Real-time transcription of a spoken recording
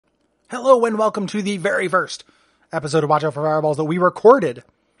Hello and welcome to the very first episode of Watch Out for Fireballs that we recorded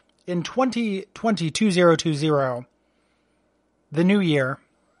in 2020, the new year,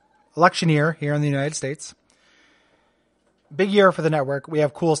 election year here in the United States. Big year for the network. We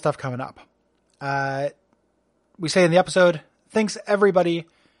have cool stuff coming up. We say in the episode, thanks everybody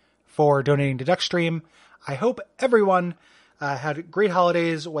for donating to Duckstream. I hope everyone had great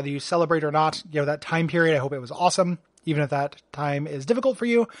holidays, whether you celebrate or not. You know, that time period, I hope it was awesome. Even if that time is difficult for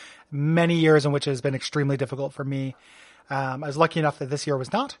you, many years in which it has been extremely difficult for me. I was lucky enough that this year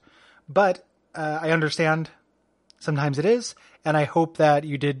was not, but I understand sometimes it is, and I hope that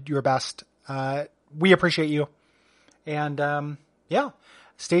you did your best. We appreciate you. And yeah,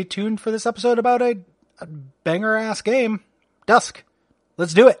 stay tuned for this episode about a banger-ass game, Dusk.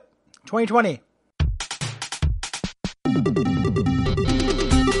 Let's do it. 2020.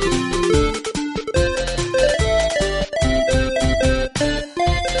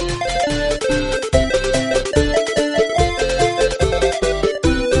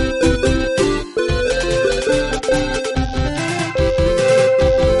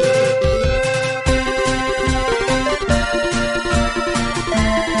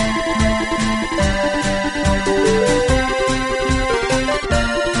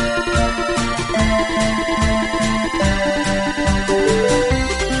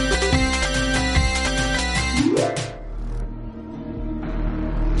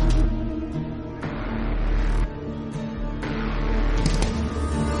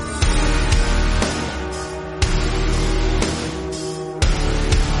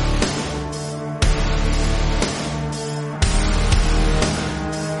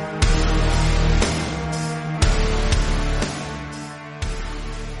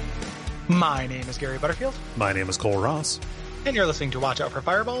 My name is Gary Butterfield. My name is Cole Ross. And you're listening to Watch Out for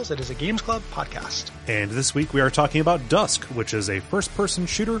Fireballs. It is a Games Club podcast. And this week we are talking about Dusk, which is a first-person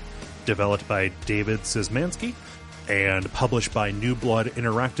shooter developed by David Szymanski and published by New Blood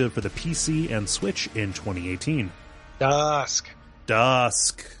Interactive for the PC and Switch in 2018. Dusk.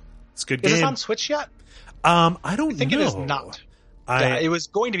 It's a good game. Is it on Switch yet? I don't I think know. it is not. Yeah, it was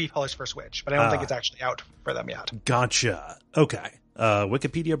going to be published for Switch, but I don't think it's actually out for them yet. Gotcha. Okay.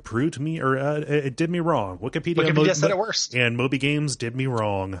 Wikipedia proved me, or it did me wrong. Wikipedia said it worse. And Moby Games did me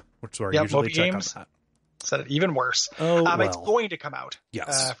wrong, which is where I usually Moby check Games on that. Said it even worse. Oh, well. It's going to come out.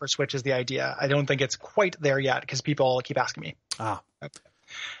 Yes. For Switch is the idea. I don't think it's quite there yet because people keep asking me. But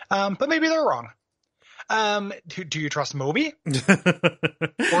maybe they're wrong. Do you trust Moby?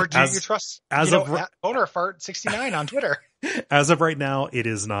 Or do you trust Owner Fart 69 on Twitter? As of right now, it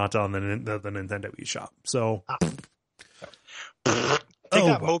is not on the Nintendo eShop. So take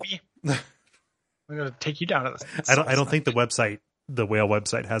that, Moby. I'm going to take you down to this. I don't think the whale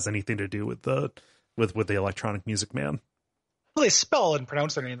website has anything to do with the electronic music man. Well, they spell and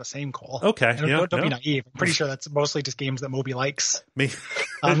pronounce their name the same, Cole. Okay. Don't be naive. I'm pretty sure that's mostly just games that Moby likes. Me.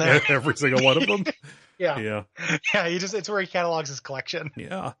 On there. Every single one of them. Yeah. It's where he catalogs his collection.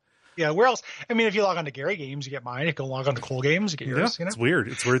 Yeah. Yeah. Where else? I mean, if you log on to Gary Games, you get mine. If you log on to Cole Games, you get yours. It's weird.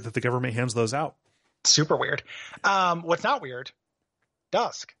 It's weird that the government hands those out. Super weird. What's not weird?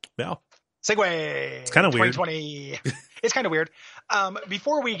 Dusk. Yeah. Segue. It's kind of weird. 2020. It's kind of weird.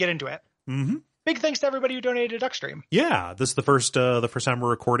 Before we get into it, big thanks to everybody who donated to Duckstream. Yeah, this is the first time we're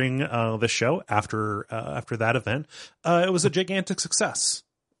recording this show after that event. It was a gigantic success.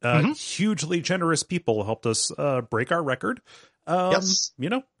 Hugely generous people helped us break our record. Yes.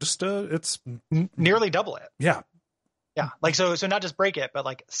 It's nearly double it. Yeah. Yeah, like so not just break it, but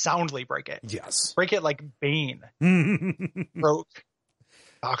like soundly break it. Yes, break it like Bane broke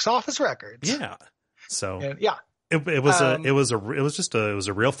box office records. Yeah, so it was just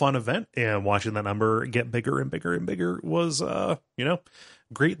a real fun event, and watching that number get bigger and bigger and bigger was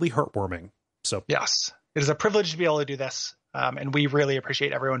greatly heartwarming. So yes, it is a privilege to be able to do this. And we really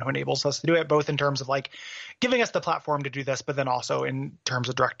appreciate everyone who enables us to do it, both in terms of like giving us the platform to do this, but then also in terms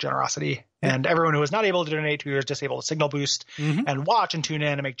of direct generosity. And everyone who is not able to donate, who is just able to signal boost and watch and tune in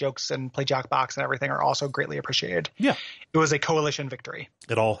and make jokes and play Jackbox and everything are also greatly appreciated. Yeah. It was a coalition victory.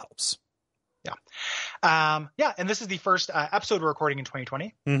 It all helps. Yeah. And this is the first episode we're recording in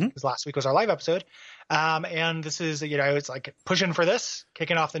 2020 because last week was our live episode. And this is, it's like pushing for this,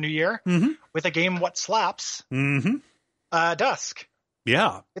 kicking off the new year with a game, What Slaps? Dusk.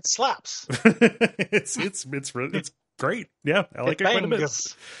 Yeah, it slaps. it's great. Yeah, I like it quite a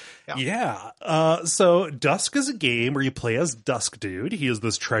bit. Yeah. So Dusk is a game where you play as Dusk Dude. He is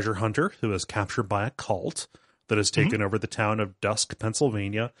this treasure hunter who is captured by a cult. that has taken over the town of Dusk,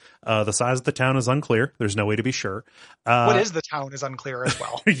 Pennsylvania. The size of the town is unclear. There's no way to be sure. What is the town is unclear as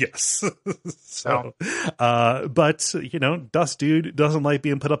well. Yes. But, you know, Dusk Dude doesn't like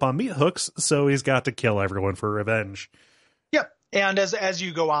being put up on meat hooks, so he's got to kill everyone for revenge. Yep. And as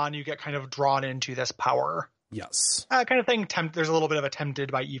you go on, you get kind of drawn into this power. Yes. Kind of thing. There's a little bit of a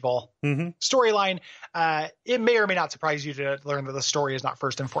tempted by evil storyline. It may or may not surprise you to learn that the story is not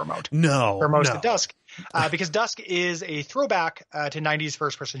first and foremost. For most of Dusk. Because Dusk is a throwback to 90s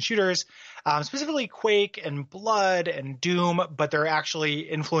first-person shooters, specifically Quake and Blood and Doom, but they're actually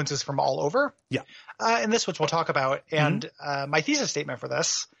influences from all over. Yeah. And this, which we'll talk about. And my thesis statement for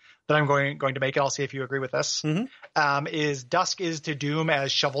this that I'm going to make, and I'll see if you agree with this, is Dusk is to Doom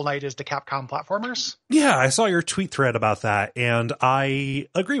as Shovel Knight is to Capcom platformers. Yeah, I saw your tweet thread about that, and I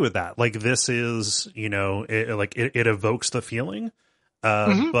agree with that. Like, this is, you know, it evokes the feeling,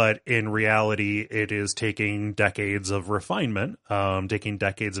 but in reality, it is taking decades of refinement, taking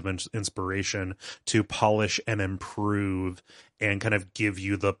decades of inspiration to polish and improve and kind of give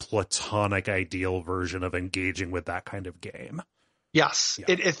you the platonic ideal version of engaging with that kind of game. Yes,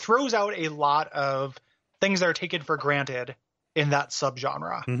 yeah. It throws out a lot of things that are taken for granted in that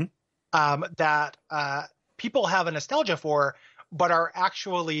subgenre that people have a nostalgia for, but are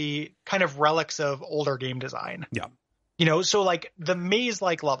actually kind of relics of older game design. Yeah. You know, so like the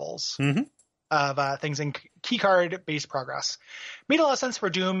maze-like levels of things in keycard-based progress made a lot of sense for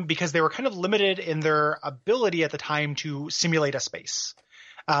Doom because they were kind of limited in their ability at the time to simulate a space.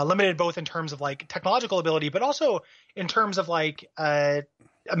 Limited both in terms of like technological ability, but also in terms of like,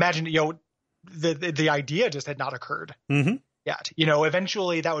 imagine, you know, the idea just had not occurred yet. You know,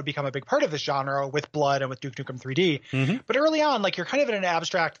 eventually that would become a big part of this genre with Blood and with Duke Nukem 3D. But early on, like you're kind of in an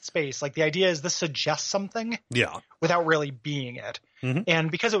abstract space. Like the idea is this suggests something without really being it. And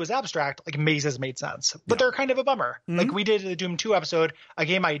because it was abstract, like mazes made sense, but they're kind of a bummer. Like we did the Doom 2 episode, a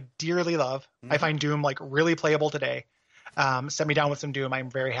game I dearly love. I find Doom like really playable today. Set me down with some Doom. I'm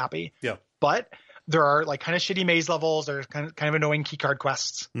very happy. Yeah. But there are like kind of shitty maze levels. There's kind of annoying keycard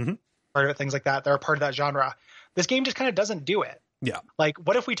quests. Part of it, things like that. They're a part of that genre. This game just kind of doesn't do it. Yeah. Like,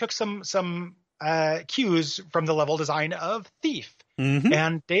 what if we took some cues from the level design of Thief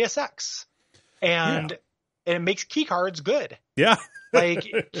and Deus Ex, and it makes keycards good. Yeah. Like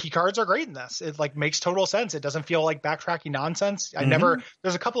keycards are great in this. It like makes total sense. It doesn't feel like backtracking nonsense.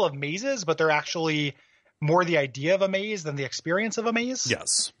 There's a couple of mazes, but they're actually more the idea of a maze than the experience of a maze.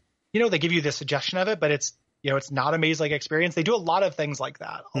 Yes. You know, they give you the suggestion of it, but it's, you know, it's not a maze-like experience. They do a lot of things like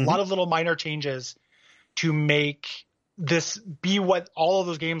that. A lot of little minor changes to make this be what all of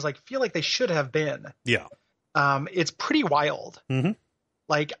those games like feel like they should have been. Yeah. It's pretty wild.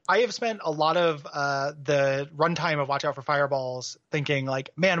 Like I have spent a lot of the runtime of Watch Out for Fireballs thinking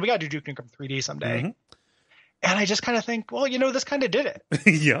like, man, we got to do Duke Nukem 3D someday. And I just kind of think, well, you know, this kind of did it.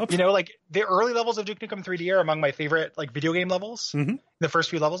 Yep. You know, like the early levels of Duke Nukem 3D are among my favorite like video game levels. The first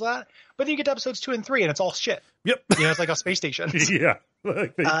few levels of that. But then you get to episodes 2 and 3 and it's all shit. Yep. You know, it's like a space station. Yeah.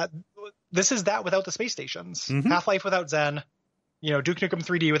 This is that without the space stations. Half-Life without Zen. You know, Duke Nukem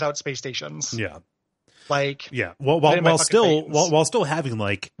 3D without space stations. Yeah. Like, yeah. Well, while still having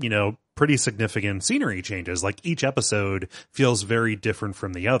like, you know, pretty significant scenery changes. Like each episode feels very different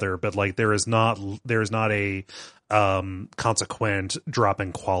from the other, but like there is not a consequent drop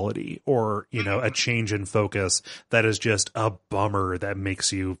in quality or, you know, a change in focus that is just a bummer that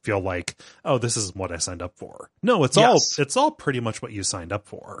makes you feel like, oh, this isn't what I signed up for. No, it's all pretty much what you signed up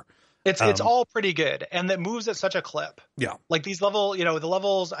for. It's all pretty good, and it moves at such a clip. Yeah. Like these the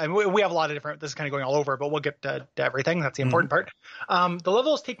levels, I mean, we have a lot of different, this is kind of going all over, but we'll get to everything. That's the important part. The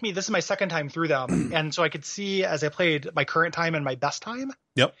levels take me, this is my second time through them, and so I could see as I played my current time and my best time.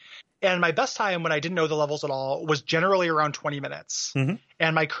 Yep. And my best time when I didn't know the levels at all was generally around 20 minutes.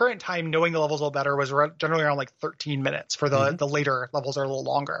 And my current time knowing the levels a little better was generally around like 13 minutes for the later levels are a little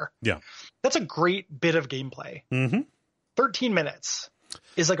longer. Yeah. That's a great bit of gameplay. 13 minutes.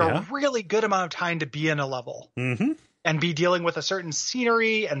 Is like a really good amount of time to be in a level and be dealing with a certain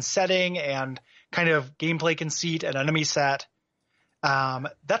scenery and setting and kind of gameplay conceit and enemy set.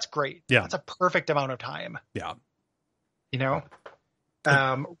 That's great. Yeah. That's a perfect amount of time. Yeah. You know?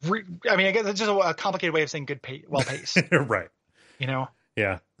 I mean, I guess it's just a complicated way of saying well paced. Right. You know?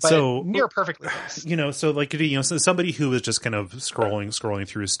 Yeah. But so near perfectly paced. You know, so like, you know, so somebody who is just kind of scrolling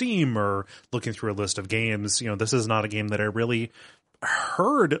through Steam or looking through a list of games, you know, this is not a game that I really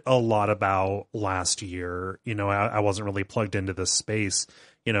heard a lot about last year. You know, I wasn't really plugged into this space.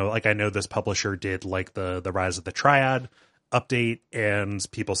 You know, like I know this publisher did like the Rise of the Triad update, and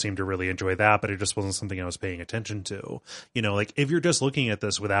people seem to really enjoy that, but it just wasn't something I was paying attention to. You know, like if you're just looking at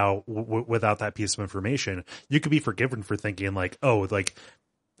this without that piece of information, you could be forgiven for thinking like, oh, like,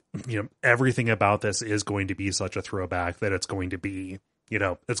 you know, everything about this is going to be such a throwback that it's going to be, you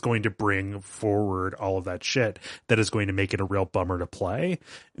know, it's going to bring forward all of that shit that is going to make it a real bummer to play.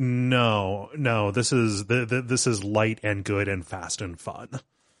 No, this is this is light and good and fast and fun.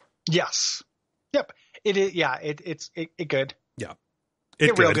 Yes. Yep. It is. Yeah. It's good. Yeah.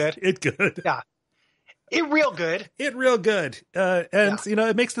 It real good. It good. Yeah. It real good. It real good. You know,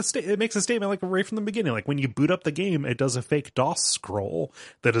 it makes a statement like right from the beginning. Like when you boot up the game, it does a fake DOS scroll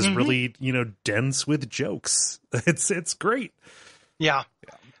that is really, you know, dense with jokes. It's great. Yeah.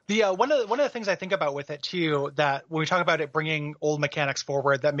 The one of the things I think about with it too, that when we talk about it bringing old mechanics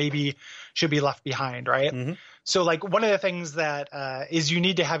forward that maybe should be left behind, right? Mm-hmm. So like one of the things that is you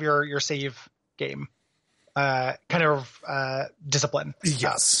need to have your save game kind of discipline.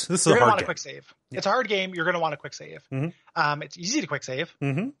 Yes, this is you're a gonna hard want game. a quick save. It's a hard game. You're going to want a quick save. Mm-hmm. It's easy to quick save.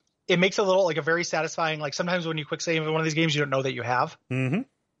 Mm-hmm. It makes a little like a very satisfying. Like sometimes when you quick save in one of these games, you don't know that you have. Mm-hmm.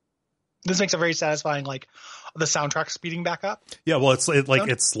 This makes a very satisfying, like the soundtrack speeding back up. Yeah, well,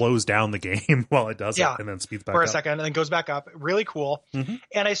 it slows down the game while it does it, and then speeds back for up a second, and then goes back up. Really cool. Mm-hmm.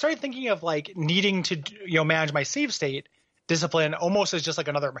 And I started thinking of like needing to, you know, manage my save state discipline almost as just like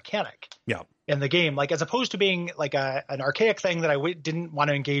another mechanic. Yeah. In the game, like as opposed to being like an archaic thing that I didn't want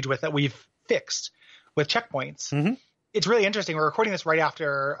to engage with that we've fixed with checkpoints. Mm-hmm. It's really interesting. We're recording this right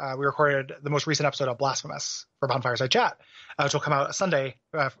after we recorded the most recent episode of Blasphemous for Bonfireside Chat, which will come out Sunday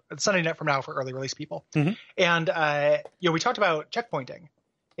night from now for early release people. Mm-hmm. And, you know, we talked about checkpointing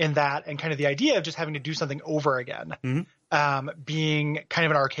in that and kind of the idea of just having to do something over again, being kind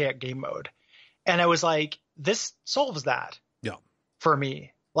of an archaic game mode. And I was like, this solves that for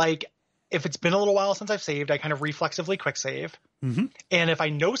me. Like, if it's been a little while since I've saved, I kind of reflexively quick save. Mm-hmm. And if I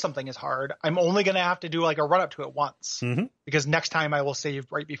know something is hard, I'm only going to have to do like a run up to it once because next time I will save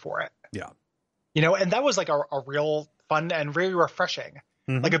right before it. Yeah. You know, and that was like a real fun and very refreshing,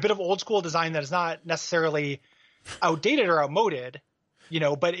 like a bit of old school design that is not necessarily outdated or outmoded, you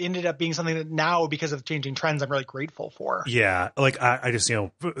know, but ended up being something that now, because of changing trends, I'm really grateful for. Yeah. Like I just,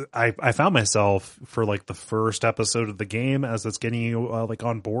 you know, I found myself for like the first episode of the game as it's getting you like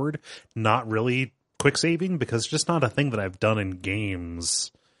on board, not really quick saving because it's just not a thing that I've done in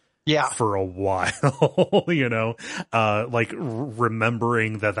games for a while. You know, like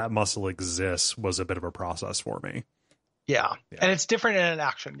remembering that muscle exists was a bit of a process for me. Yeah. And it's different in an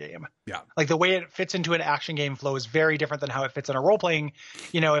action game. Yeah. Like the way it fits into an action game flow is very different than how it fits in a role playing.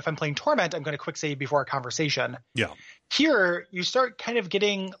 You know, if I'm playing Torment, I'm going to quick save before a conversation. Yeah. Here you start kind of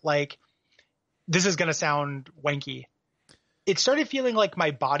getting like, this is going to sound wanky. It started feeling like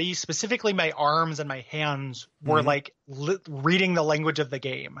my body, specifically my arms and my hands, were like reading the language of the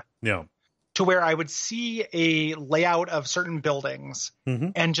game. Yeah. To where I would see a layout of certain buildings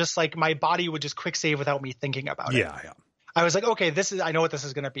and just like my body would just quick save without me thinking about it. Yeah. I was like, okay, I know what this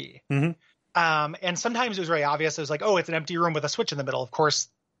is going to be. And sometimes it was very obvious. It was like, oh, it's an empty room with a switch in the middle. Of course,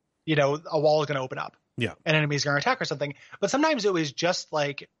 you know, a wall is going to open up. Yeah. An enemy's going to attack or something. But sometimes it was just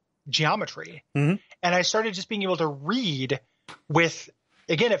like geometry. And I started just being able to read with,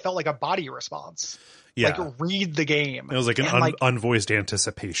 again, it felt like a body response. Yeah. Like read the game. It was like an unvoiced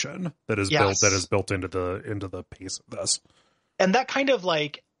anticipation that is built into the pace of this. And that kind of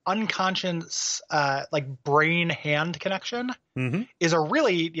like unconscious like brain hand connection is a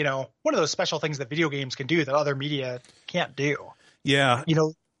really, you know, one of those special things that video games can do that other media can't do. Yeah. You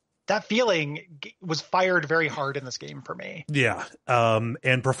know, that feeling was fired very hard in this game for me. Yeah.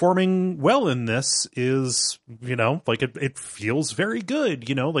 And performing well in this is, you know, like it feels very good,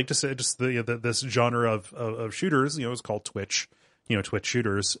 you know, like just this genre of shooters, you know, it's called Twitch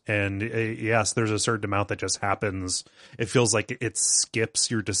shooters. And yes, there's a certain amount that just happens. It feels like it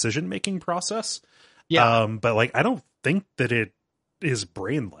skips your decision making process. Yeah. But like, I don't think that it is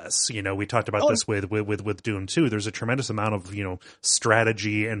brainless. You know, we talked about this with Doom 2. There's a tremendous amount of, you know,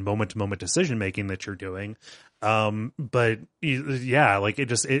 strategy and moment to moment decision making that you're doing. But yeah, like I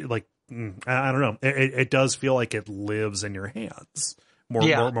don't know. It does feel like it lives in your hands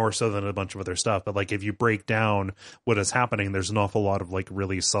more so than a bunch of other stuff. But like, if you break down what is happening, there's an awful lot of like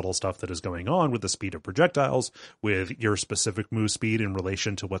really subtle stuff that is going on with the speed of projectiles, with your specific move speed in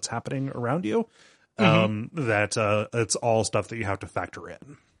relation to what's happening around you. That it's all stuff that you have to factor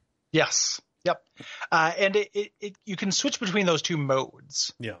in. Yes. Yep. And it you can switch between those two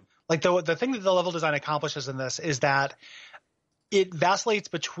modes. Yeah. Like the thing that the level design accomplishes in this is that it vacillates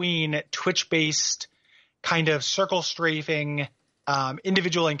between Twitch-based kind of circle strafing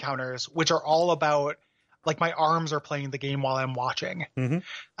individual encounters, which are all about like my arms are playing the game while I'm watching. Mm-hmm.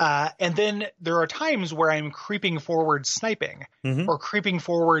 And then there are times where I'm creeping forward sniping Mm-hmm. or creeping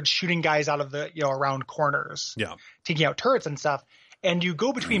forward shooting guys out of the, around corners, Yeah. taking out turrets and stuff. And you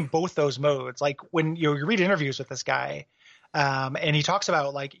go between both those modes. Like when you read interviews with this guy, and he talks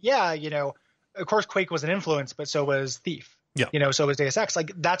about like, of course Quake was an influence, but so was Thief. Yeah. So was Deus Ex.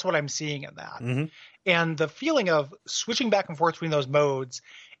 Like that's what I'm seeing in that. Mm-hmm. And the feeling of switching back and forth between those modes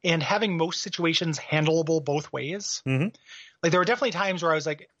and having most situations handleable both ways. Mm-hmm. Like there were definitely times where I was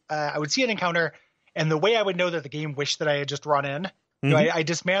like, I would see an encounter, and the way I would know that the game wished that I had just run in, I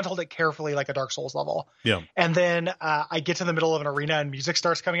dismantled it carefully like a Dark Souls level. Yeah. And then I get to the middle of an arena and music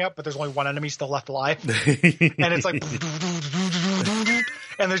starts coming up, but there's only one enemy still left alive. And it's like,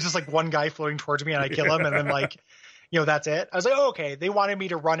 and there's just like one guy floating towards me and I kill him. And then like, that's it. I was like, oh, okay. They wanted me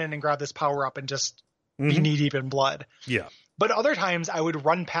to run in and grab this power up and just be knee deep in blood. Yeah. But other times I would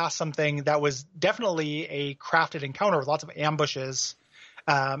run past something that was definitely a crafted encounter with lots of ambushes,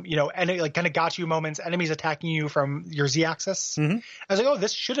 and it like kind of got you moments, enemies attacking you from your Z-axis. Mm-hmm. I was like, oh,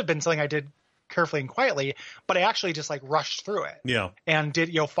 this should have been something I did carefully and quietly, but I actually just like rushed through it. Yeah. And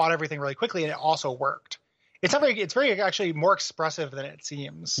did, fought everything really quickly, and it also worked. It's very actually more expressive than it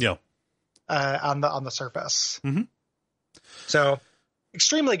seems. Yeah. On the surface. Mm-hmm. So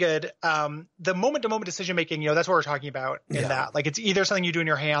extremely good. The moment-to-moment decision making, that's what we're talking about in that. Like it's either something you do in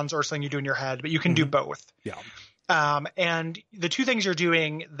your hands or something you do in your head, but you can do both. Yeah. And the two things you're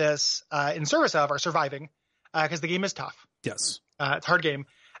doing this in service of are surviving, because the game is tough. Yes. It's a hard game.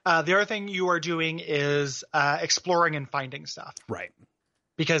 The other thing you are doing is exploring and finding stuff. Right.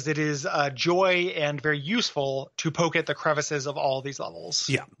 Because it is joy and very useful to poke at the crevices of all these levels.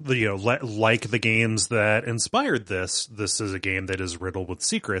 Yeah, like the games that inspired this is a game that is riddled with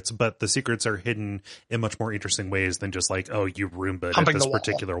secrets, but the secrets are hidden in much more interesting ways than just like, oh, you Roomba'd at this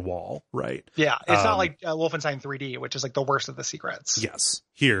particular wall, right? Yeah, it's not like Wolfenstein 3D, which is like the worst of the secrets. Yes,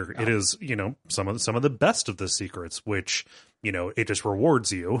 here it is. Some of the best of the secrets, which it just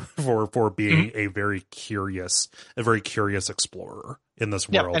rewards you for being a very curious explorer in this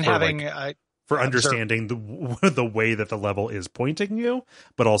world, and having for understanding the way that the level is pointing you,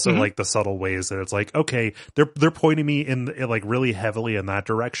 but also like the subtle ways that it's like, okay, they're pointing me in like really heavily in that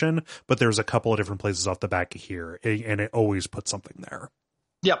direction, but there's a couple of different places off the back of here, and it always puts something there.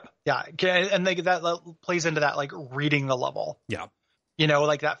 Yep. Yeah. And that plays into that, like reading the level. Yeah.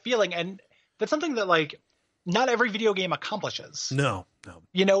 Like that feeling. And that's something that like not every video game accomplishes. No.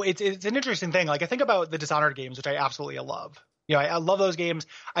 It's an interesting thing. Like I think about the Dishonored games, which I absolutely love. I love those games.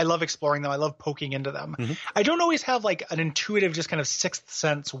 I love exploring them. I love poking into them. Mm-hmm. I don't always have like an intuitive, just kind of sixth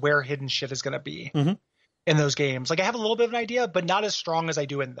sense where hidden shit is going to be in those games. Like I have a little bit of an idea, but not as strong as I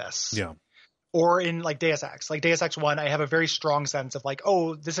do in this. Yeah. Or in like Deus Ex. Like Deus Ex 1, I have a very strong sense of like,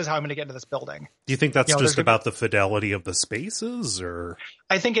 oh, this is how I'm going to get into this building. Do you think that's just about the fidelity of the spaces, or?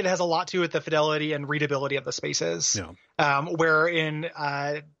 I think it has a lot to do with the fidelity and readability of the spaces. Yeah. Where in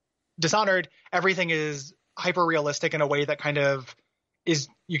Dishonored, everything is hyper realistic in a way that kind of is,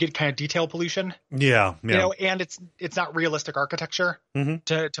 you get kind of detail pollution. Yeah. And it's not realistic architecture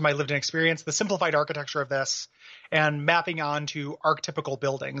to my lived in experience. The simplified architecture of this and mapping onto archetypical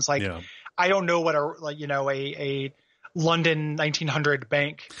buildings. Like, I don't know what a London 1900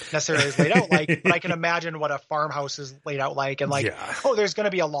 bank necessarily is laid out like, but I can imagine what a farmhouse is laid out like. And oh, there's going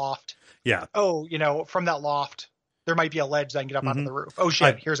to be a loft. Yeah. Oh, from that loft, there might be a ledge that I can get up onto the roof. Oh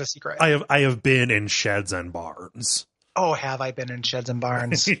shit, here's a secret. I have been in sheds and barns. Oh, have I been in sheds and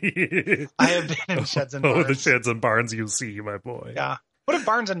barns? I have been in sheds and barns. Oh, the sheds and barns you see, my boy. Yeah. What if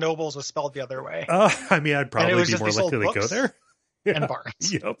Barnes and Nobles was spelled the other way? I mean, I'd probably be more likely to go there. And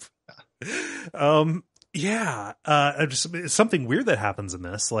barns. Yep. Yeah. Just something weird that happens in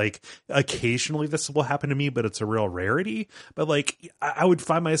this. Like occasionally this will happen to me, but it's a real rarity. But like I would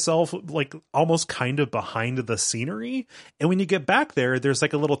find myself like almost kind of behind the scenery. And when you get back there, there's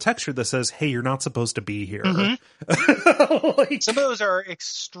like a little texture that says, hey, you're not supposed to be here. Like, some of those are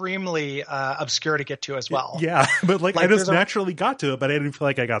extremely obscure to get to as well. Yeah. But like I just naturally got to it, but I didn't feel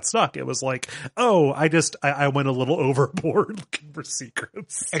like I got stuck. It was like, oh, I went a little overboard looking for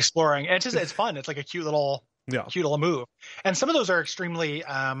secrets. Exploring. And it's fun. It's like a cute little move. And some of those are extremely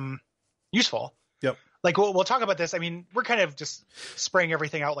useful. Yep. Like we'll talk about this. I mean, we're kind of just spraying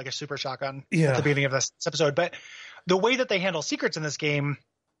everything out like a super shotgun at the beginning of this episode. But the way that they handle secrets in this game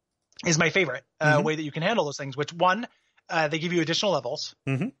is my favorite way that you can handle those things. Which one, they give you additional levels,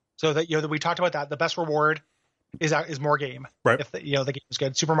 so that that we talked about that. The best reward is more game. Right. If the game is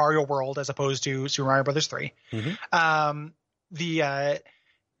good. Super Mario World as opposed to Super Mario Brothers 3.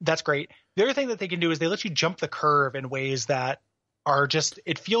 That's great. The other thing that they can do is they let you jump the curve in ways that are just,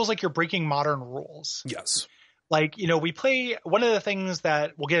 it feels like you're breaking modern rules. Yes. Like, we play, one of the things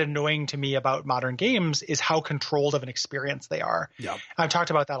that will get annoying to me about modern games is how controlled of an experience they are. Yeah. I've talked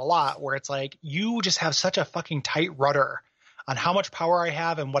about that a lot, where it's like, you just have such a fucking tight rudder on how much power I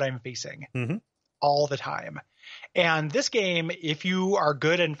have and what I'm facing all the time. And this game, if you are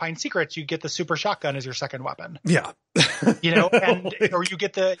good and find secrets, you get the super shotgun as your second weapon. Yeah. And or you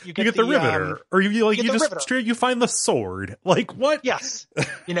get the riveter, or you find the sword. Like, what? Yes.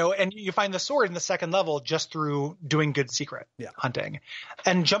 And you find the sword in the second level just through doing good secret hunting.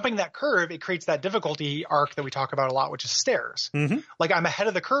 And jumping that curve, it creates that difficulty arc that we talk about a lot, which is stairs. Like, I'm ahead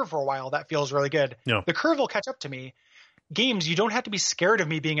of the curve for a while. That feels really good. Yeah. The curve will catch up to me. Games, you don't have to be scared of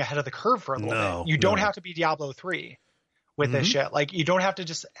me being ahead of the curve for a little bit. You don't have to be Diablo 3 with this shit. Like, you don't have to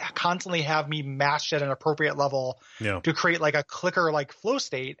just constantly have me matched at an appropriate level to create like a clicker like flow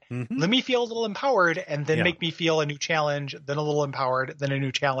state. Let me feel a little empowered and then make me feel a new challenge, then a little empowered, then a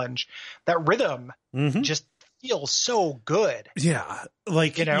new challenge. That rhythm just feels so good. Yeah.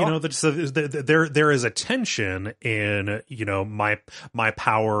 Like, there is a tension in, my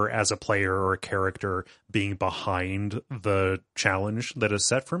power as a player or a character being behind the challenge that is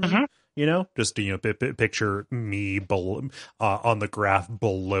set for me. Picture me on the graph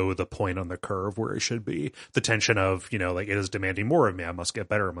below the point on the curve where it should be. The tension of, it is demanding more of me. I must get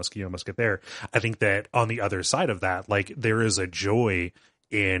better. I must get there. I think that on the other side of that, like, there is a joy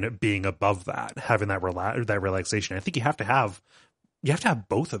in being above that, having that relaxation. I think you have to have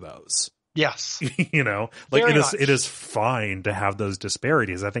both of those. Yes. It is fine to have those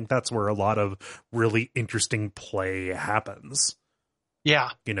disparities. I think that's where a lot of really interesting play happens.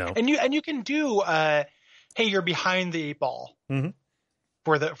 Yeah. And you can do hey, you're behind the 8 ball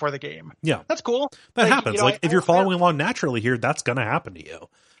for the game. Yeah. That's cool. That happens. If you're following along naturally here, that's gonna happen to you.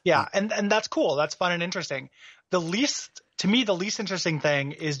 Yeah, and that's cool. That's fun and interesting. The least interesting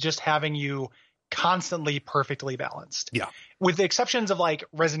thing is just having you constantly perfectly balanced. Yeah. With the exceptions of like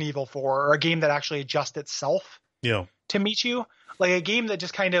Resident Evil 4, or a game that actually adjusts itself to meet you. Like a game that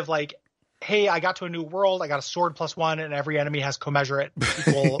just kind of like, hey, I got to a new world, I got a sword +1, and every enemy has commensurate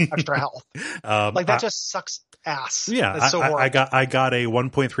equal extra health. That just sucks ass. Yeah, it's so I got a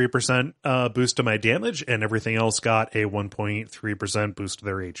 1.3% boost to my damage, and everything else got a 1.3% boost to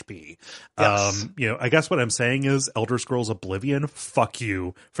their HP. Yes. I guess what I'm saying is Elder Scrolls Oblivion, fuck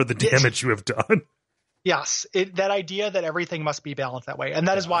you for the damage you have done. Yes, that idea that everything must be balanced that way. And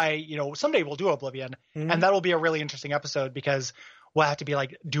that is why, someday we'll do Oblivion, and that will be a really interesting episode, because we'll have to be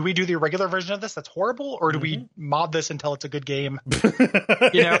like, do we do the regular version of this that's horrible, or do we mod this until it's a good game?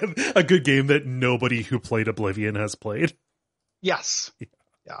 A good game that nobody who played Oblivion has played. Yes.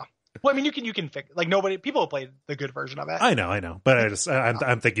 Yeah. Well, I mean, you can fix, like, people have played the good version of it. I know, but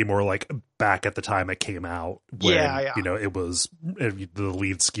I'm thinking more like back at the time it came out when it was, the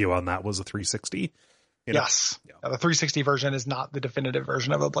lead skew on that was a 360. Yes. Yeah. The 360 version is not the definitive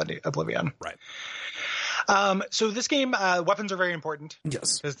version of Oblivion. Right. So this game, weapons are very important.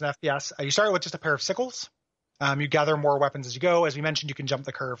 Yes. Because it's an FPS. You start with just a pair of sickles. You gather more weapons as you go. As we mentioned, you can jump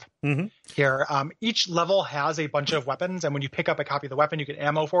the curve here. Each level has a bunch of weapons, and when you pick up a copy of the weapon, you get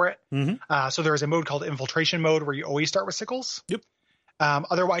ammo for it. So there is a mode called Infiltration Mode where you always start with sickles. Yep.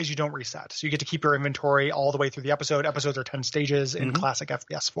 Otherwise, you don't reset. So you get to keep your inventory all the way through the episode. Episodes are 10 stages in classic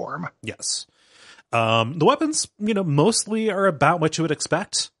FPS form. Yes. The weapons, mostly are about what you would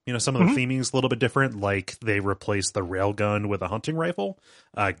expect. Some of the theming is a little bit different, like they replaced the railgun with a hunting rifle.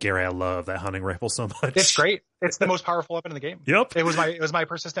 Gary, I love that hunting rifle so much. It's great. It's the most powerful weapon in the game. Yep. It was my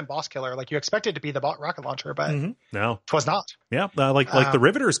persistent boss killer. Like, you expect it to be the rocket launcher, but no, it was not. Yeah. Like the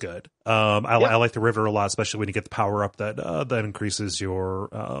Riveter's good. I like the Riveter a lot, especially when you get the power up that increases your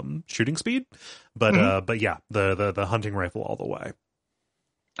shooting speed. But yeah, the hunting rifle all the way.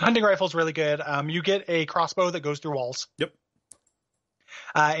 Hunting rifle's really good. You get a crossbow that goes through walls. Yep.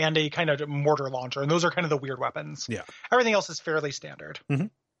 And a kind of mortar launcher. And those are kind of the weird weapons. Yeah. Everything else is fairly standard. One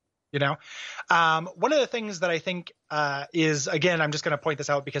of the things that I think is, again, I'm just going to point this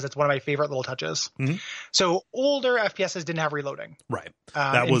out because it's one of my favorite little touches. So older FPSs didn't have reloading. Right.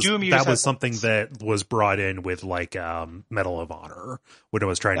 That was something that was brought in with like Medal of Honor when it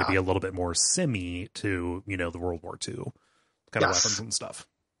was trying to be a little bit more simmy to, the World War II kind of weapons and stuff.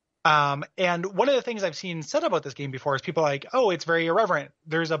 And one of the things I've seen said about this game before is people are like, oh, it's very irreverent.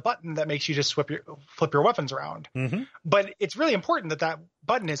 There's a button that makes you just flip your weapons around. But it's really important that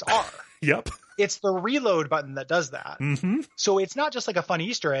button is R. Yep. It's the reload button that does that. So it's not just like a fun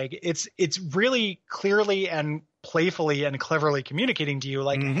Easter egg. It's really clearly and playfully and cleverly communicating to you,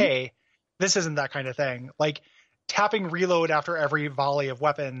 like, hey, this isn't that kind of thing. Like, tapping reload after every volley of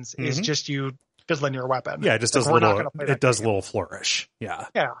weapons is just you linear weapon. Yeah, it just Like, does a we're not little. gonna play It that does a game. little flourish. Yeah,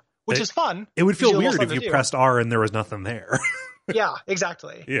 Yeah, which is fun. It would feel Which is a little weird fun if to you do. pressed R and there was nothing there. Yeah,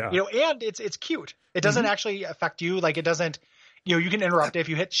 exactly. Yeah. You know, and it's cute. It doesn't actually affect you. Like, it doesn't, you know, you can interrupt it. If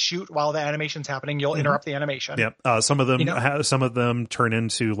you hit shoot while the animation's happening, you'll interrupt the animation. Yeah. Some of them You know? some of them turn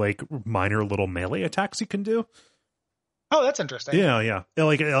into like minor little melee attacks you can do. Oh, that's interesting. Yeah.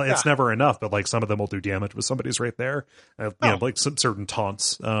 Like it's never enough, but like some of them will do damage with somebody's right there. You know, like some certain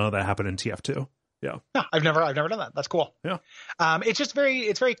taunts that happen in TF2. Yeah. No, I've never done that. That's cool. Yeah. It's just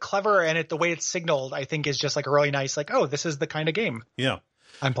it's very clever, and the way it's signaled, I think, is just like a really nice, like, oh, this is the kind of game Yeah.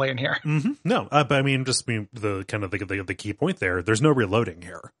 I'm playing here. No, but I mean, the kind of the key point there. There's no reloading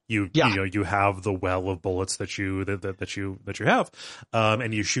here. You know, you have the well of bullets that you have,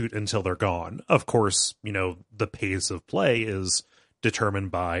 and you shoot until they're gone. Of course, you know, the pace of play is determined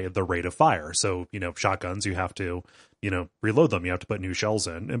by the rate of fire. So, you know, shotguns, you have to, you know, reload them. You have to put new shells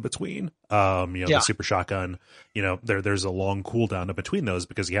in between. You know, the super shotgun, you know, there's a long cooldown in between those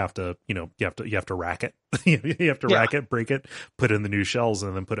because you have to, you know, you have to rack it. You have to rack it, break it, put in the new shells,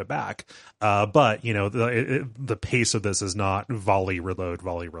 and then put it back. But you know, the pace of this is not volley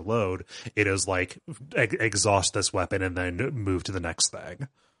reload. It is like exhaust this weapon and then move to the next thing.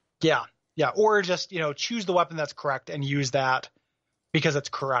 Yeah. Or just, you know, choose the weapon that's correct and use that because it's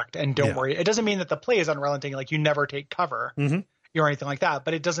correct, and don't worry. It doesn't mean that the play is unrelenting, like you never take cover or anything like that,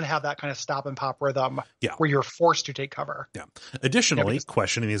 but it doesn't have that kind of stop and pop rhythm where you're forced to take cover. Yeah. Additionally,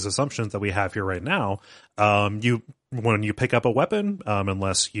 questioning these assumptions that we have here right now, when you pick up a weapon,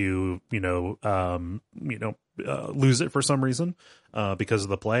 unless you lose it for some reason, because of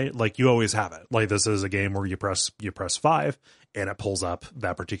the play, like you always have it. Like this is a game where you press 5 and it pulls up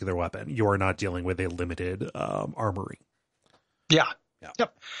that particular weapon. You are not dealing with a limited armory. Yeah.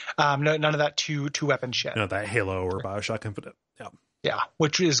 Yep. None of that two weapon shit. No, that Halo or BioShock Infinite. Yeah,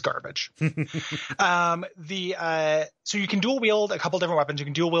 which is garbage. So you can dual wield a couple different weapons. You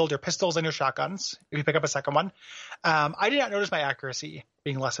can dual wield your pistols and your shotguns if you pick up a second one. I did not notice my accuracy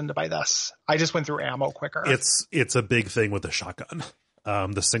being lessened by this. I just went through ammo quicker. It's a big thing with the shotgun.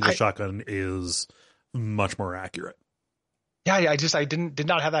 The single shotgun is much more accurate. Yeah, I did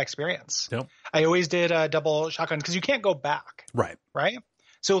not have that experience. Yep. I always did a double shotgun because you can't go back. Right.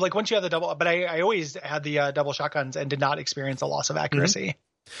 So like once you have the double, but I always had the double shotguns and did not experience a loss of accuracy.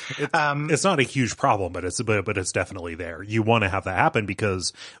 It's not a huge problem, but it's definitely there. You want to have that happen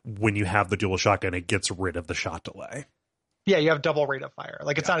because when you have the dual shotgun, it gets rid of the shot delay. Yeah, you have double rate of fire.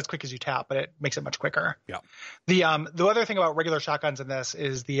 Like it's not as quick as you tap, but it makes it much quicker. Yeah. The other thing about regular shotguns in this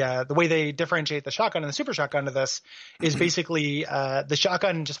is the way they differentiate the shotgun and the super shotgun to this is basically the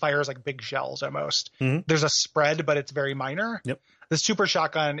shotgun just fires like big shells almost. There's a spread, but it's very minor. Yep. The super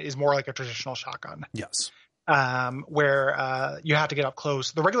shotgun is more like a traditional shotgun. Yes. Where you have to get up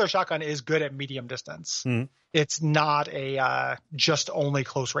close. The regular shotgun is good at medium distance. It's not a just only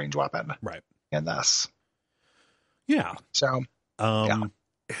close range weapon. Right. In this. Yeah. So,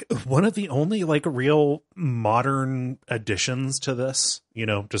 one of the only like real modern additions to this, you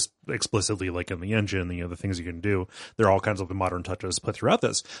know, just explicitly like in the engine, the other things you can do, there are all kinds of modern touches put throughout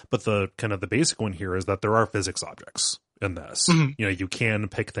this. But the kind of the basic one here is that there are physics objects in this. You know, you can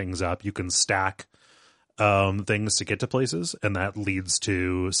pick things up, you can stack things to get to places, and that leads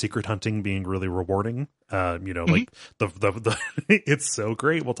to secret hunting being really rewarding. You know, like the it's so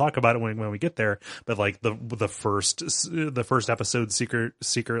great. We'll talk about it when we get there. But like the first episode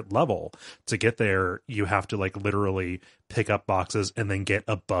secret level, to get there, you have to like literally pick up boxes and then get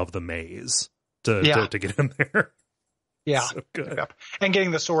above the maze to get in there. Yeah. So good. And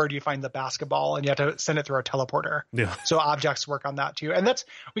getting the sword, you find the basketball and you have to send it through a teleporter. Yeah. So objects work on that too. And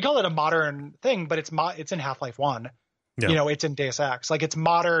we call it a modern thing, but it's in Half-Life 1. Yeah. You know, it's in Deus Ex. Like it's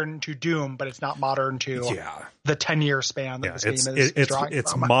modern to Doom, but it's not modern to the 10-year span that this game is drawing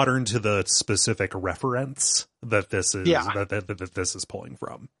it's from. modern to the specific reference that this is that this is pulling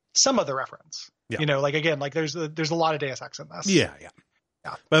from. Some of the reference. Yeah. You know, like again, like there's a lot of Deus Ex in this. Yeah.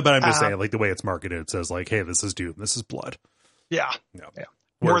 But I'm just saying, like the way it's marketed, it says like, "Hey, this is Doom. This is blood." Yeah.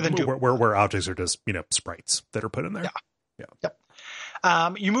 More than Doom. Where objects are just sprites that are put in there.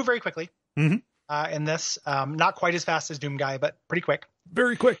 Yep. You move very quickly in this. Not quite as fast as Doom Guy, but pretty quick.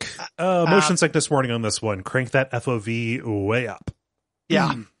 Very quick. Motion sickness warning on this one. Crank that FOV way up.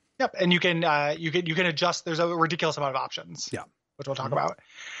 Yeah. Yep. And you can adjust. There's a ridiculous amount of options. Yeah. Which we'll talk about.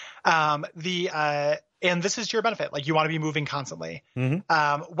 And this is to your benefit. Like you want to be moving constantly.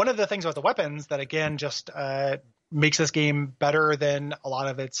 One of the things about the weapons that again just makes this game better than a lot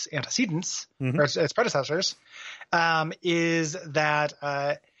of its antecedents or its predecessors is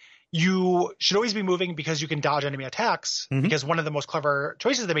that You should always be moving because you can dodge enemy attacks, because one of the most clever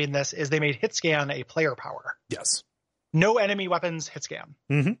choices they made in this is they made hit scan a player power. Yes. No enemy weapons hit scan.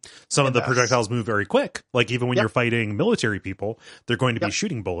 Some of the projectiles move very quick. Like even when you're fighting military people, they're going to be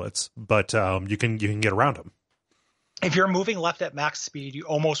shooting bullets, but you can get around them. If you're moving left at max speed, you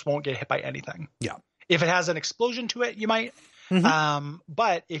almost won't get hit by anything. Yeah. If it has an explosion to it, you might.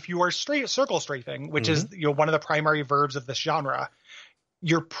 But if you are circle strafing, which is one of the primary verbs of this genre,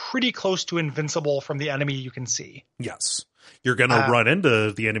 you're pretty close to invincible from the enemy you can see. Yes. You're going to run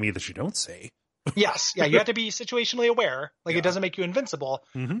into the enemy that you don't see. Yes. Yeah. You have to be situationally aware. Like it doesn't make you invincible.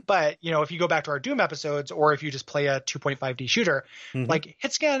 But, if you go back to our Doom episodes, or if you just play a 2.5D shooter, like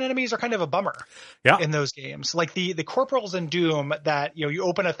hit scan enemies are kind of a bummer in those games. Like the corporals in Doom that, you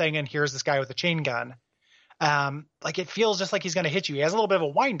open a thing and here's this guy with a chain gun. Like it feels just like he's going to hit you. He has a little bit of a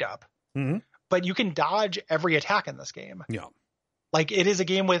wind up, but you can dodge every attack in this game. Yeah. Like it is a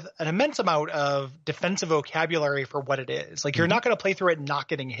game with an immense amount of defensive vocabulary for what it is. Like you're not going to play through it not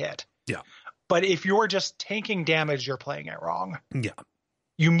getting hit. Yeah. But if you're just tanking damage, you're playing it wrong. Yeah.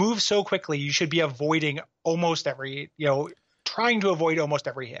 You move so quickly, you should be avoiding almost every, trying to avoid almost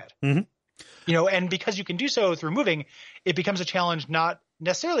every hit. And because you can do so through moving, it becomes a challenge, not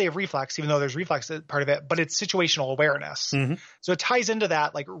necessarily of reflex, even though there's reflex part of it, but it's situational awareness. So it ties into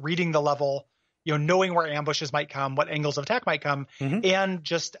that, like reading the level, knowing where ambushes might come, what angles of attack might come, and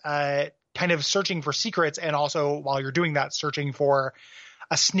just kind of searching for secrets. And also while you're doing that, searching for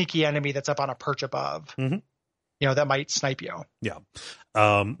a sneaky enemy that's up on a perch above, that might snipe you. Yeah.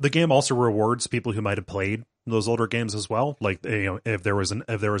 The game also rewards people who might have played those older games as well. Like, if there was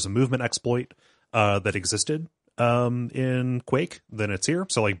a movement exploit that existed in Quake, then it's here.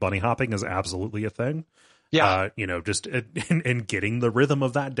 So like bunny hopping is absolutely a thing. Yeah. Just in getting the rhythm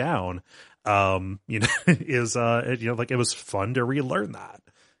of that down, is, like it was fun to relearn that,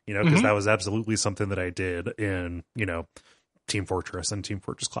 because that was absolutely something that I did in, Team Fortress and Team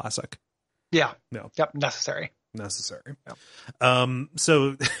Fortress Classic. Yeah. No. Yep. Necessary. Yeah.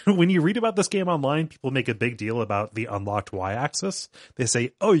 So when you read about this game online, people make a big deal about the unlocked Y-axis. They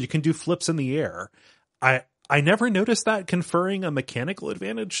say, oh, you can do flips in the air. I never noticed that conferring a mechanical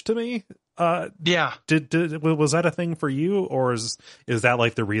advantage to me. Yeah. Was that a thing for you, or is that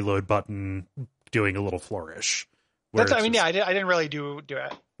like the reload button doing a little flourish? I didn't really do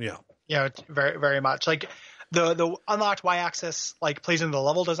it. Yeah. Very, very much. Like the unlocked Y-axis like plays into the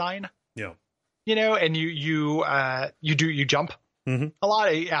level design. Yeah. And you jump a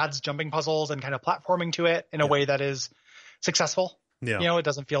lot. It adds jumping puzzles and kind of platforming to it in a way that is successful. Yeah. It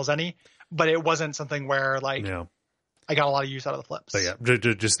doesn't feel zenny, but it wasn't something where like I got a lot of use out of the flips. But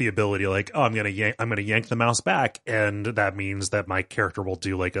yeah, just the ability, like, oh, I'm gonna yank the mouse back, and that means that my character will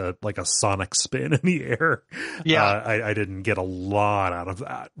do like a sonic spin in the air. Yeah, I didn't get a lot out of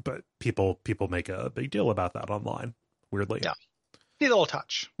that, but people make a big deal about that online. Weirdly, yeah, neat little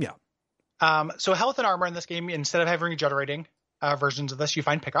touch. Yeah. So health and armor in this game, instead of having regenerating versions of this, you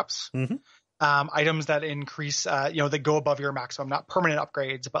find pickups, items that increase, that go above your maximum, not permanent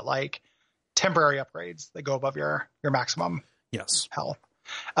upgrades, but like temporary upgrades that go above your maximum health.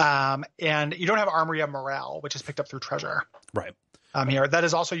 And you don't have armor, you have morale, which is picked up through treasure. Right. Here. That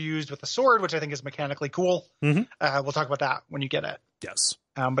is also used with the sword, which I think is mechanically cool. We'll talk about that when you get it. Yes.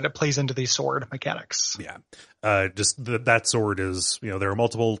 But it plays into these sword mechanics. Yeah. Just that sword is, there are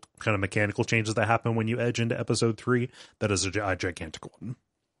multiple kind of mechanical changes that happen when you edge into episode 3. That is a gigantic one.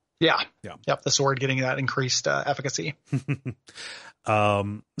 Yeah. Yep. The sword getting that increased efficacy.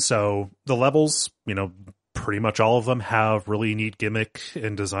 So the levels, pretty much all of them have really neat gimmick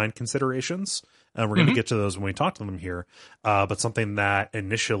and design considerations. And we're going to get to those when we talk to them here. But something that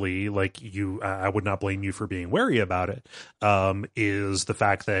initially, like I would not blame you for being wary about it, is the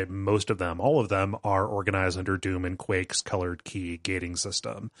fact that most of them, all of them, are organized under Doom and Quake's colored key gating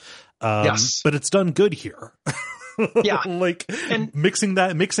system. But it's done good here. Yeah. And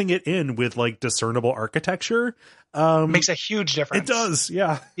mixing it in with like discernible architecture makes a huge difference. It does.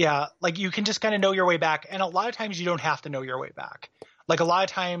 Yeah. Yeah. Like you can just kind of know your way back. And a lot of times you don't have to know your way back. Like a lot of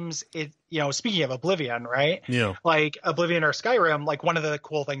times speaking of Oblivion, right? Yeah. Like Oblivion or Skyrim, like one of the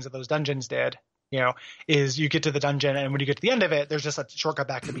cool things that those dungeons did, is you get to the dungeon and when you get to the end of it, there's just a shortcut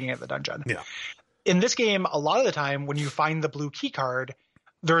back to the beginning of the dungeon. Yeah. In this game, a lot of the time when you find the blue key card,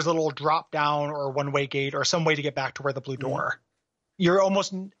 there's a little drop down or one-way gate or some way to get back to where the blue door. You're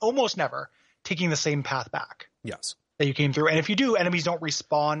almost never taking the same path back. Yes. That you came through. And if you do, enemies don't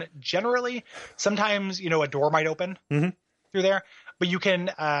respawn generally. Sometimes, a door might open through there, but you can,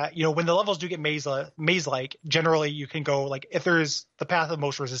 when the levels do get maze-like, generally you can go like, if there's the path of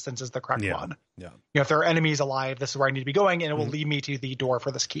most resistance is the correct one. Yeah. If there are enemies alive, this is where I need to be going, and it will lead me to the door for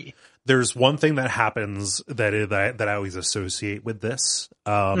this key. There's one thing that happens that I always associate with this,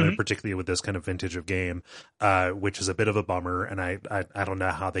 and particularly with this kind of vintage of game, which is a bit of a bummer, and I don't know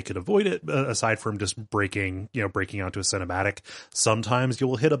how they could avoid it aside from just breaking onto a cinematic. Sometimes you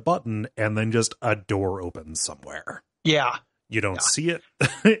will hit a button and then just a door opens somewhere. Yeah. You don't see it,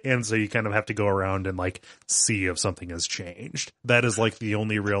 and so you kind of have to go around and like see if something has changed. That is like the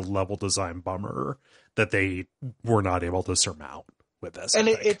only real level design bummer that they were not able to surmount with this. And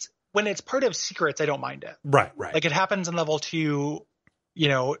it's when it's part of secrets, I don't mind it. Right. Like it happens in level 2,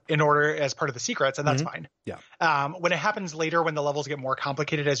 in order as part of the secrets, and that's fine. Yeah. When it happens later, when the levels get more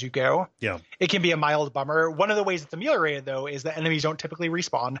complicated as you go, it can be a mild bummer. One of the ways it's ameliorated, though, is that enemies don't typically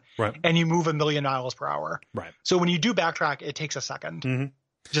respawn, and you move 1,000,000 miles per hour. Right. So when you do backtrack, it takes a second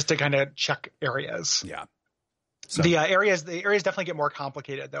just to kind of check areas. Yeah. So. The areas definitely get more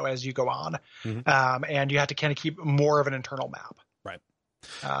complicated, though, as you go on, and you have to kind of keep more of an internal map.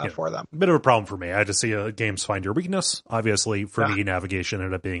 For them. A bit of a problem for me. I just see games find your weakness. Obviously, for me, navigation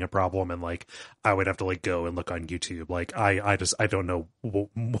ended up being a problem, and like I would have to like go and look on YouTube. Like I don't know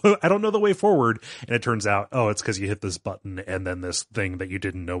I don't know the way forward, and it turns out it's because you hit this button, and then this thing that you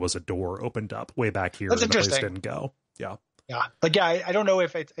didn't know was a door opened up way back here. That's interesting. The place didn't go. Yeah. Like I don't know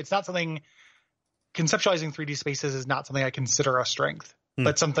if it's not something. Conceptualizing 3D spaces is not something I consider a strength,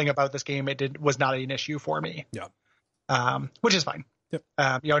 but something about this game was not an issue for me. Yeah. Which is fine.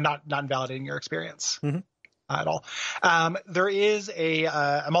 Yep. Not invalidating your experience at all. There is a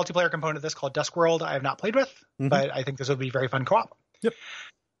multiplayer component of this called Dusk World I have not played with, but I think this would be very fun co-op. Yep.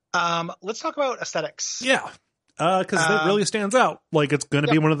 Let's talk about aesthetics. Yeah. Because it really stands out. Like it's going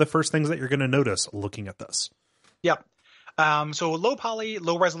to be one of the first things that you're going to notice looking at this. Yep. So low poly,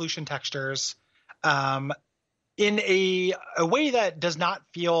 low resolution textures, in a way that does not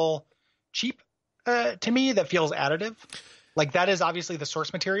feel cheap to me, that feels additive. Like that is obviously the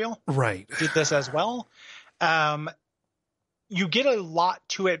source material. Right. Did this as well. You get a lot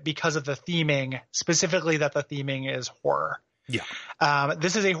to it because of the theming, specifically that the theming is horror. Yeah.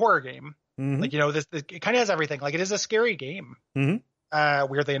 This is a horror game. Like, it kind of has everything. Like it is a scary game.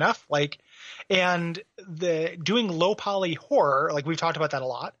 Weirdly enough, and the doing low poly horror, like we've talked about that a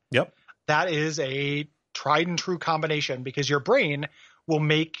lot. Yep. That is a tried and true combination because your brain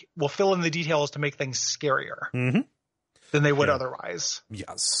will fill in the details to make things scarier than they would otherwise.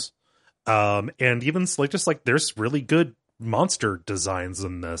 Yes. And even there's really good monster designs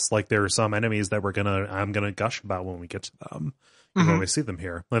in this. Like there are some enemies that I'm gonna gush about when we get to them. When we see them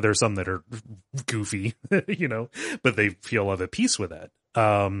here. Like, there's some that are goofy, but they feel at peace with it.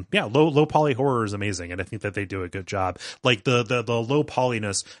 Low poly horror is amazing, and I think that they do a good job. Like the low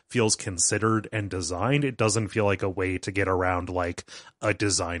polyness feels considered and designed. It doesn't feel like a way to get around like a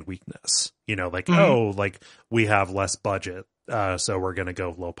design weakness. We have less budget, so we're gonna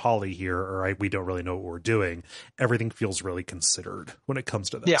go low poly here, or we don't really know what we're doing. Everything feels really considered when it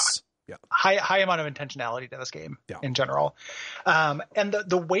comes to this. Yeah. High amount of intentionality to this game in general. And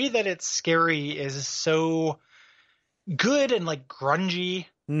the way that it's scary is so good and like grungy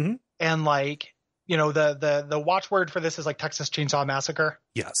and like, the watchword for this is like Texas Chainsaw Massacre.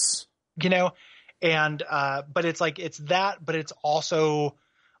 Yes. And, but it's like, it's that, but it's also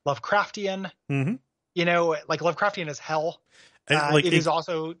Lovecraftian, like Lovecraftian is hell. And it is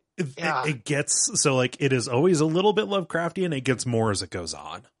also, it gets, so like, it is always a little bit Lovecraftian. It gets more as it goes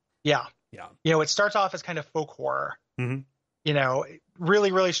on. Yeah. It starts off as kind of folk horror,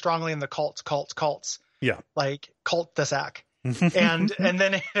 really, really strongly in the cults. Yeah. Like cult the sack. and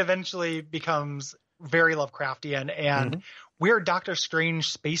then it eventually becomes very Lovecraftian and weird Doctor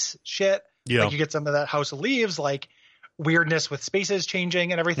Strange space shit. Yeah. Like you get some of that House of Leaves, like weirdness with spaces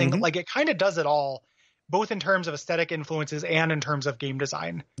changing and everything. Like it kind of does it all, both in terms of aesthetic influences and in terms of game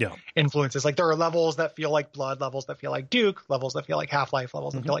design influences. Like there are levels that feel like Blood, levels that feel like Duke, levels that feel like Half-Life,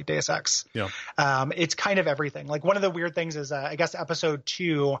 levels that feel like Deus Ex. Yeah. It's kind of everything. Like one of the weird things is, I guess episode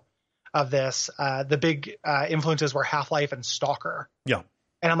 2 of this, the big influences were Half-Life and Stalker. Yeah.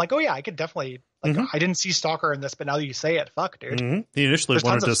 And I'm like, oh yeah, I could definitely, like, I didn't see Stalker in this, but now that you say it, fuck, dude. He initially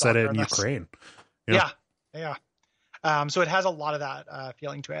wanted to set it in Ukraine. Yeah. So it has a lot of that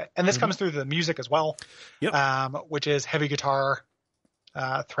feeling to it. And this comes through the music as well, which is heavy guitar,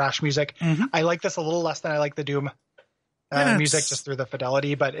 thrash music. I like this a little less than I like the Doom music, just through the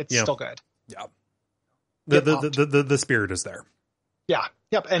fidelity, but it's still good. Yeah. The spirit is there. Yeah.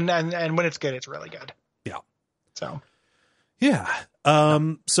 Yep. And when it's good, it's really good. Yeah. So. Yeah.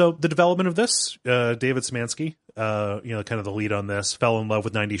 So the development of this, David Szymanski, kind of the lead on this, fell in love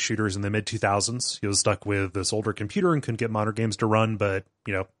with 90s shooters in the mid 2000s. He was stuck with this older computer and couldn't get modern games to run, but,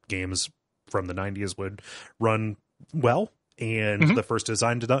 games from the 90s would run well. And the first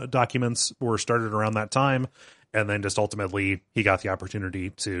design documents were started around that time. And then just ultimately he got the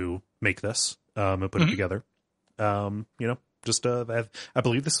opportunity to make this, and put it together. I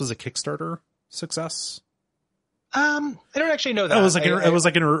believe this was a Kickstarter success. I don't actually know that. It was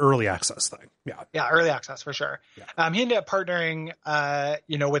like an early access thing. Yeah. Yeah. Early access for sure. Yeah. He ended up partnering,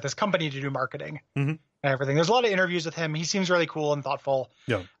 with his company to do marketing and everything. There's a lot of interviews with him. He seems really cool and thoughtful.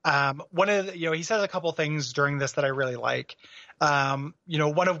 Yeah. One of the, he says a couple things during this that I really like. One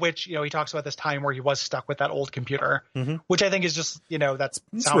of which, he talks about this time where he was stuck with that old computer, which I think is just, that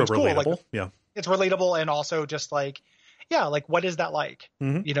sounds cool. Relatable. Like, yeah. It's relatable. And also just like, what is that like?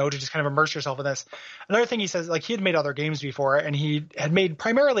 To just kind of immerse yourself in this. Another thing he says, like he had made other games before and he had made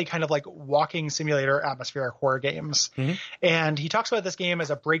primarily kind of like walking simulator atmospheric horror games. And he talks about this game as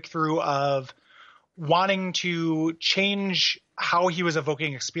a breakthrough of wanting to change how he was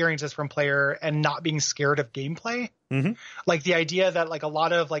evoking experiences from player and not being scared of gameplay. Like the idea that like a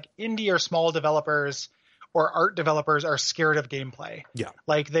lot of like indie or small developers or art developers are scared of gameplay. Yeah.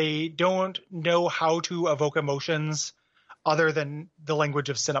 Like they don't know how to evoke emotions other than the language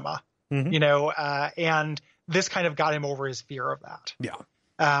of cinema, and this kind of got him over his fear of that.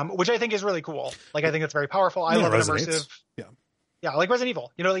 Yeah. Which I think is really cool. Like, I think it's very powerful. I love an immersive. Yeah. Yeah. Like Resident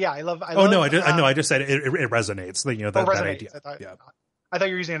Evil, I love, I just said it resonates. That resonates. idea. I thought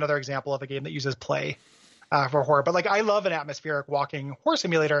you were using another example of a game that uses play for horror, but like, I love an atmospheric walking horror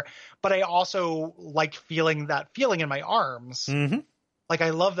simulator, but I also like feeling that feeling in my arms. Like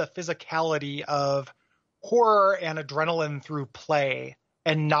I love the physicality of horror and adrenaline through play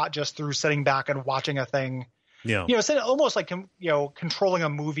and not just through sitting back and watching a thing. Yeah. Almost like, controlling a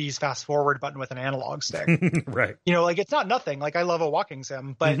movie's fast forward button with an analog stick. Right. Like it's not nothing. Like I love a walking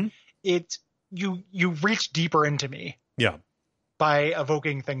sim, but you reach deeper into me. Yeah. By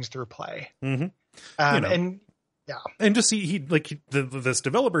evoking things through play. And just see this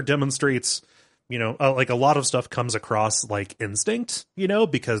developer demonstrates, like a lot of stuff comes across like instinct,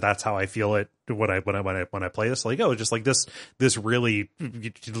 because that's how I feel it when I play this. Like, just like this really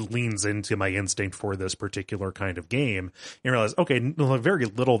leans into my instinct for this particular kind of game. You realize, okay, very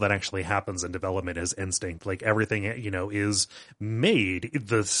little that actually happens in development is instinct. Like everything, is made.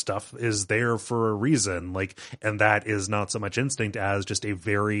 The stuff is there for a reason. Like, and that is not so much instinct as just a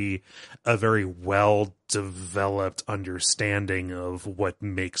very well developed understanding of what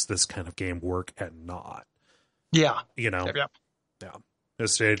makes this kind of game work and not. Yeah. Yeah.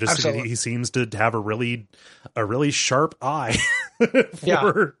 He seems to have a really sharp eye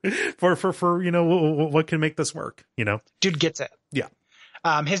for what can make this work. Dude gets it. Yeah.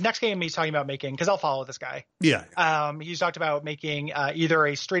 His next game he's talking about making, because I'll follow this guy. Yeah. He's talked about making either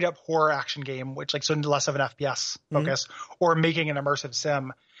a straight up horror action game, which like so less of an FPS focus, or making an immersive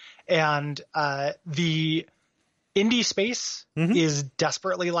sim. And the indie space is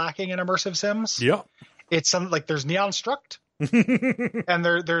desperately lacking in immersive sims. Yeah. It's like there's Neon Struct. And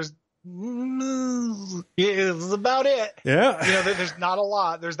there's is about it. Yeah. There's not a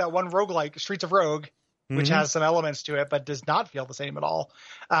lot. There's that one roguelike, Streets of Rogue, which has some elements to it, but does not feel the same at all.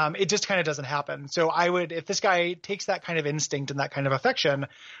 It just kind of doesn't happen. So I would, if this guy takes that kind of instinct and that kind of affection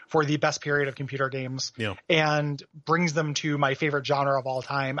for the best period of computer games and brings them to my favorite genre of all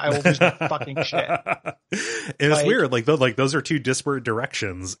time, I will lose my fucking shit. And it's weird. Like those are two disparate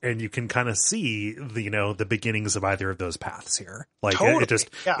directions, and you can kind of see the beginnings of either of those paths here. Like totally.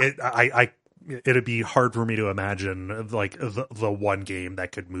 It'd be hard for me to imagine like the one game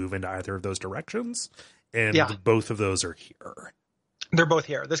that could move into either of those directions. And both of those are here. They're both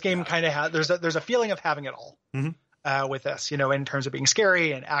here. This game kind of has, there's a feeling of having it all with this, in terms of being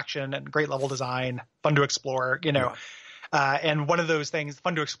scary and action and great level design, fun to explore, and one of those things,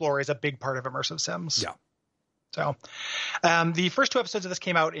 fun to explore, is a big part of immersive sims. Yeah. So the first 2 episodes of this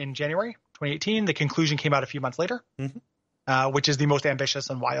came out in January 2018. The conclusion came out a few months later, which is the most ambitious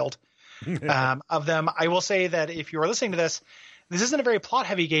and wild of them. I will say that if you are listening to this isn't a very plot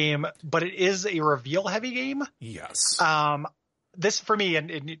heavy game, but it is a reveal heavy game. Yes. This for me, and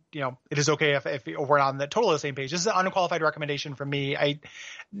it is okay if we're on the totally the same page. This is an unqualified recommendation from me. I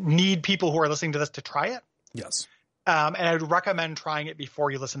need people who are listening to this to try it. Yes. And I would recommend trying it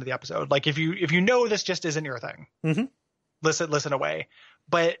before you listen to the episode. Like if you know this just isn't your thing, listen away.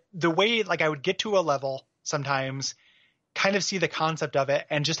 But the way, like, I would get to a level sometimes, kind of see the concept of it,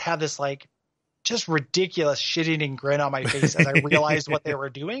 and just have this like just ridiculous shit-eating grin on my face as I realized what they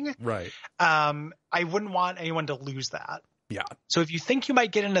were doing. Right. I wouldn't want anyone to lose that. Yeah. So if you think you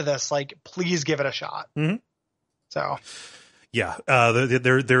might get into this, like, please give it a shot. Mm-hmm. So. Yeah.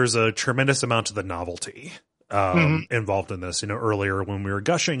 There's a tremendous amount of the novelty involved in this. Earlier when we were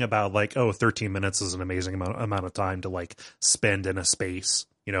gushing about like, 13 minutes is an amazing amount of time to like spend in a space,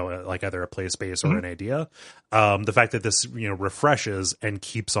 like either a play space or an idea. The fact that this, refreshes and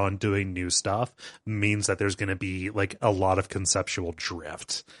keeps on doing new stuff means that there's going to be like a lot of conceptual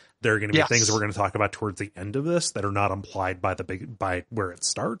drift. There are going to be things that we're going to talk about towards the end of this that are not implied by where it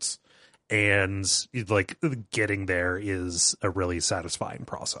starts. And like getting there is a really satisfying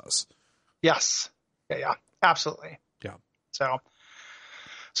process. Yes. Yeah. Absolutely. Yeah.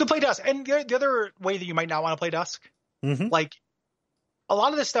 So play Dusk. And the other way that you might not want to play Dusk, like a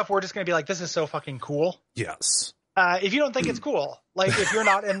lot of this stuff, we're just going to be like, this is so fucking cool. Yes. If you don't think it's cool, like if you're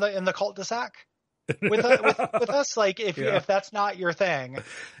not in the cul-de-sac with us, like if that's not your thing,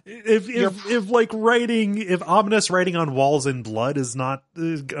 if ominous writing on walls in blood is not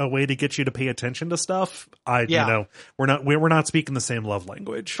a way to get you to pay attention to stuff, we're not speaking the same love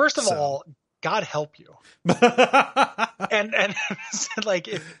language. First of all, God help you. and like,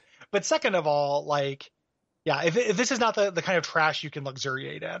 but second of all, like, yeah, if this is not the kind of trash you can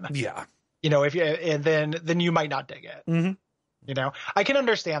luxuriate in, then you might not dig it. I can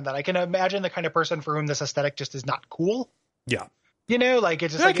understand that. I can imagine the kind of person for whom this aesthetic just is not cool. Yeah. Like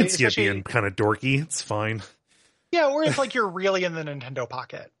it's just I can see it being kind of dorky. It's fine. Yeah, or if like you're really in the Nintendo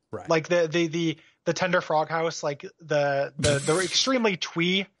pocket. Right. Like the Tender Frog House, like the extremely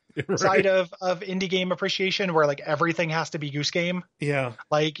twee side of indie game appreciation, where like everything has to be Goose Game. Yeah.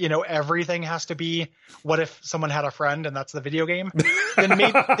 Like, everything has to be what if someone had a friend and that's the video game? then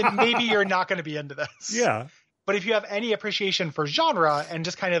maybe you're not going to be into this. Yeah. But if you have any appreciation for genre and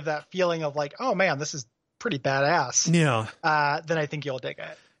just kind of that feeling of like, oh man, this is pretty badass. Yeah. Then I think you'll dig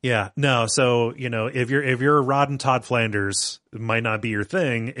it. Yeah. No. So, if you're Rod and Todd Flanders, it might not be your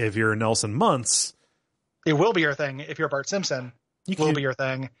thing. If you're Nelson Muntz, it will be your thing. If you're Bart Simpson, it will be your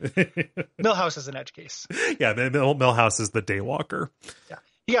thing. Milhouse is an edge case. Yeah. Milhouse is the daywalker. Yeah.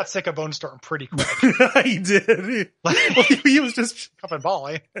 He got sick of Bone Storm pretty quick. He did. He was just cup and ball,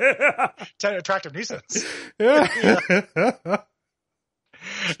 attractive nuisance. Yeah.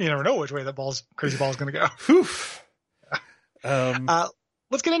 You never know which way that crazy ball's going to go.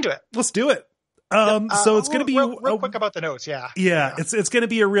 Let's get into it. Let's do it. So it's going to be real quick about the notes. Yeah. It's going to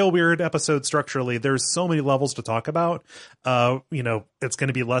be a real weird episode structurally. There's so many levels to talk about. It's going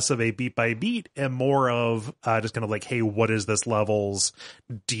to be less of a beat by beat and more of just kind of like, hey, what is this level's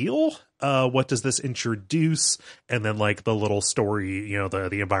deal? What does this introduce? And then like the little story,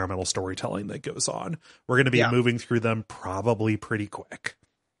 the environmental storytelling that goes on. We're going to be moving through them probably pretty quick.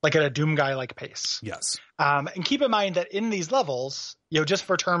 Like at a Doom guy like pace. Yes. And keep in mind that in these levels, just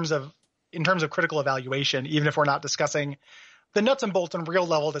in terms of critical evaluation, even if we're not discussing the nuts and bolts and real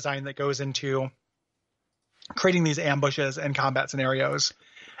level design that goes into creating these ambushes and combat scenarios,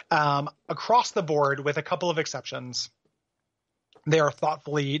 across the board, with a couple of exceptions, they are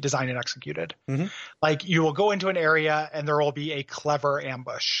thoughtfully designed and executed. Like you will go into an area and there will be a clever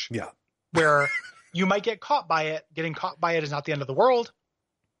ambush. Yeah. Where you might get caught by it. Getting caught by it is not the end of the world.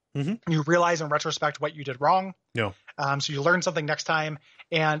 You realize in retrospect what you did wrong. No. So you learn something next time,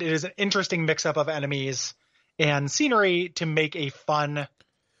 and it is an interesting mix-up of enemies and scenery to make a fun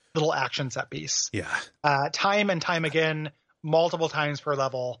little action set piece. Yeah. Time and time again, multiple times per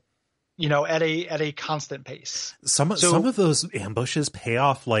level, at a constant pace. Some of those ambushes pay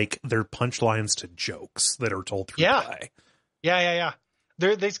off like they're punchlines to jokes that are told through play. Yeah.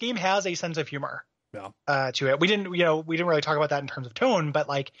 This game has a sense of humor. To it. We didn't really talk about that in terms of tone, but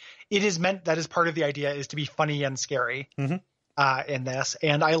like it is meant, that is part of the idea, is to be funny and scary in this.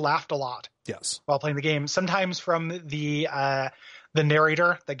 And I laughed a lot. Yes. While playing the game, sometimes from the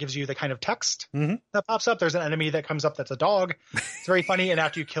narrator that gives you the kind of text that pops up. There's an enemy that comes up that's a dog. It's very funny. And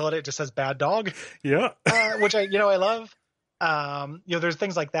after you kill it, it just says bad dog. Yeah. Which I love. There's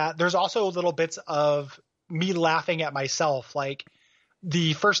things like that. There's also little bits of me laughing at myself. Like,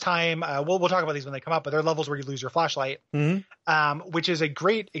 the first time, we'll talk about these when they come up, but there are levels where you lose your flashlight, which is a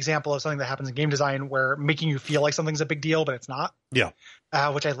great example of something that happens in game design where making you feel like something's a big deal, but it's not. Yeah.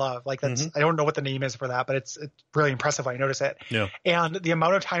 Which I love. Like that's, I don't know what the name is for that, but it's really impressive when I notice it. Yeah. And the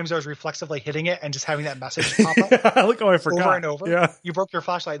amount of times I was reflexively hitting it and just having that message pop up Look, I forgot. over and over. Yeah. You broke your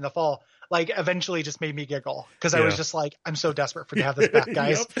flashlight in the fall. Like eventually just made me giggle because I was just like, I'm so desperate to have this back,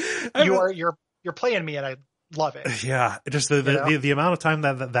 guys. You're playing me and I love it. Yeah, just the amount of time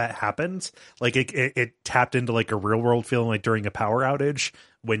that happens, like it tapped into like a real world feeling, like during a power outage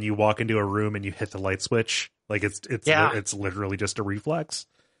when you walk into a room and you hit the light switch. Like it's literally just a reflex.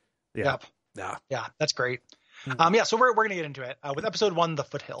 Yeah. Yep. Yeah, that's great. So we're going to get into it with episode 1, The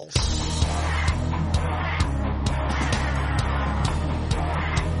Foothills.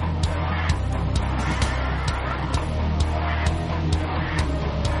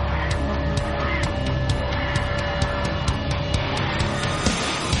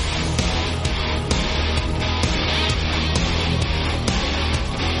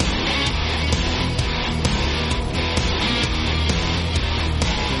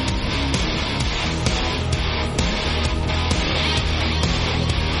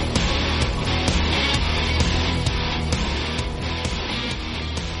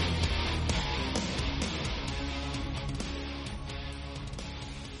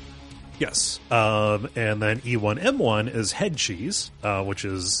 Yes. And then E1M1 is Head Cheese, which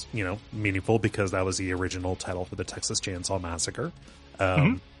is, meaningful because that was the original title for the Texas Chainsaw Massacre.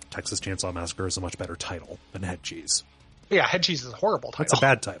 Texas Chainsaw Massacre is a much better title than Head Cheese. Yeah, Head Cheese is a horrible title. It's a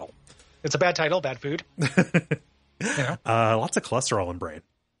bad title. It's a bad title, bad food. Lots of cholesterol in brain.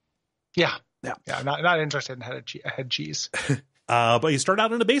 Yeah. Not interested in head cheese. But you start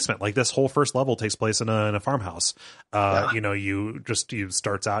out in a basement. Like this whole first level takes place in a farmhouse. You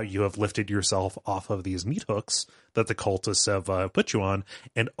starts out, you have lifted yourself off of these meat hooks that the cultists have put you on,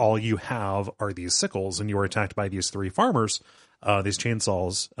 and all you have are these sickles, and you are attacked by these 3 farmers. These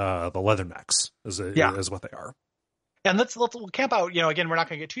chainsaws, the leathernecks is what they are. And we'll camp out, again, we're not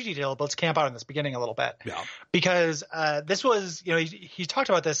going to get too detailed, but let's camp out in this beginning a little bit. Yeah. Because this was, he talked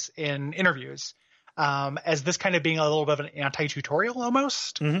about this in interviews as this kind of being a little bit of an anti-tutorial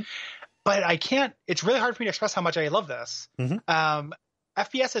almost. But it's really hard for me to express how much I love this.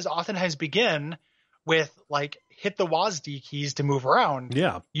 FPSs oftentimes begin with hit the WASD keys to move around.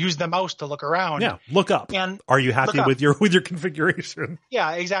 Yeah. Use the mouse to look around. Yeah. Look up. And are you happy with your configuration?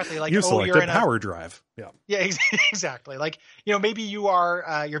 Yeah, exactly. You selected power drive. Yeah. Yeah, exactly. Maybe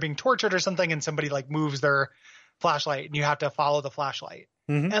you're being tortured or something, and somebody moves their flashlight, and you have to follow the flashlight.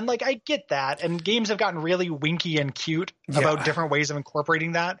 And I get that. And games have gotten really winky and cute about different ways of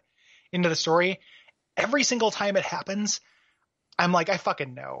incorporating that into the story. Every single time it happens, I'm I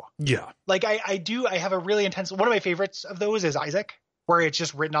fucking know. Yeah. I have a really intense, one of my favorites of those is Isaac, where it's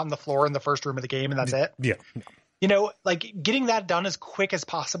just written on the floor in the first room of the game and that's it. Yeah. Getting that done as quick as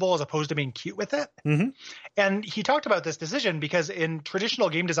possible as opposed to being cute with it. And he talked about this decision because in traditional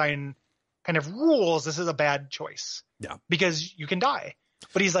game design kind of rules, this is a bad choice. Yeah. Because you can die.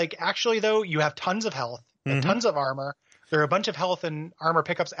 But he's actually though, you have tons of health, you have tons of armor. There are a bunch of health and armor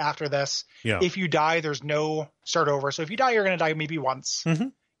pickups after this. Yeah. If you die, there's no start over. So if you die, you're going to die maybe once.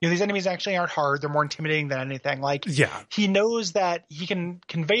 These enemies actually aren't hard. They're more intimidating than anything. He knows that he can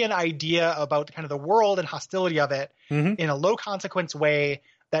convey an idea about kind of the world and hostility of it in a low consequence way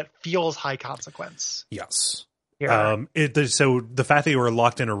that feels high consequence. Yes. So the fact that you were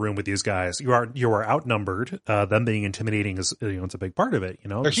locked in a room with these guys, you are outnumbered. Them being intimidating is it's a big part of it.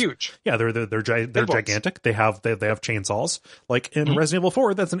 They're huge. Yeah, they're gigantic. They have chainsaws. In Resident Evil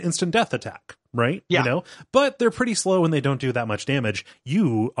 4, that's an instant death attack, right? Yeah. But they're pretty slow and they don't do that much damage.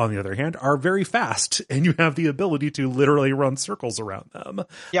 You, on the other hand, are very fast and you have the ability to literally run circles around them.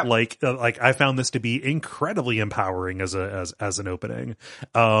 Yeah. I found this to be incredibly empowering as an opening.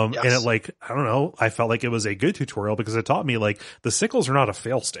 And it I don't know, I felt like it was a good tutorial because it taught me the sickles are not a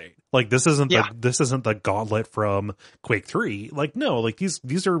fail state. This isn't the gauntlet from Quake 3.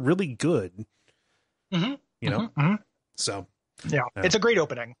 These are really good. So it's a great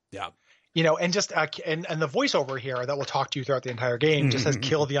opening. Yeah. And just and the voiceover here that we'll talk to you throughout the entire game just says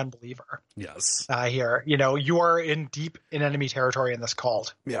kill the unbeliever. Yes. Here, you are deep in enemy territory in this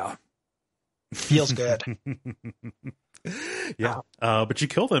cult. Yeah. Feels good. Yeah. But you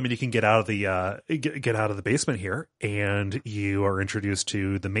kill them and you can get out of the get out of the basement here, and you are introduced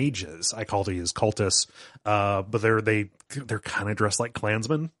to the mages. I call these cultists. But they're kind of dressed like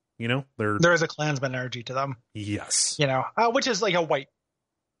Klansmen, there is a Klansman energy to them. Yes. Which is a white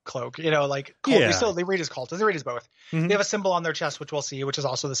cloak, they read as cultists. They read as both. They have a symbol on their chest, which we'll see, which is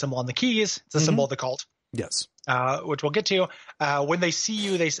also the symbol on the keys. It's the symbol of the cult. Yes. Which we'll get to. When they see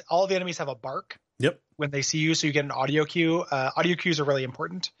you, all the enemies have a bark. Yep. When they see you, so you get an audio cue. Audio cues are really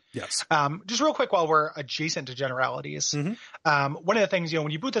important. Yes. Just real quick while we're adjacent to generalities. One of the things,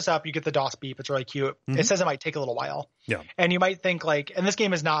 when you boot this up, you get the DOS beep. It's really cute. It says it might take a little while. Yeah. And you might think and this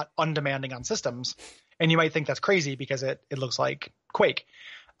game is not undemanding on systems. And you might think that's crazy because it looks like Quake.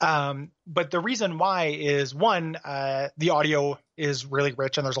 But the reason why is one, the audio is really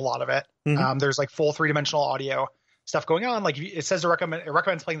rich and there's a lot of it. There's full 3-dimensional audio stuff going on. It says it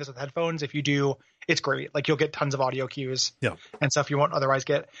recommends playing this with headphones. If you do, it's great. You'll get tons of audio cues and stuff you won't otherwise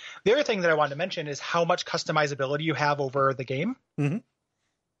get. The other thing that I wanted to mention is how much customizability you have over the game.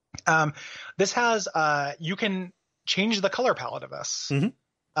 This has you can change the color palette of this in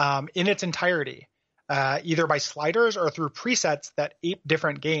its entirety, either by sliders or through presets that ape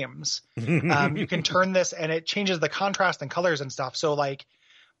different games. You can turn this and it changes the contrast and colors and stuff. So like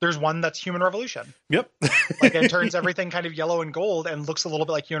there's one that's Human Revolution. Yep. Like it turns everything kind of yellow and gold and looks a little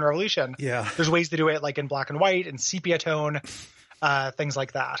bit like Human Revolution. Yeah. There's ways to do it like in black and white and sepia tone, things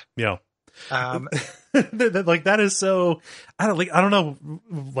like that. Yeah. Like that is so, I don't know,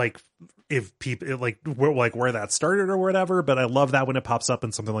 like if people like where that started or whatever, but I love that when it pops up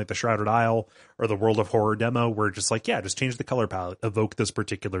in something like the Shrouded Isle or the World of Horror demo, where just like, yeah, just change the color palette, evoke this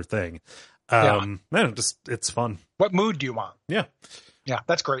particular thing. Man, it's fun. What mood do you want? Yeah. Yeah,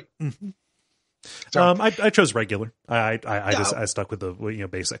 that's great. So, I chose regular. I stuck with the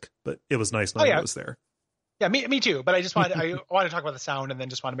basic, but it was nice knowing it was there. Yeah, me too. But I want to talk about the sound and then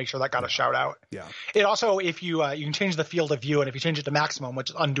just want to make sure that got a shout out. Yeah. It also, if you can change the field of view, and if you change it to maximum, which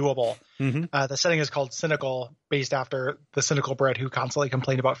is undoable, the setting is called cynical, based after the cynical Brit who constantly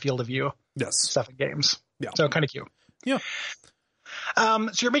complained about field of view stuff in games. Yeah. So kind of cute. Yeah. So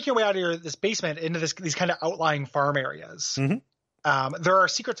you're making your way out of this basement into these kind of outlying farm areas. There are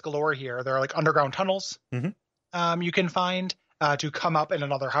secrets galore here. There are like underground tunnels you can find to come up in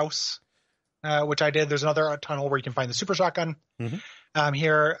another house. Which I did. There's another tunnel where you can find the super shotgun.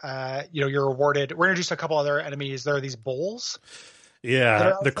 Here, you're rewarded. We're introduced to a couple other enemies. There are these bowls.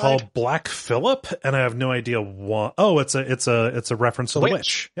 Yeah, they're called Black Phillip, and I have no idea why. Oh, it's a reference to the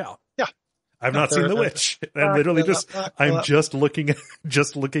witch. Yeah. I've not seen the witch. I'm literally I'm just looking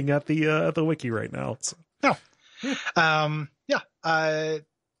at the wiki right now. So.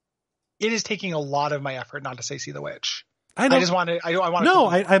 It is taking a lot of my effort not to say see the witch. I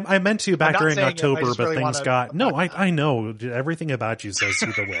meant to back during October, but things got I know everything about you says see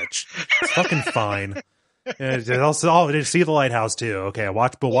the witch. It's fucking fine. And also, see the lighthouse too. Okay,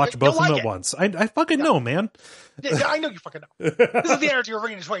 watch both of them at once. I fucking know, man. Yeah, I know you fucking know. This is the energy we're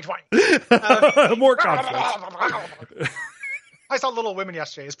bringing to 2020. More confidence. I saw Little Women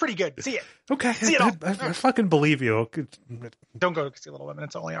yesterday. It's pretty good. See it. Okay, see it all. I fucking believe you. Don't go see Little Women.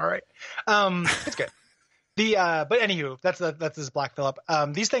 It's only all right. It's good. But anywho, that's this Black Phillip.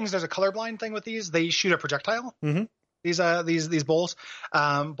 These things, there's a colorblind thing with these. They shoot a projectile. These bowls,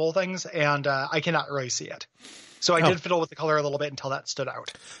 bowl things, and I cannot really see it. So I did fiddle with the color a little bit until that stood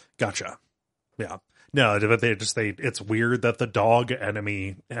out. Gotcha. Yeah. No, but it's weird that the dog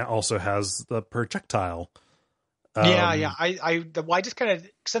enemy also has the projectile. Yeah. I just kind of,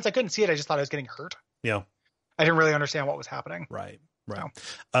 since I couldn't see it, I just thought I was getting hurt. Yeah. I didn't really understand what was happening. Right.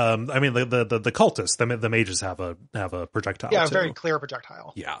 I mean, the cultists, the mages have a projectile. Yeah, a too. very clear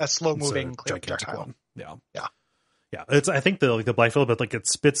projectile. Yeah, a slow moving, clear projectile. One. Yeah. It's I think the Black Phillip, like it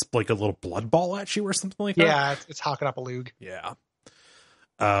spits like a little blood ball at you or something like that. Yeah, it's hawking up a lug. Yeah.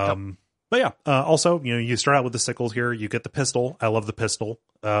 But yeah. Also, you start out with the sickles here. You get the pistol. I love the pistol.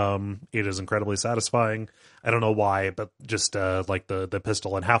 It is incredibly satisfying. I don't know why, but just like the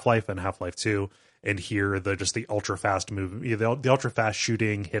pistol in Half-Life and Half-Life 2. And here, the ultra fast move, the ultra fast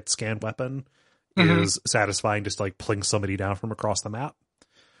shooting hit scan weapon is satisfying, just like pulling somebody down from across the map.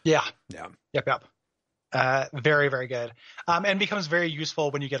 Yeah. Yep. Very, very good. And becomes very useful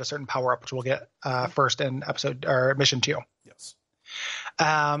when you get a certain power up, which we'll get first in episode or mission 2. Yes.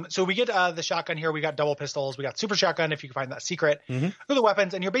 So we get the shotgun here. We got double pistols. We got super shotgun if you can find that secret. They're the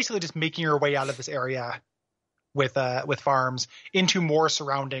weapons, and you're basically just making your way out of this area with farms into more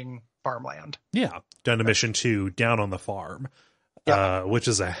surrounding farmland. Yeah, down to mission 2, down on the farm, which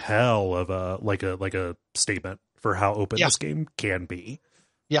is a hell of a statement for how open this game can be.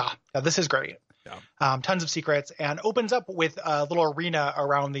 Yeah, this is great. Yeah, tons of secrets, and opens up with a little arena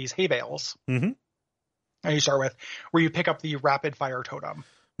around these hay bales. And you start with where you pick up the rapid fire totem.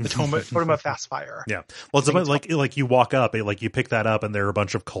 The totem of fast fire. Yeah, well, it's about like you walk up, like you pick that up, and there are a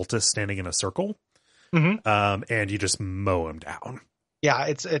bunch of cultists standing in a circle, and you just mow them down. Yeah,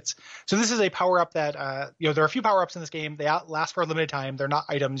 it's so this is a power up that there are a few power ups in this game. They last for a limited time. They're not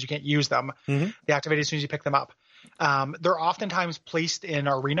items. You can't use them. They activate as soon as you pick them up. They're oftentimes placed in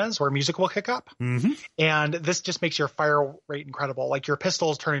arenas where music will kick up, and this just makes your fire rate incredible. Like your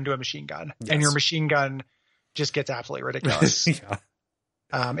pistols turn into a machine gun, and your machine gun just gets absolutely ridiculous.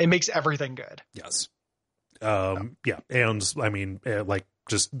 It makes everything good. Yes. Yeah, and I mean, like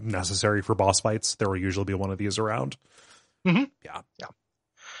just necessary for boss fights. There will usually be one of these around. Yeah.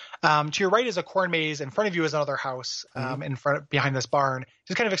 To your right is a corn maze. In front of you is another house. Behind this barn,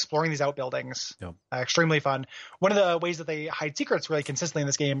 just kind of exploring these outbuildings. Extremely fun. One of the ways that they hide secrets really consistently in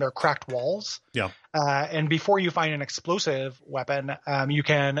this game, they're cracked walls. And before you find an explosive weapon, you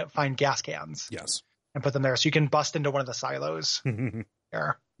can find gas cans. Yes. And put them there, so you can bust into one of the silos.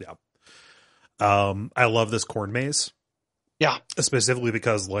 Yeah. Yeah. I love this corn maze. Yeah. Specifically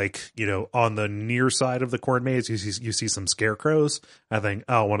because, like, you know, on the near side of the corn maze, you see some scarecrows. I think,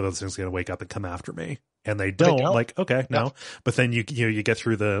 oh, one of those things is going to wake up and come after me. And they don't. Like, okay, no. Yep. But then you get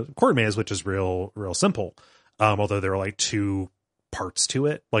through the corn maze, which is real simple. Although there are like two parts to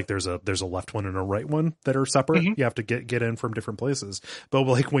it. Like there's a left one and a right one that are separate. Mm-hmm. You have to get in from different places. But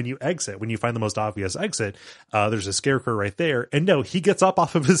like when you find the most obvious exit, there's a scarecrow right there. And no, he gets up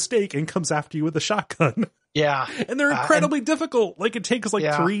off of his stake and comes after you with a shotgun. Yeah. And they're incredibly difficult. Like it takes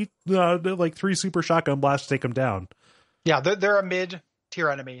like three super shotgun blasts to take them down. Yeah. They're a mid-tier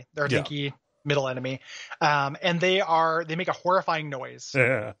enemy. They're a tanky middle enemy. And they make a horrifying noise.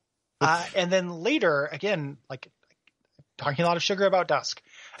 Yeah. And then later, again, like talking a lot of sugar about Dusk.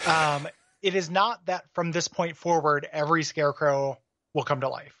 It is not that from this point forward, every scarecrow will come to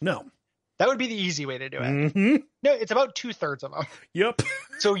life. No. That would be the easy way to do it. Mm-hmm. No, it's about 2/3 of them. Yep.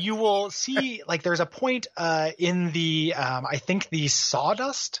 So you will see, like, there's a point in the, I think the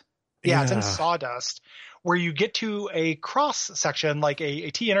Sawdust. Yeah, it's in Sawdust, where you get to a cross section, like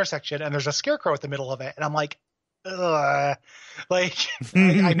a T intersection, and there's a scarecrow at the middle of it. And I'm like, ugh. Like,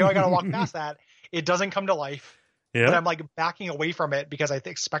 I know I got to walk past that. It doesn't come to life. Yeah. But I'm like backing away from it because I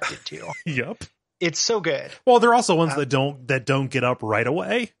expect it to. Yep. It's so good. Well, there are also ones that don't get up right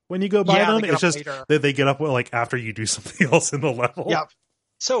away when you go by them. It's just that they get up like after you do something else in the level. Yep.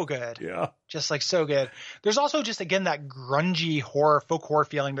 So good. Yeah. Just like so good. There's also just, again, that grungy folk horror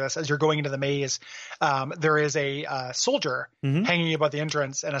feeling to this as you're going into the maze. There is a soldier hanging above the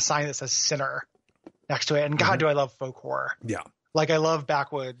entrance and a sign that says Sinner next to it. And God, do I love folk horror. Yeah. Like I love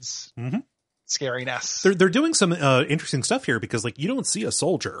backwoods scariness. They're doing some interesting stuff here because like you don't see a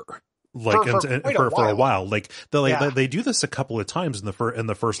soldier like for a while. Like they do this a couple of times in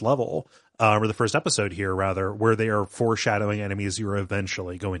the first level or the first episode here rather, where they are foreshadowing enemies you're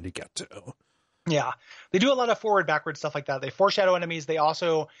eventually going to get to. Yeah, they do a lot of forward backward stuff like that. They foreshadow enemies. They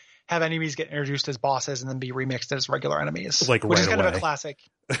also have enemies get introduced as bosses and then be remixed as regular enemies, like which right is kind away. of a classic.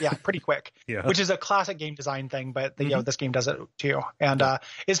 Yeah, pretty quick. Yeah, which is a classic game design thing, but you know this game does it too, and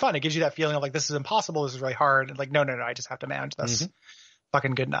it's fun. It gives you that feeling of like this is impossible, this is really hard. And like no, I just have to manage this.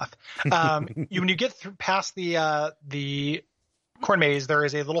 Fucking good enough. When you get past the corn maze, there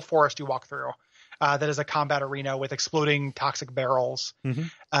is a little forest you walk through that is a combat arena with exploding toxic barrels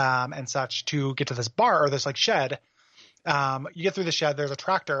and such to get to this bar or this like shed. You get through the shed, there's a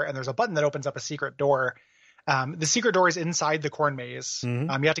tractor, and there's a button that opens up a secret door. The secret door is inside the corn maze. You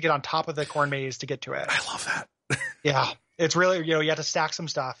have to get on top of the corn maze to get to it. I love that. Yeah. It's really, you have to stack some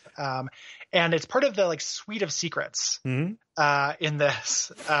stuff. And it's part of the like suite of secrets in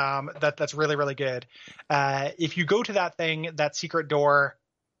this that's really, really good. If you go to that secret door,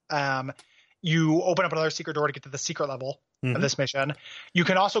 you open up another secret door to get to the secret level of this mission. You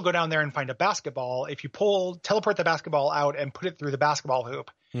can also go down there and find a basketball. If you teleport the basketball out and put it through the basketball hoop,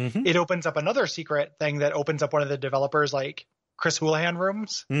 it opens up another secret thing that opens up one of the developers like Chris Houlihan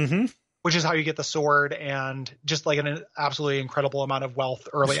rooms. Which is how you get the sword and just like an absolutely incredible amount of wealth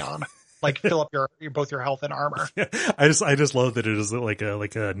early on. Like fill up both your health and armor. Yeah, I just love that it is like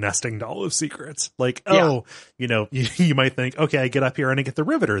a nesting doll of secrets. Like, you might think, okay, I get up here and I get the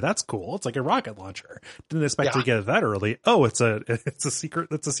riveter. That's cool. It's like a rocket launcher. Didn't expect to get it that early. Oh, it's a secret.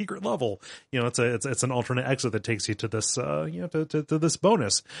 It's a secret level. It's an alternate exit that takes you to this, to this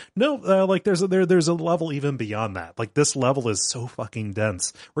bonus. No, like there's a level even beyond that. Like this level is so fucking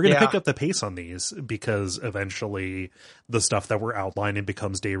dense. We're going to pick up the pace on these because eventually the stuff that we're outlining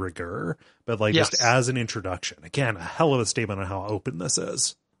becomes de rigueur. But like just as an introduction, again, a hell of a statement on how open this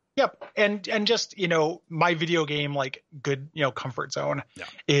is. Yep. And just, my video game, like good, comfort zone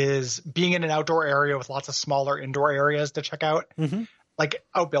is being in an outdoor area with lots of smaller indoor areas to check out, like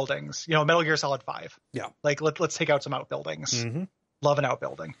outbuildings, Metal Gear Solid 5. Yeah. Like let's take out some outbuildings. Love an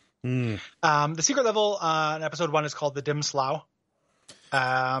outbuilding. The secret level in episode 1 is called the Dim Slough.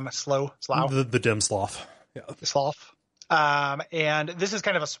 Slough. The Dim Slough. Yeah. The Slough. And this is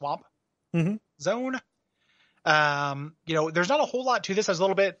kind of a swamp zone. There's not a whole lot to this. There's a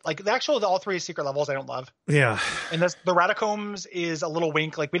little bit like all 3 secret levels I don't love. Yeah. And the Ratacombs is a little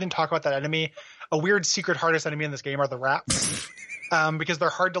wink. Like we didn't talk about that enemy. A weird secret hardest enemy in this game are the rats. Because they're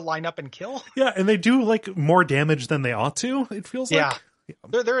hard to line up and kill. Yeah. And they do like more damage than they ought to. It feels like. Yeah.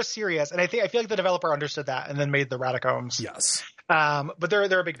 They're serious. And I feel like the developer understood that and then made the Ratacombs. Yes. But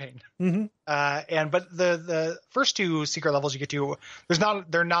they're a big pain. But the first 2 secret levels you get to,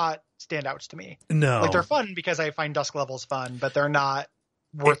 they're not standouts to me. No, like they're fun because I find Dusk levels fun, but they're not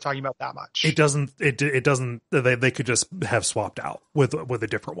worth talking about that much. It doesn't. They could just have swapped out with a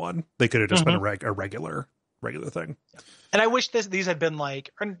different one. They could have just been a regular. regular thing. And I wish these had been like,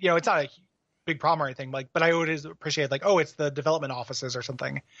 it's not a big problem or anything, but I would appreciate like, oh, it's the development offices or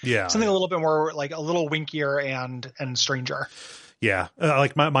something. Yeah. Something a little bit more like a little winkier and stranger. Yeah.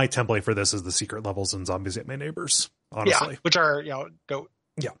 Like my template for this is the secret levels in Zombies Ate My Neighbors, honestly. Yeah, which are, GOAT.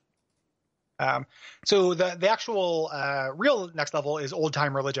 Yeah. So the actual real next level is Old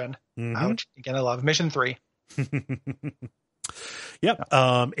Time Religion, which again, I love. Mission 3. Yep.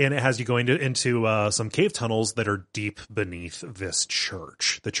 And it has you going into some cave tunnels that are deep beneath this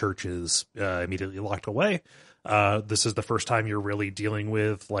church. The church is immediately locked away. This is the first time you're really dealing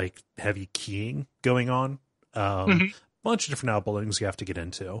with like heavy keying going on. Bunch of different outbuildings you have to get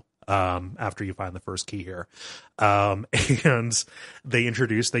into after you find the first key here. And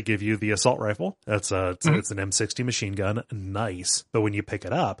they give you the assault rifle. It's an M60 machine gun. Nice. But when you pick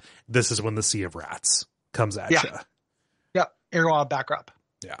it up, this is when the Sea of Rats comes at you. Yeah. You're going to back up.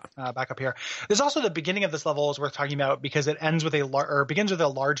 Yeah. Back up here. There's also the beginning of this level is worth talking about because it ends with begins with a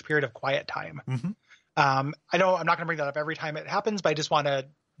large period of quiet time. I know I'm not going to bring that up every time it happens, but I just want to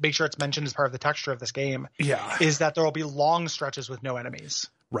make sure it's mentioned as part of the texture of this game. Yeah. Is that there will be long stretches with no enemies.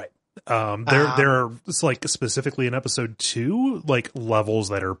 Right. There are like specifically in episode 2, like levels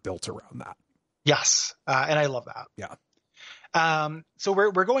that are built around that. Yes. And I love that. Yeah. So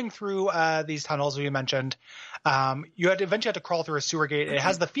we're going through these tunnels we mentioned. You eventually have to crawl through a sewer gate. It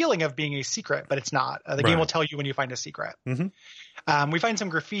has the feeling of being a secret, but it's not. The game will tell you when you find a secret. We find some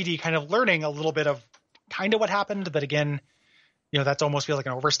graffiti, kind of learning a little bit of kind of what happened, but again, that's almost feels like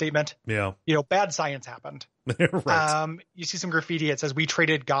an overstatement. Yeah. Bad science happened. Right. You see some graffiti. It says, "We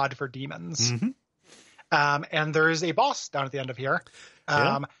traded God for demons." And there's a boss down at the end of here.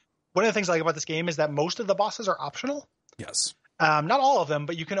 One of the things I like about this game is that most of the bosses are optional. Yes. Not all of them,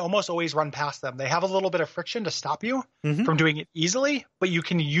 but you can almost always run past them. They have a little bit of friction to stop you from doing it easily, but you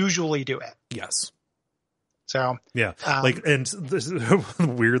can usually do it. Yes. So yeah, and this,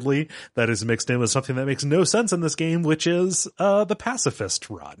 weirdly, that is mixed in with something that makes no sense in this game, which is the pacifist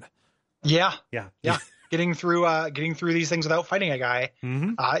run. Yeah. Getting through these things without fighting a guy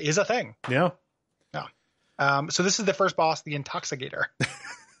is a thing. Yeah. So this is the first boss, the Intoxicator.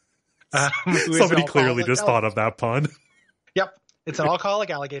 Somebody clearly just thought of that pun. Yep, it's an alcoholic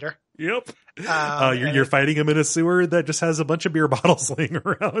alligator. Yep. You're fighting him in a sewer that just has a bunch of beer bottles laying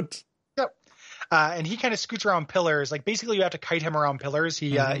around. Yep. And he kind of scoots around pillars. Like basically you have to kite him around pillars.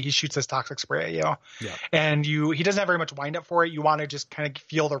 He shoots this toxic spray at you. Yeah. And he doesn't have very much wind up for it. You want to just kind of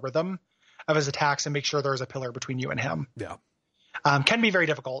feel the rhythm of his attacks and make sure there's a pillar between you and him. Yeah. Can be very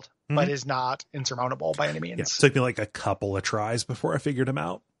difficult, but is not insurmountable by any means. Yeah. It took me like a couple of tries before I figured him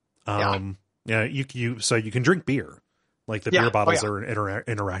out. So you can drink beer. Like the beer bottles are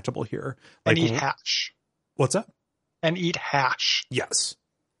interactable here. Like, and eat hash. What's that? And eat hash. Yes.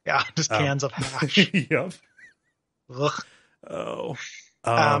 Yeah, just cans of hash. Yep. Ugh. Oh.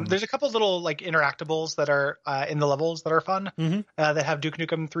 There's a couple little like interactables that are in the levels that are fun that have Duke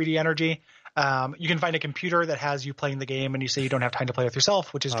Nukem 3D energy. You can find a computer that has you playing the game and you say you don't have time to play with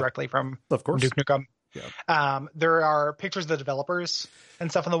yourself, which is directly from Duke Nukem. Yeah. There are pictures of the developers and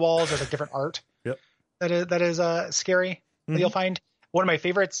stuff on the walls. There's like different art. Yep. That is scary that you'll find. One of my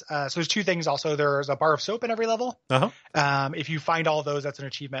favorites. So there's two things. Also, there's a bar of soap in every level. If you find all those, that's an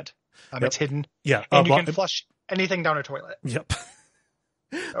achievement. It's hidden. Yeah. And you can flush anything down a toilet. Yep.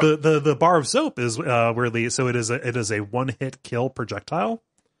 The bar of soap is weirdly, so it is a one hit kill projectile.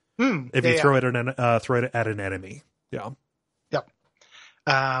 If you throw it at an enemy. Yeah. Yep.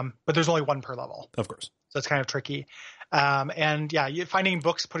 But there's only one per level. Of course. So it's kind of tricky. And you finding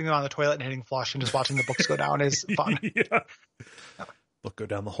books, putting them on the toilet and hitting flush and just watching the books go down is fun. Yeah. Book go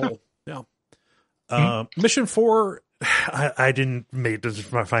down the hole. Yeah. Mission 4, I didn't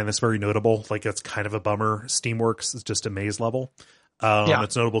find this very notable. Like it's kind of a bummer. Steamworks is just a maze level.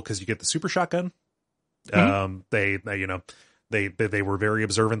 It's notable because you get the super shotgun. They were very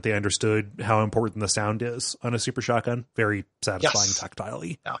observant. They understood how important the sound is on a super shotgun. Very satisfying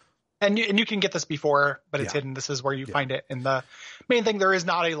tactilely. Yeah. And you can get this before, but it's hidden. This is where you find it. And the main thing, there is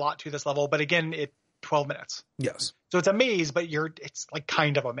not a lot to this level, but again, 12 minutes. Yes. So it's a maze, but it's like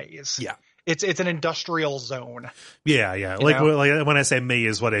kind of a maze. Yeah. It's an industrial zone. Yeah. Like when I say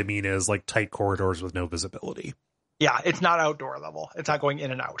maze, what I mean is like tight corridors with no visibility. Yeah. It's not outdoor level. It's not going in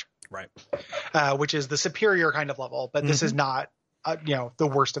and out. Right. Which is the superior kind of level, but this is not,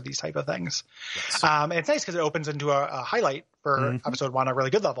 the worst of these type of things. Yes. And it's nice because it opens into a highlight for episode 1, a really, really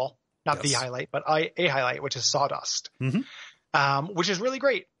good level. Not the highlight, but a highlight, which is Sawdust, which is really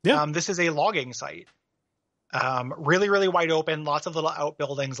great. Yeah. This is a logging site. Really, really wide open, lots of little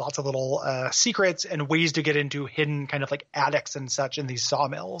outbuildings, lots of little secrets and ways to get into hidden kind of like attics and such in these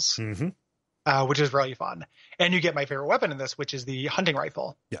sawmills. which is really fun. And you get my favorite weapon in this, which is the hunting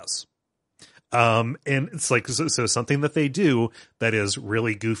rifle. Yes. And it's like, so something that they do that is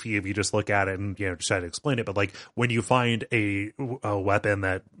really goofy if you just look at it and, just try to explain it. But like when you find a weapon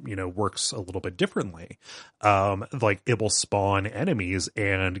that, works a little bit differently, like it will spawn enemies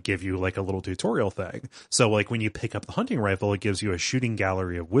and give you like a little tutorial thing. So like when you pick up the hunting rifle, it gives you a shooting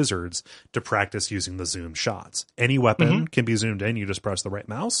gallery of wizards to practice using the zoom shots. Any weapon can be zoomed in. You just press the right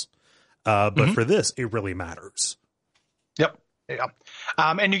mouse. But for this, it really matters. Yep. Yeah.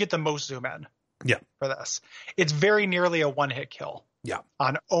 And you get the most zoom in. Yeah. For this, it's very nearly a one-hit kill. Yeah.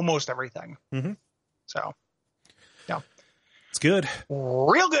 On almost everything. So, yeah, it's good,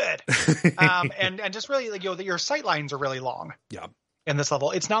 real good. And just really like your sight lines are really long. Yeah. In this level,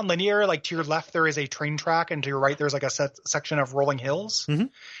 it's not linear. Like to your left, there is a train track, and to your right, there's like a section of rolling hills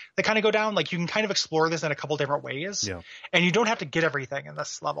that kind of go down. Like you can kind of explore this in a couple different ways. Yeah. And you don't have to get everything in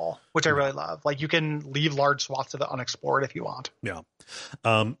this level, which I really love. Like you can leave large swaths of it unexplored if you want. Yeah.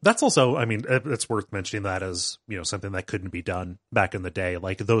 That's also, I mean, it's worth mentioning that as, something that couldn't be done back in the day.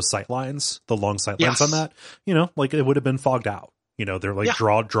 Like those sight lines, the long sight lines on that, like it would have been fogged out. They're like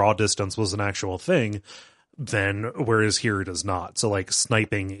draw distance was an actual thing. Then whereas here it is not. So like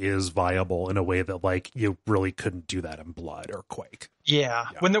sniping is viable in a way that like you really couldn't do that in Blood or Quake. Yeah.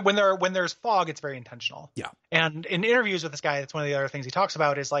 When there's fog, it's very intentional. Yeah. And in interviews with this guy, that's one of the other things he talks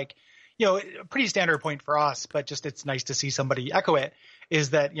about is like, a pretty standard point for us, but just it's nice to see somebody echo it, is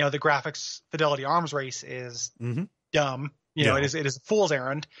that, the graphics fidelity arms race is dumb. It is a fool's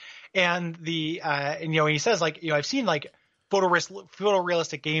errand. And he says like, I've seen like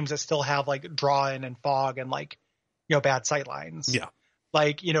photorealistic games that still have like draw in and fog and like, bad sight lines. Yeah.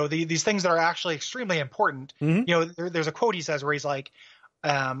 Like, these things that are actually extremely important. There's a quote he says where he's like,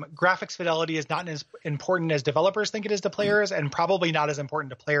 graphics fidelity is not as important as developers think it is to players, and probably not as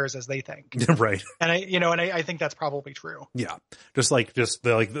important to players as they think. Right. And I think that's probably true. Yeah.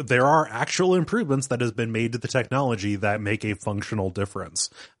 There are actual improvements that has been made to the technology that make a functional difference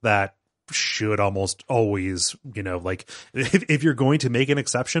that should almost always, like if you're going to make an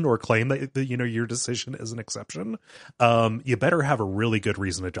exception or claim that, your decision is an exception, you better have a really good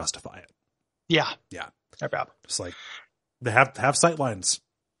reason to justify it. Yeah. Yeah. No problem. Just like they have sight lines.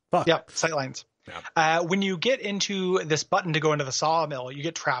 Fuck. Yep. Sight lines. Yeah. When you get into this button to go into the sawmill, you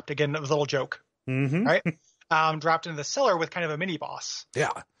get trapped again. It was a little joke, right? Dropped into the cellar with kind of a mini boss.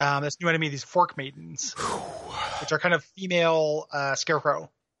 Yeah. This new enemy, these fork maidens, which are kind of female scarecrow.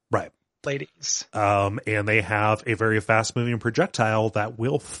 Right. Ladies. And they have a very fast moving projectile that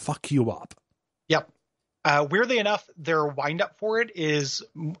will fuck you up. Yep. Weirdly enough, their wind up for it is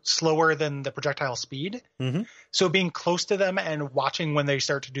slower than the projectile speed. So being close to them and watching when they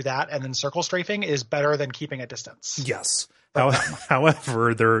start to do that and then circle strafing is better than keeping a distance. Yes.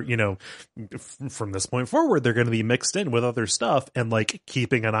 However, they're, from this point forward, they're going to be mixed in with other stuff, and like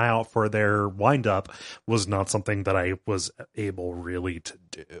keeping an eye out for their wind up was not something that I was able really to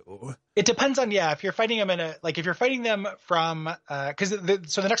do. It depends on, if you're fighting them if you're fighting them from, so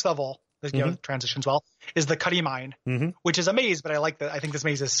the next level, transitions well, is the Cuddy Mine, which is a maze, but I think this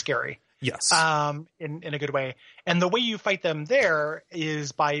maze is scary. Yes. In a good way. And the way you fight them there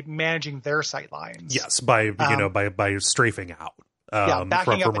is by managing their sight lines. Yes, by by strafing out.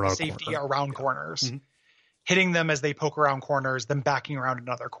 Backing up into safety corner. around corners. Hitting them as they poke around corners, then backing around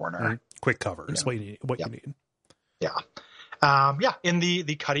another corner. Quick covers, what you need. Yeah. In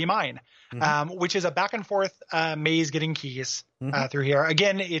the Cuddy Mine, which is a back and forth maze getting keys through here.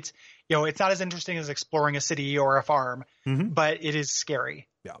 Again, it's it's not as interesting as exploring a city or a farm, but it is scary.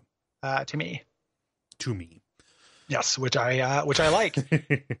 Yeah. To me. Yes, which I like.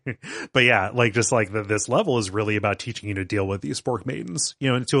 But yeah, like just like this level is really about teaching you to deal with these fork maidens,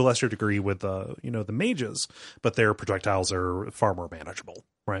 and to a lesser degree with the the mages, but their projectiles are far more manageable,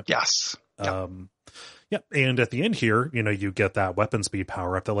 right? Yes. Yep. And at the end here, you get that weapon speed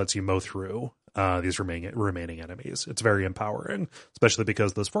power up that lets you mow through these remaining enemies. It's very empowering, especially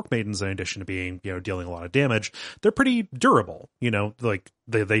because those fork maidens, in addition to being, dealing a lot of damage, they're pretty durable. Like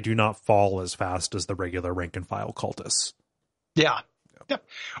they do not fall as fast as the regular rank and file cultists. Yeah.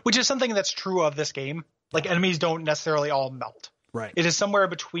 Which is something that's true of this game. Like enemies don't necessarily all melt. Right. It is somewhere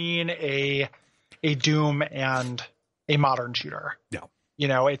between a Doom and a modern shooter. Yeah.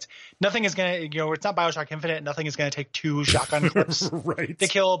 It's nothing is going to, it's not BioShock Infinite. Nothing is going to take 2 shotgun clips right. to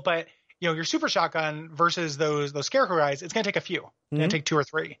kill, but your super shotgun versus those scarecrow guys, it's going to take a few. It's going to take 2 or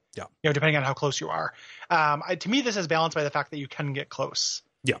 3. Yeah. Depending on how close you are. To me, this is balanced by the fact that you can get close.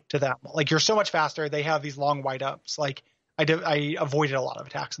 Yeah. To them. Like you're so much faster. They have these long wide ups. Like I avoided a lot of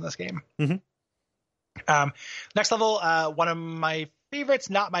attacks in this game. Next level, one of my favorites,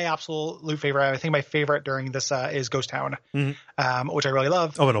 not my absolute favorite. I think my favorite during this is Ghost Town, which I really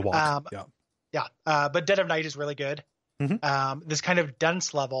love. Oh, and a walk. Yeah. But Dead of Night is really good. This kind of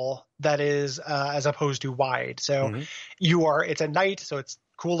dense level that is as opposed to wide. So it's at night, so it's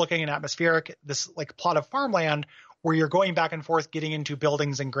cool looking and atmospheric. This like plot of farmland where you're going back and forth, getting into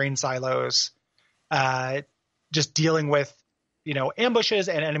buildings and grain silos, just dealing with, ambushes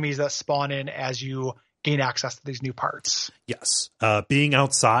and enemies that spawn in as you gain access to these new parts. Yes. Being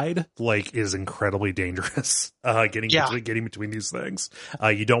outside is incredibly dangerous. Getting between these things.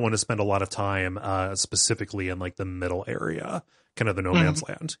 You don't want to spend a lot of time specifically in the middle area, kind of the no man's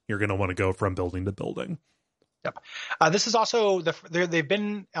land. You're going to want to go from building to building. Yep. This is also they've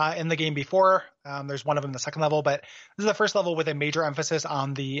been in the game before. There's one of them in the second level, but this is the first level with a major emphasis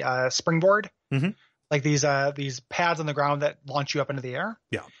on the springboard, like these pads on the ground that launch you up into the air.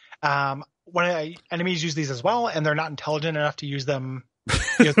 Yeah. When enemies use these as well, and they're not intelligent enough to use them.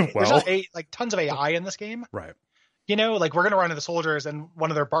 There's not tons of AI in this game, right? We're going to run into the soldiers, and one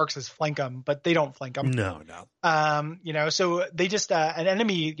of their barks is flank them, but they don't flank them. No. So they just an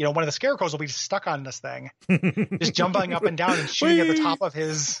enemy, one of the scarecrows will be stuck on this thing, just jumping up and down and shooting at the top of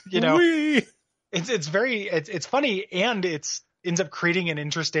his. It's funny, and it's ends up creating an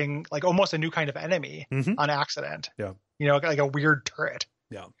interesting, almost a new kind of enemy on accident. Yeah. Like a weird turret.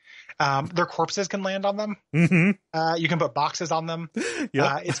 Yeah. Their corpses can land on them. You can put boxes on them.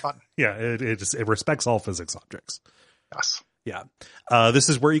 Yeah. It's fun. Yeah. It respects all physics objects. Yes. Yeah. This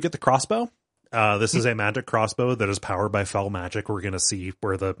is where you get the crossbow. This is a magic crossbow that is powered by fell magic. We're going to see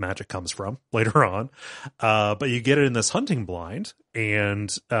where the magic comes from later on. But you get it in this hunting blind,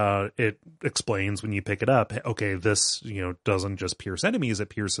 and it explains when you pick it up, okay, this, doesn't just pierce enemies, it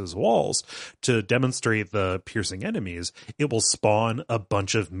pierces walls. To demonstrate the piercing enemies, it will spawn a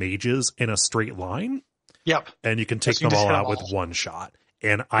bunch of mages in a straight line. Yep. And you can take them all out with one shot.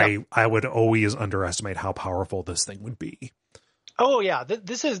 And yep. I would always underestimate how powerful this thing would be. Oh yeah,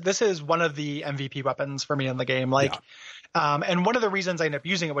 this is one of the MVP weapons for me in the game. And one of the reasons I end up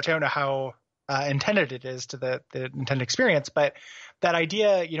using it, which I don't know how intended it is to the intended experience, but that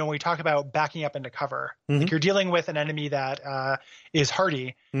idea, when we talk about backing up into cover, you're dealing with an enemy that is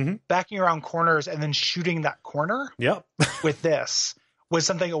hardy, backing around corners and then shooting that corner. Yep. With this was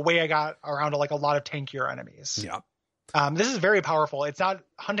a way I got around a lot of tankier enemies. Yeah. This is very powerful. It's not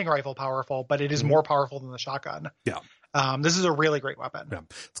hunting rifle powerful, but it is more powerful than the shotgun. Yeah. This is a really great weapon. Yeah.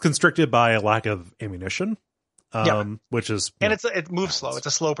 It's constricted by a lack of ammunition, which is... And it moves slow. It's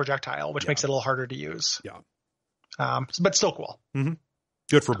a slow projectile, which makes it a little harder to use. Yeah. But still cool.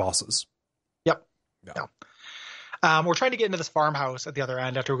 Good for bosses. Yep. Yeah. We're trying to get into this farmhouse at the other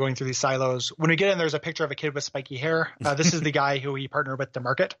end after we're going through these silos. When we get in, there's a picture of a kid with spiky hair. This is the guy who we partner with to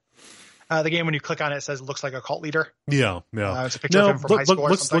market the game. When you click on it, it says looks like a cult leader. Yeah. It's a picture of him from high school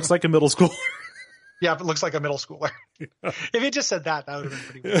or something. Looks like a middle schooler. Yeah, it looks like a middle schooler. If it just said that would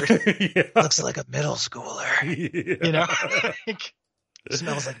have been pretty weird. Looks like a middle schooler. Yeah.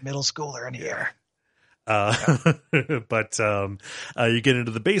 Smells like middle schooler in here. But you get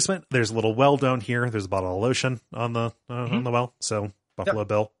into the basement. There's a little well down here. There's a bottle of lotion on the well. So Buffalo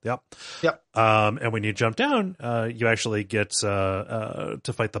Bill. Yep. And when you jump down, you actually get to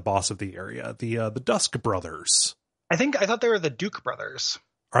fight the boss of the area, the Dusk brothers. I thought they were the Duke brothers.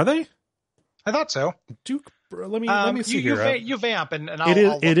 Are they? I thought so. Duke. Let me see here. You vamp and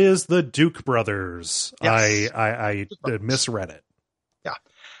it is the Duke brothers. Yes. I misread it. Yeah.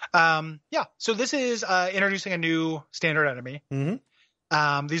 So this is introducing a new standard enemy. These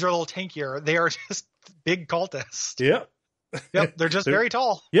are a little tankier. They are just big cultists. Yep. They're just very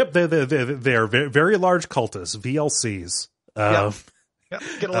tall. Yep. They're very large cultists. VLCs.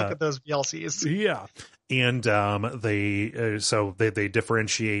 Get a look at those VLCs. Yeah. And they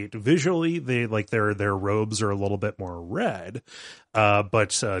differentiate visually. They their robes are a little bit more red,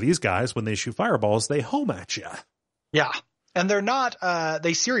 but these guys, when they shoot fireballs, they home at you. Yeah, and they're not.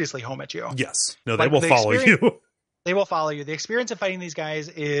 They seriously home at you. Yes, no, they will follow you. They will follow you. The experience of fighting these guys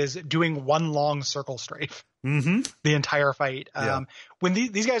is doing one long circle strafe the entire fight. When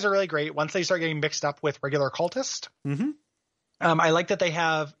these guys are really great. Once they start getting mixed up with regular cultists. I like that they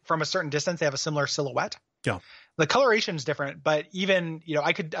have, from a certain distance, they have a similar silhouette. Yeah. The coloration is different, but even,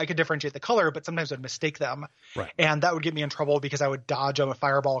 I could differentiate the color, but sometimes I'd mistake them. Right. And that would get me in trouble because I would dodge a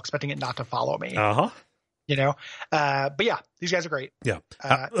fireball expecting it not to follow me. But yeah, these guys are great. Yeah.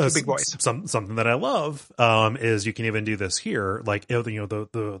 Two big boys. Something that I love is you can even do this here.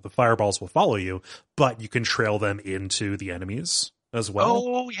 The fireballs will follow you, but you can trail them into the enemies as well.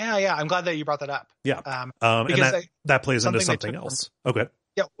 Oh yeah. I'm glad that you brought that up. Yeah. And that plays into something else. Okay.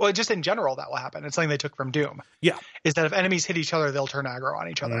 Yeah, well, just in general, that will happen. It's something they took from Doom. Yeah. Is that if enemies hit each other, they'll turn aggro on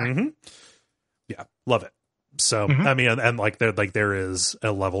each other. Mm-hmm. Yeah, love it. So, I mean, and like there is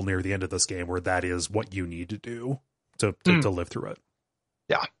a level near the end of this game where that is what you need to do to live through it.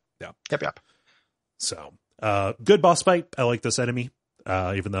 Yeah. Yeah. Yep. So, good boss fight. I like this enemy,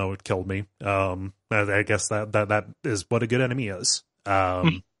 even though it killed me. I guess that is what a good enemy is.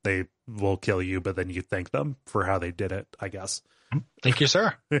 They will kill you, but then you thank them for how they did it, I guess. Thank you,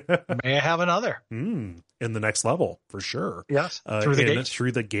 sir. May I have another? In the next level, for sure. Yes. Through the gate.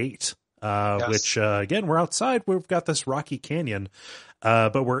 Through the gate. Yes. Which, again, we're outside. We've got this rocky canyon,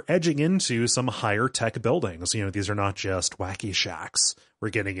 but we're edging into some higher tech buildings. You know, these are not just wacky shacks. We're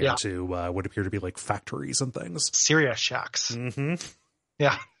getting into what appear to be like factories and things. Serious shacks. Mm-hmm.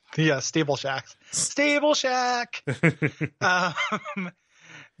 Yeah. Yeah. Stable shacks. Stable shack.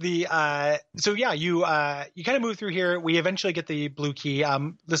 So yeah, you kind of move through here. We eventually get the blue key.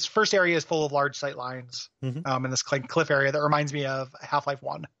 This first area is full of large sight lines. In this cliff area that reminds me of Half-Life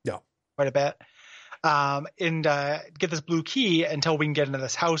 1. Yeah. Quite a bit. And get this blue key until we can get into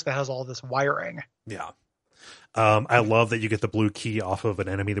this house that has all this wiring. Yeah. I love that you get the blue key off of an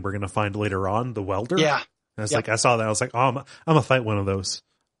enemy that we're going to find later on, the welder. Yeah. And it's like, I saw that. I was like, oh, I'm going to fight one of those.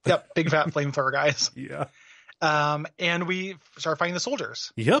 Yep. Big fat flamethrower guys. Yeah. And we start fighting the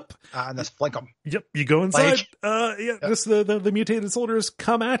soldiers. Yep. And let's flank them. Yep. You go inside. Just the mutated soldiers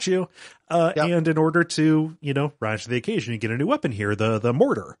come at you. And in order to, rise to the occasion, you get a new weapon here, the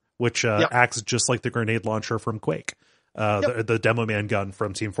mortar, which acts just like the grenade launcher from Quake. The Demo Man gun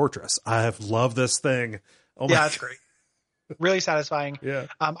from Team Fortress. I have loved this thing. Oh my that's great. Really satisfying. Yeah.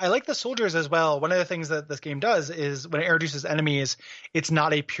 I like the soldiers as well. One of the things that this game does is when it introduces enemies, it's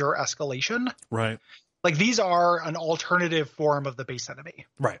not a pure escalation. Right. Like these are an alternative form of the base enemy.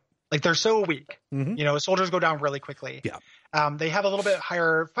 Right. Like they're so weak. Soldiers go down really quickly. Yeah. They have a little bit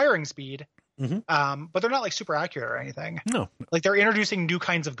higher firing speed, but they're not like super accurate or anything. No. Like they're introducing new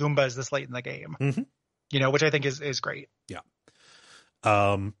kinds of Goombas this late in the game, which I think is great. Yeah.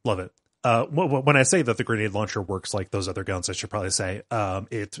 Love it. When I say that the grenade launcher works like those other guns, I should probably say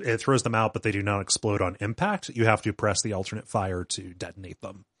it throws them out, but they do not explode on impact. You have to press the alternate fire to detonate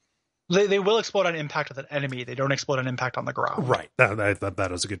them. They will explode on impact with an enemy. They don't explode on impact on the ground. Right. That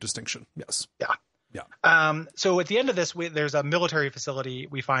is a good distinction. Yes. Yeah. Yeah. So at the end of this, there's a military facility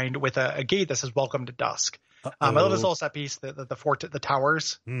we find with a gate that says "Welcome to Dusk." I love this little set piece, the fort, the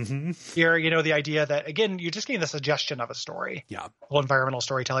towers. Here, the idea that again, you're just getting the suggestion of a story. Yeah. Whole environmental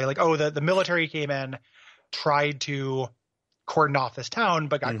storytelling, like the military came in, tried to cordon off this town,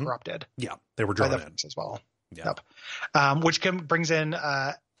 but got corrupted. Yeah, they were drawn in as well. Yeah. Yep. Which brings in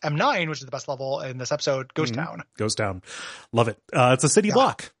M9, which is the best level in this episode, Ghost Town. Ghost Town. Love it. It's a city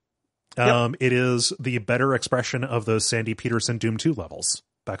block. It is the better expression of those Sandy Peterson Doom 2 levels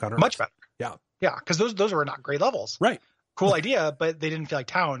back on Earth. Much better. Yeah. Yeah, because those were not great levels. Right. Cool idea, but they didn't feel like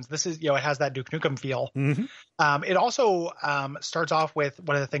towns. This is, it has that Duke Nukem feel. It also starts off with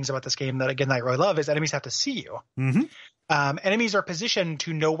one of the things about this game that, again, I really love is enemies have to see you. Enemies are positioned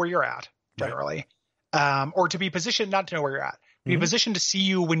to know where you're at, generally. Right. Or to be positioned not to know where you're at. Be positioned to see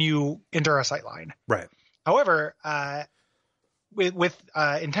you when you enter a sight line. Right. However, with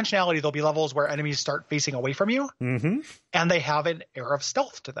intentionality, there'll be levels where enemies start facing away from you, and they have an air of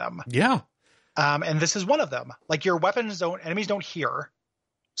stealth to them. Yeah. And this is one of them. Like your weapons enemies don't hear.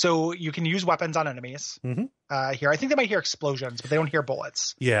 So you can use weapons on enemies here. I think they might hear explosions, but they don't hear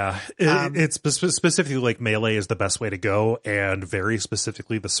bullets. Yeah. It's specifically like melee is the best way to go. And very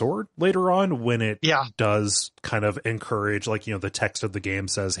specifically the sword later on when it does kind of encourage, like, the text of the game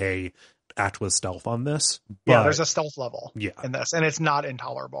says, hey, act with stealth on this. But, there's a stealth level in this, and it's not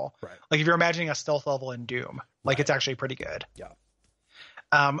intolerable. Right. Like if you're imagining a stealth level in Doom, like it's actually pretty good. Yeah.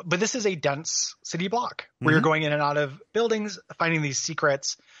 But this is a dense city block where you're going in and out of buildings, finding these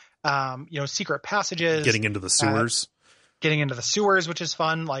secrets, secret passages. Getting into the sewers. Which is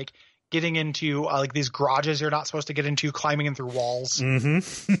fun. Like getting into like these garages you're not supposed to get into, climbing in through walls and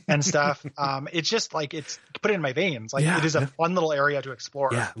stuff. It's just like it's put it in my veins. Like it is a fun little area to explore.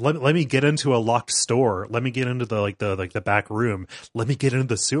 Yeah. Let me get into a locked store. Let me get into the back room. Let me get into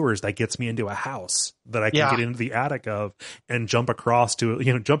the sewers. That gets me into a house that I can get into the attic of and jump across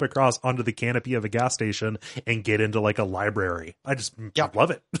onto the canopy of a gas station and get into like a library. I just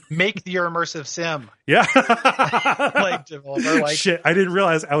love it. Make your immersive sim. Yeah. like shit. I didn't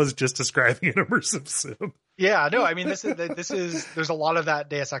realize I was just describing an immersive sim. Yeah, no, I mean, this is there's a lot of that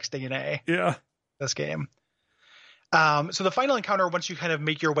Deus Ex DNA. Yeah. This game. So the final encounter, once you kind of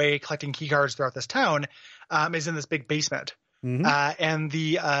make your way collecting key cards throughout this town, is in this big basement and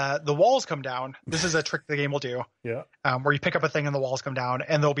the walls come down. This is a trick the game will do. Yeah. Where you pick up a thing and the walls come down,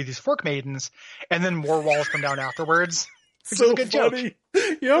 and there'll be these fork maidens, and then more walls come down afterwards. Which is a good funny. joke.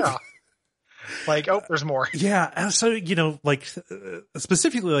 Yep. Yeah. Like, oh, there's more. Yeah. So, like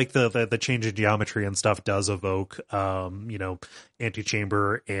specifically like the change in geometry and stuff does evoke,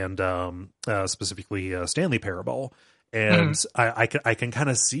 Antechamber and specifically Stanley Parable. And I can kind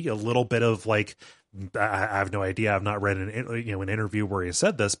of see a little bit of like, I have no idea. I've not read an interview where he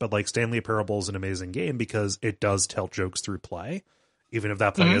said this, but like Stanley Parable is an amazing game because it does tell jokes through play, even if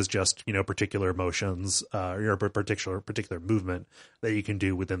that play is just, particular emotions, or particular movement that you can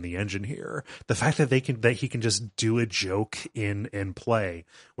do within the engine here. The fact that he can just do a joke in play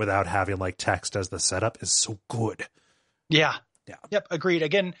without having like text as the setup is so good. Yeah. Yeah. Yep. Agreed.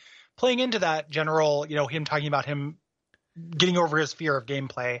 Again, playing into that general, him talking about him getting over his fear of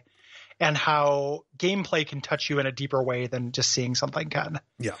gameplay and how gameplay can touch you in a deeper way than just seeing something can.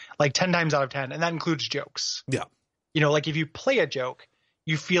 Yeah. Like 10 times out of 10. And that includes jokes. Yeah. Like if you play a joke,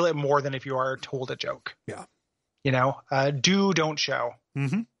 you feel it more than if you are told a joke. Yeah. Do, don't show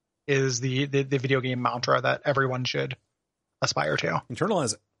is the video game mantra that everyone should aspire to.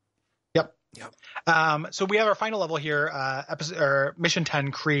 Internalize it. Yep. Yeah. So we have our final level here, mission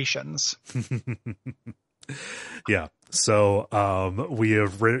 10, creations. Yeah. So, we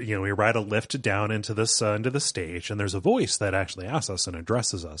ride a lift down into the stage, and there's a voice that actually asks us and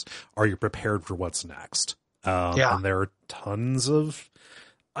addresses us. Are you prepared for what's next? And there are tons of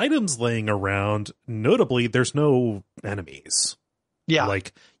items laying around. Notably, there's no enemies. Yeah.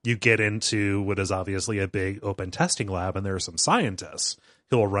 Like you get into what is obviously a big open testing lab, and there are some scientists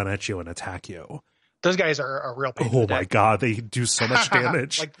who will run at you and attack you. Those guys are a real pain. Oh my God, they do so much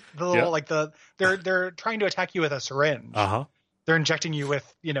damage. Like the little, they're trying to attack you with a syringe. They're injecting you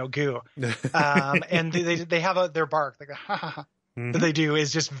with, goo. And they have their bark. Like, ha ha ha. That they do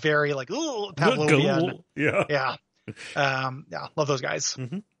is just very like, ooh, Pavlovian. Yeah. Love those guys.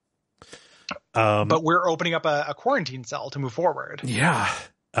 But we're opening up a quarantine cell to move forward. Yeah.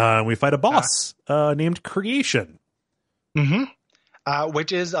 We fight a boss named Creation.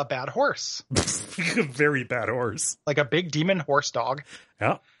 Which is a bad horse. A very bad horse. Like a big demon horse dog.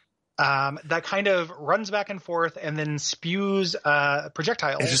 Yeah. That kind of runs back and forth and then spews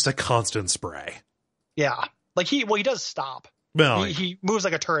projectiles. It's just a constant spray. Yeah. Like he does stop. Well, he moves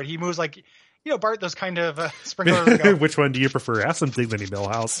like a turret. He moves like, Bart, those kind of sprinklers. Which one do you prefer? Ask some Dignity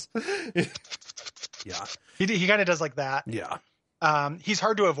Millhouse. Yeah. He kind of does like that. Yeah. He's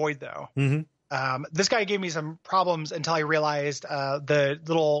hard to avoid though. This guy gave me some problems until I realized the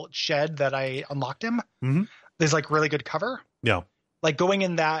little shed that I unlocked him is like really good cover. Yeah. Like going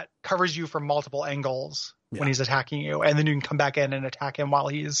in that covers you from multiple angles when he's attacking you. And then you can come back in and attack him while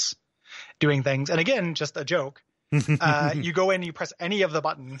he's doing things. And again, just a joke. You go in, you press any of the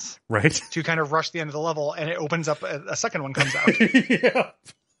buttons right to kind of rush the end of the level, and it opens up. A second one comes out.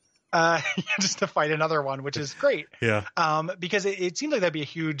 Just to fight another one, which is great. Yeah. Because it seems like that'd be a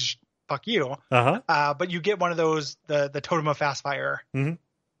huge fuck you. But you get one of those, the Totem of Fast Fire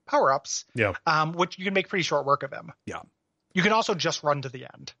power-ups. Yeah. Which you can make pretty short work of him. Yeah. You can also just run to the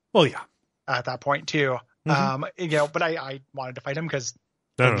end. Well, yeah. At that point too. But I wanted to fight him because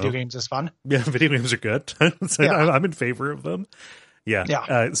video games is fun. Yeah, video games are good. I'm in favor of them.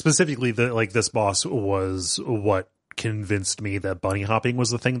 Yeah. Specifically, this boss was what convinced me that bunny hopping was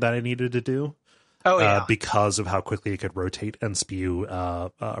the thing that I needed to do. Because of how quickly it could rotate and spew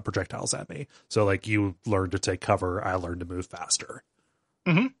projectiles at me. So like you learn to take cover, I learned to move faster.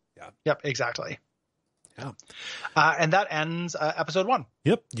 Yeah. Yep. Exactly. Yeah. And that ends episode 1.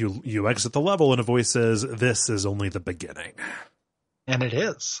 Yep. You exit the level and a voice says, "This is only the beginning." And it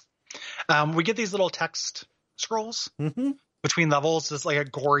is. We get these little text scrolls between levels. It's like a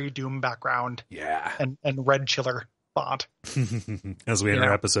gory Doom background. Yeah. And red chiller font. As we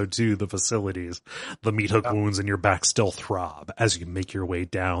enter episode 2, the facilities, the meat hook wounds in your back still throb as you make your way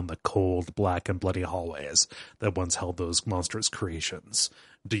down the cold, black, and bloody hallways that once held those monstrous creations.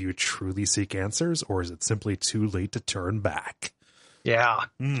 Do you truly seek answers, or is it simply too late to turn back? Yeah.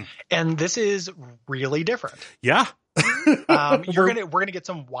 And this is really different. Yeah. We're gonna get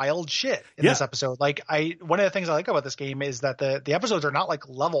some wild shit in this episode. Like one of the things I like about this game is that the episodes are not like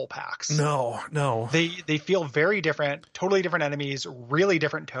level packs. No. They feel very different, totally different enemies, really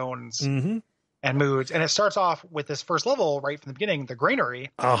different tones. and moods. And it starts off with this first level right from the beginning, the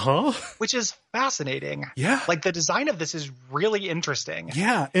granary, which is fascinating. Yeah. Like the design of this is really interesting.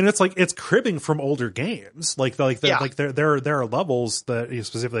 Yeah. And it's like, it's cribbing from older games. Like there are levels that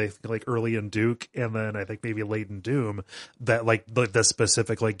specifically like early in Duke and then I think maybe late in Doom that like the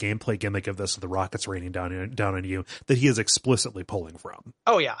specific like gameplay gimmick of this, the rockets raining down on you, that he is explicitly pulling from.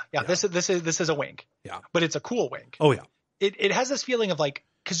 Oh yeah. Yeah. This is a wink. Yeah. But it's a cool wink. Oh yeah. It has this feeling of like,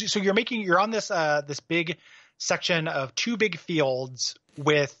 because so you're on this this big section of two big fields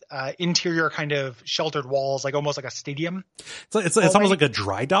with interior kind of sheltered walls, like almost like a stadium. It's almost like a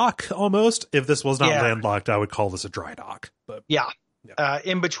dry dock almost. If this was not landlocked, I would call this a dry dock. But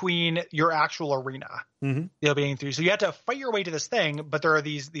in between your actual arena, being through. So you have to fight your way to this thing, but there are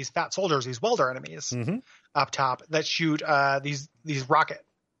these fat soldiers, these welder enemies up top that shoot these rocket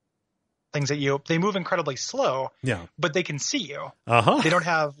things at you. They move incredibly slow, but they can see you. They don't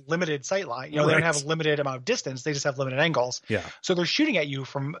have limited sight line. They don't have a limited amount of distance. They just have limited angles. Yeah. So they're shooting at you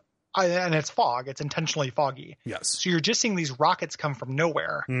from, and it's fog. It's intentionally foggy. Yes. So you're just seeing these rockets come from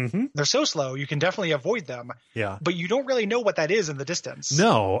nowhere. They're so slow, you can definitely avoid them. Yeah. But you don't really know what that is in the distance.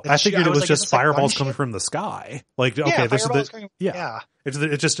 No, I figured it was just fireballs coming from the sky. Like, okay, this is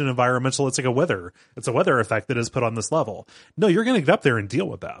it's just an environmental, it's like a weather effect that is put on this level. No, you're going to get up there and deal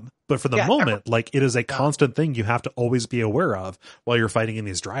with them. But for the moment, like it is a constant thing you have to always be aware of while you're fighting in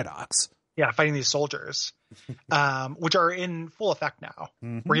these dry docks. Yeah, fighting these soldiers, which are in full effect now.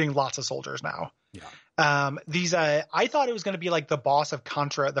 We're getting lots of soldiers now. Yeah. These, I thought it was going to be like the boss of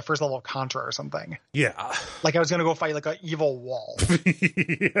Contra, the first level of Contra or something. Yeah. Like I was going to go fight like an evil wall.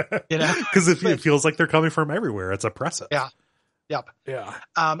 Because it feels like they're coming from everywhere. It's oppressive. Yeah. Yep. Yeah.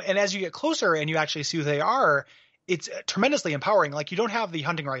 And as you get closer and you actually see who they are, it's tremendously empowering. Like you don't have the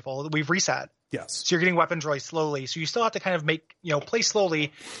hunting rifle. We've reset. Yes. So you're getting weapons really slowly. So you still have to kind of play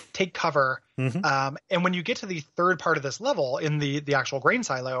slowly, take cover. And when you get to the third part of this level in the actual grain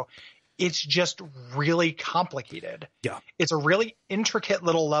silo, it's just really complicated. Yeah. It's a really intricate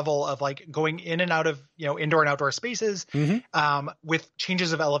little level of like going in and out of, indoor and outdoor spaces with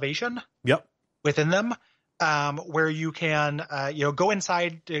changes of elevation within them. Where you can, go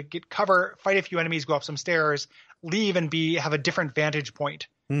inside to get cover, fight a few enemies, go up some stairs, leave and have a different vantage point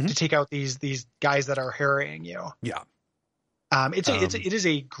to take out these guys that are harrying you. Yeah. It is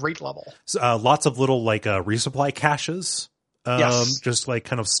a great level. Lots of little like resupply caches, just like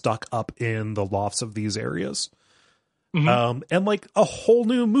kind of stuck up in the lofts of these areas. And like a whole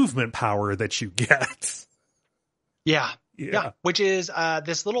new movement power that you get. Yeah. Which is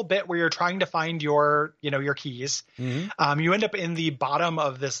this little bit where you're trying to find your keys. You end up in the bottom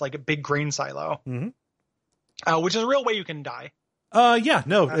of this like big grain silo, which is a real way you can die.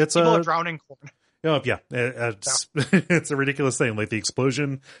 It's people are drowning corn. Oh yeah, it's a ridiculous thing. Like the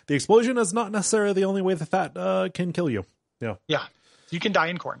explosion is not necessarily the only way that can kill you. Yeah, you can die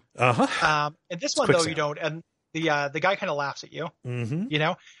in corn. And this one though you don't. And the guy kind of laughs at you.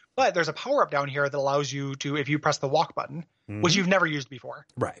 But there's a power up down here that allows you to, if you press the walk button, which you've never used before.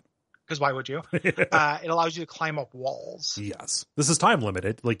 Right. Because why would you? It allows you to climb up walls. Yes. This is time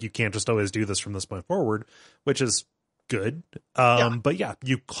limited. Like you can't just always do this from this point forward, which is good. But yeah,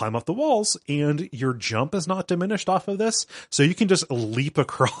 you climb up the walls and your jump is not diminished off of this. So you can just leap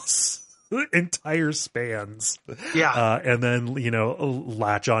across entire spans. Yeah. And then,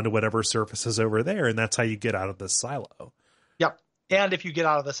 latch onto whatever surface is over there. And that's how you get out of this silo. Yep. And if you get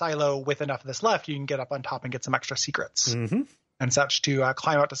out of the silo with enough of this left, you can get up on top and get some extra secrets and such to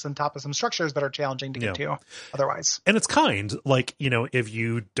climb out to some top of some structures that are challenging to get to otherwise. And it's kind like, if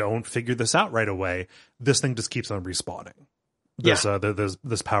you don't figure this out right away, this thing just keeps on respawning.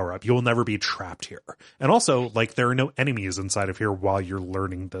 This power up. You'll never be trapped here. And also, like, there are no enemies inside of here while you're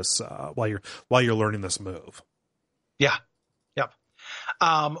learning this. While you're learning this move. Yeah. Yep.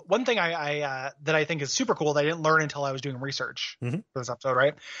 One thing I that I think is super cool that I didn't learn until I was doing research for this episode,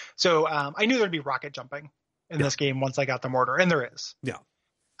 right? So I knew there'd be rocket jumping in this game once I got the mortar, and there is. Yeah.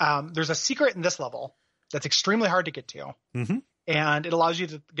 There's a secret in this level that's extremely hard to get to, and it allows you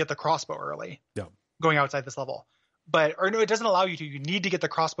to get the crossbow early. Yeah. Going outside this level, it doesn't allow you to. You need to get the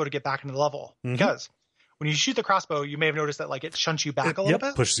crossbow to get back into the level because when you shoot the crossbow, you may have noticed that like it shunts you back a little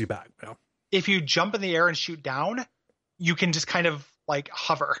bit, pushes you back. Yeah. If you jump in the air and shoot down, you can just kind of like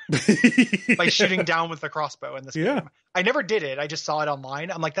hover by shooting down with the crossbow in this game. I never did it. I just saw it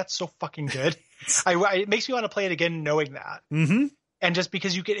online. I'm like, that's so fucking good. It makes me want to play it again knowing that. And just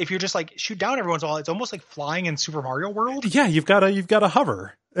because if you're just like shoot down every once in a while, it's almost like flying in Super Mario World. Yeah, you've got to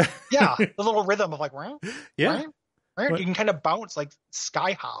hover. Yeah, the little rhythm of like, yeah, right. You can kind of bounce like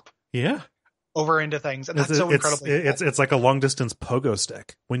sky hop. Yeah. over into things. And that's so incredibly cool. It's like a long distance pogo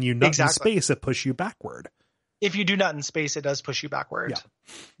stick. When you nut in space, it pushes you backward. If you do nut in space, it does push you backward. Yeah.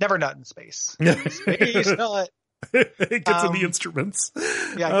 Never nut in space. Space nut. It gets in the instruments.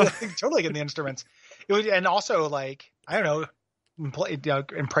 Yeah, totally get in the instruments. It would, and also like, I don't know,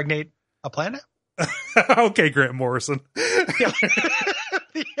 impregnate a planet. Okay, Grant Morrison. Yeah.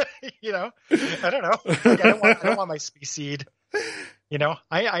 I don't know. Like, I don't want my space seed. That's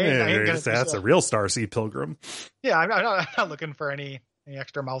a real starseed pilgrim. Yeah, I'm not looking for any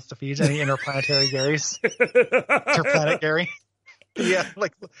extra mouths to feed, any interplanetary Garys. Interplanet Gary. Yeah,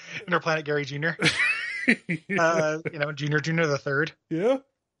 like Interplanet Gary Jr. Junior the third. Yeah.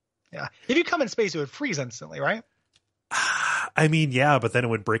 Yeah. If you come in space, it would freeze instantly, right? I mean, yeah, but then it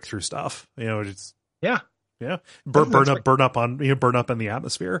would break through stuff. It's yeah. Burn up in the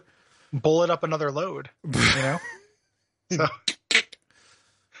atmosphere. Bullet up another load. So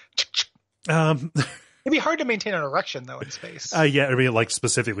it'd be hard to maintain an erection though in space. Yeah, I mean, like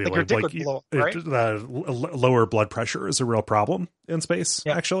specifically, your dick would blow up, right? Lower blood pressure is a real problem in space.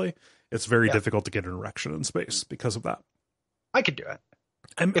 Yeah. Actually, it's very difficult to get an erection in space because of that. I could do it.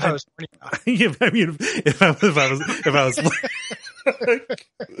 If I was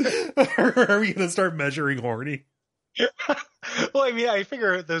are we going to start measuring horny? Well, I mean, I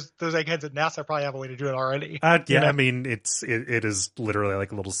figure those eggheads at NASA probably have a way to do it already. I mean, it is literally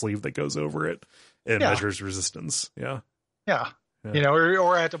like a little sleeve that goes over it and measures resistance. Yeah.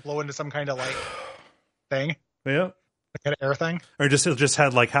 Or I had to blow into some kind of like thing. Yeah. Kind of air thing, or just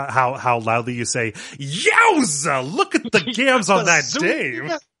had like how loudly you say "Yowza! Look at the gams on that Dave."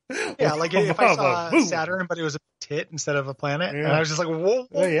 Yeah, like if I saw Saturn, but it was a tit instead of a planet, and I was just like, "Whoa,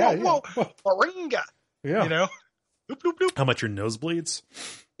 Moringa!" Yeah, bloop, bloop, bloop. How much your nose bleeds?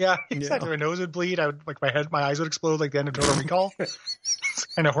 Yeah, exactly. My nose would bleed. I would like my eyes would explode like the end of Total Recall. That's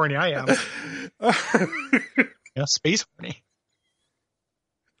kind of horny I am. Space horny.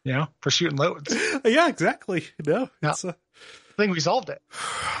 For shooting loads. Yeah, exactly. No, I think we solved it.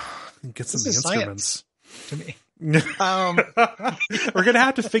 Get some instruments to me. We're gonna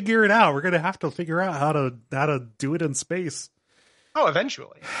have to figure it out. We're gonna have to figure out how to do it in space. Oh,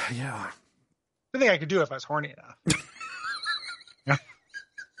 eventually. Yeah. I think I could do it if I was horny enough. Yeah.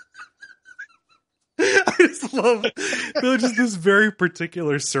 I just love just this very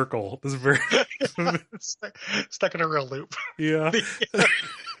particular circle. This very stuck in a real loop. Yeah.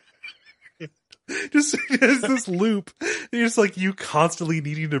 Just this loop. It's like you constantly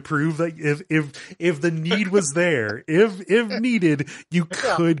needing to prove that if the need was there, if needed, you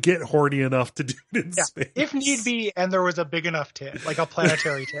could get horny enough to do it in space. If need be, and there was a big enough tit, like a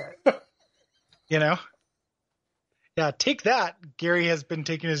planetary tit. Yeah, take that. Gary has been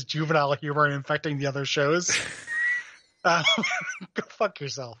taking his juvenile humor and infecting the other shows. Go fuck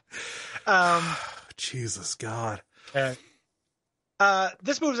yourself. Jesus God. Okay.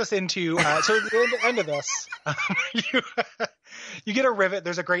 This moves us into so at the end of this, you get a rivet.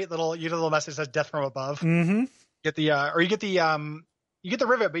 There's a great little message that says "Death from Above." Mm-hmm. You get the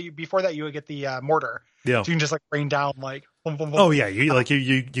rivet, but before that you would get the mortar. Yeah, so you can just like rain down like. Boom, boom, boom. Oh yeah,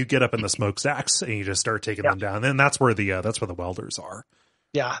 you get up in the smokestacks and you just start taking them down. And that's where the welders are.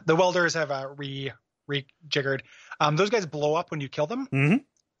 Yeah, the welders have rejiggered. Those guys blow up when you kill them. Mm-hmm.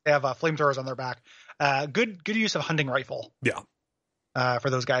 They have flamethrowers on their back. Good use of hunting rifle. Yeah.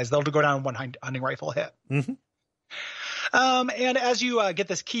 For those guys, they'll go down in one hunting rifle hit. Mm-hmm. And as you get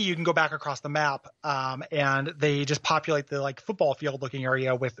this key, you can go back across the map, and they just populate the like football field looking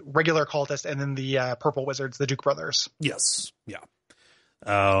area with regular cultists and then the purple wizards, the Duke brothers. Yes. Yeah.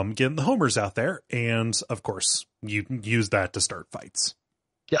 Getting the homers out there. And of course you can use that to start fights.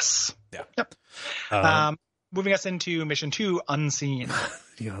 Yes. Yeah. Yep. Moving us into mission 2, Unseen.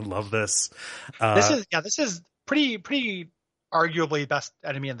 I love this. This is pretty arguably best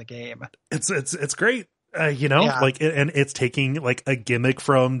enemy in the game. It's great. And it's taking like a gimmick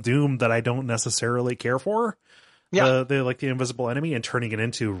from Doom that I don't necessarily care for. Yeah. The invisible enemy and turning it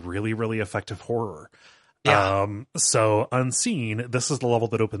into really, really effective horror. Yeah. So Unseen, this is the level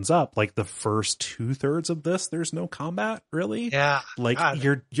that opens up like the first 2/3 of this. There's no combat really. Yeah. Like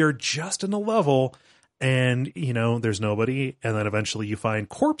you're just in a level and there's nobody. And then eventually you find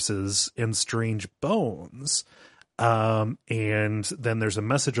corpses and strange bones. And then there's a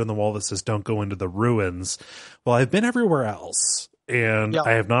message on the wall that says, "Don't go into the ruins." Well, I've been everywhere else and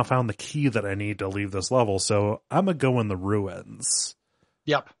I have not found the key that I need to leave this level. So I'm going to go in the ruins.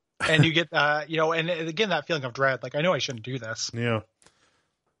 Yep. And you get, and again, that feeling of dread, like, I know I shouldn't do this. Yeah.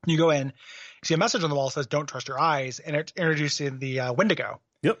 You go in, you see a message on the wall that says, "Don't trust your eyes." And it's introducing the Wendigo.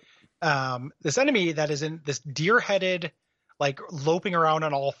 Yep. This enemy that is in this deer-headed, like loping around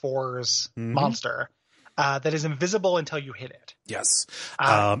on all fours monster that is invisible until you hit it. Yes.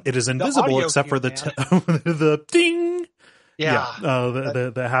 It is invisible audio except cue, for the man. the ding. Yeah.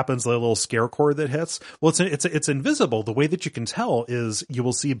 That happens, the little scare chord that hits. Well, it's invisible. The way that you can tell is you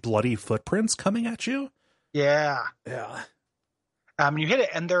will see bloody footprints coming at you. Yeah. Yeah. You hit it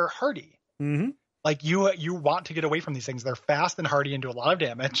and they're hardy. Mm-hmm. Like you want to get away from these things. They're fast and hardy and do a lot of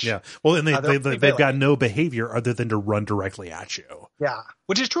damage. Yeah. Well, and they've got no behavior other than to run directly at you. Yeah.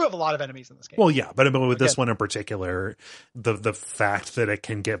 Which is true of a lot of enemies in this game. Well, yeah, but with this one in particular, the fact that it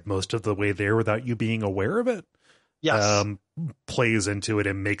can get most of the way there without you being aware of it, yes, plays into it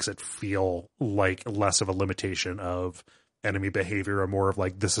and makes it feel like less of a limitation of enemy behavior and more of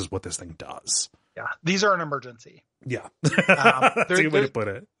like, this is what this thing does. Yeah. These are an emergency. Yeah. That's a good way to put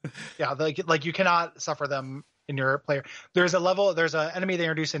it. Yeah. Like you cannot suffer them in your player. There's an enemy they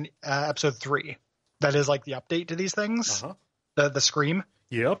introduced in episode 3 that is like the update to these things. The Scream.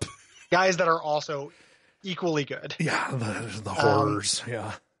 Yep. Guys that are also equally good. Yeah. The horrors.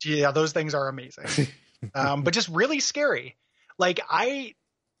 Yeah. Yeah. Those things are amazing. But just really scary. Like I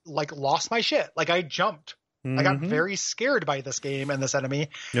lost my shit. Like I jumped. I got very scared by this game and this enemy.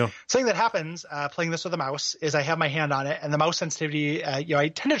 Yeah. Something that happens playing this with a mouse is I have my hand on it, and the mouse sensitivity, I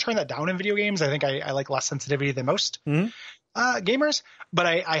tend to turn that down in video games. I think I like less sensitivity than most gamers, but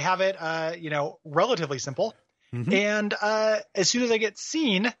I have it, relatively simple. And as soon as I get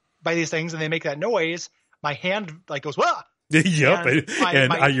seen by these things and they make that noise, my hand like goes, wah! Yep.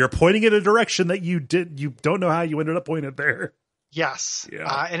 And you're pointing in a direction that you don't know how you ended up pointed there. Yes.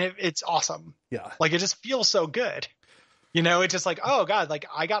 Yeah. And it's awesome. Yeah. Like it just feels so good. It's just like, oh God, like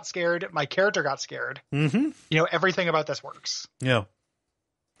I got scared. My character got scared. Everything about this works. Yeah.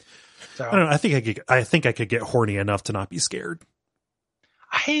 So I don't know. I think I could get horny enough to not be scared.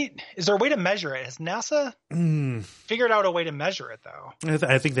 Is there a way to measure it? Has NASA figured out a way to measure it though?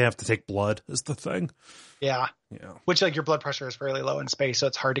 I think they have to take blood is the thing. Yeah. Yeah. Which like your blood pressure is fairly low in space, so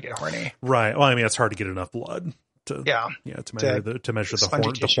it's hard to get horny. Right. Well, I mean, it's hard to get enough blood to measure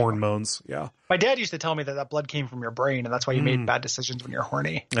the hormones. Yeah. My dad used to tell me that blood came from your brain, and that's why you made bad decisions when you're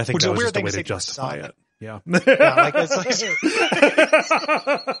horny. I think which that is a was weird just a thing way to to justify it. Yeah. Like it's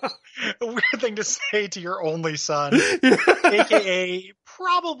a weird thing to say to your only son, aka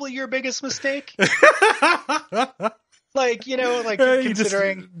probably your biggest mistake.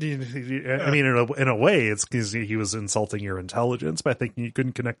 Considering. I mean, in a way, it's because he was insulting your intelligence by thinking you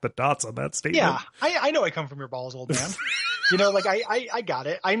couldn't connect the dots on that statement. Yeah, I know I come from your balls, old man. I got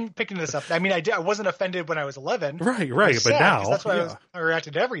it. I'm picking this up. I mean, I wasn't offended when I was 11. Right. But now. That's why I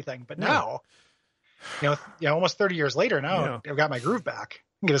reacted to everything. But now, almost 30 years later, now I've got my groove back. I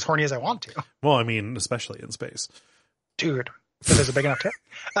can get as horny as I want to. Well, I mean, especially in space. Dude, if there's a big enough tip.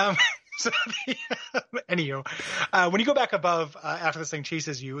 Anywho, when you go back above after this thing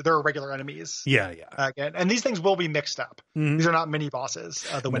chases you, there are regular enemies. Yeah. Again, and these things will be mixed up. These are not mini bosses,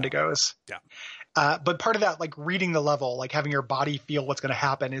 the Wendigos. Yeah. But part of that, like reading the level, like having your body feel what's going to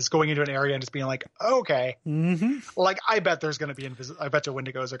happen, is going into an area and just being like, okay, like I bet there's going to be I bet the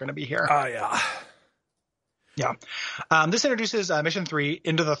Wendigos are going to be here. Yeah. Yeah. This introduces mission 3,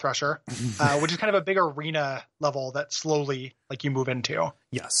 Into the Thresher, which is kind of a big arena level that slowly like you move into.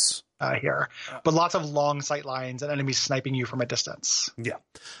 Yes. Here, but lots of long sight lines and enemies sniping you from a distance. Yeah.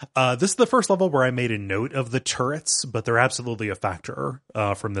 This is the first level where I made a note of the turrets, but they're absolutely a factor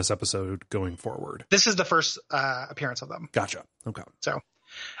from this episode going forward. This is the first appearance of them. Gotcha. Okay. So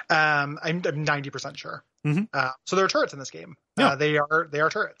I'm 90% sure. So there are turrets in this game. Yeah. They are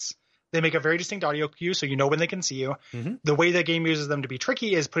turrets. They make a very distinct audio cue, so you know when they can see you. The way the game uses them to be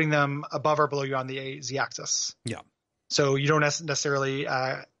tricky is putting them above or below you on the Z-axis. Yeah. So you don't necessarily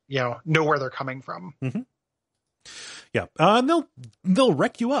know where they're coming from. Yeah. They'll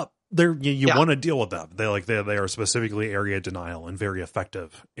wreck you up. You want to deal with them. They are specifically area denial, and very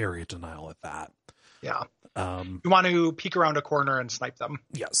effective area denial at that. Yeah. You want to peek around a corner and snipe them.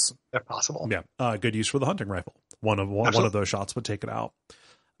 Yes. If possible. Yeah. Good use for the hunting rifle. One of those shots would take it out.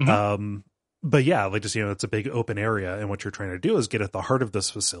 But yeah, like just, it's a big open area, and what you're trying to do is get at the heart of this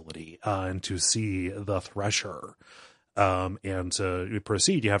facility, and to see the Thresher. And to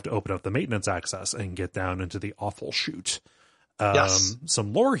proceed, you have to open up the maintenance access and get down into the awful chute.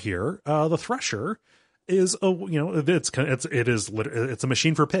 Some lore here. The Thresher is it's a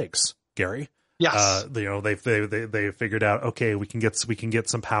machine for pigs, Gary. Yes. They figured out, okay, we can get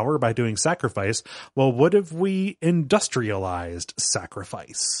some power by doing sacrifice. Well, what if we industrialized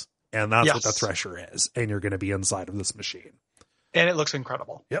sacrifice? And that's what the Thresher is. And you're going to be inside of this machine. And it looks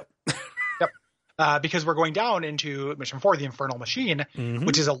incredible. Yep. Because we're going down into mission 4, the Infernal Machine,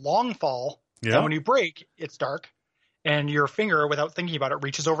 which is a long fall. Yeah. And when you break, it's dark. and your finger, without thinking about it,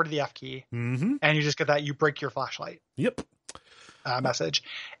 reaches over to the F key, and you just get that you break your flashlight. Yep. Message.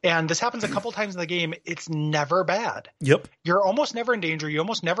 And this happens a couple times in the game. It's never bad. Yep. You're almost never in danger. You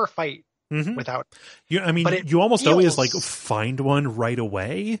almost never fight without. You almost always like find one right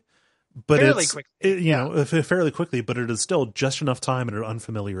away, but fairly it's quickly. fairly quickly, but it is still just enough time in an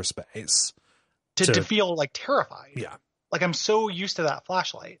unfamiliar space to feel like terrified. Yeah. Like I'm so used to that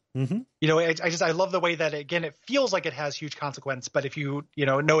flashlight. You know, I love the way that again, it feels like it has huge consequence, but if you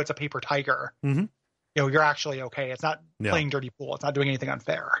know it's a paper tiger, you're actually okay. It's not playing dirty pool. It's not doing anything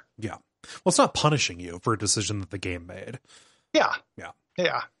unfair. Yeah. Well, it's not punishing you for a decision that the game made. Yeah. Yeah.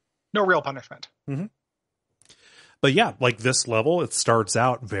 Yeah. No real punishment. But yeah, like this level, it starts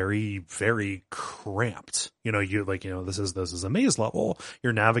out very, very cramped. This is a maze level.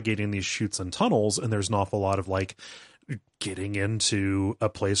 You're navigating these chutes and tunnels, and there's an awful lot of like getting into a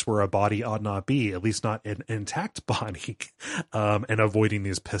place where a body ought not be, at least not an intact body, and avoiding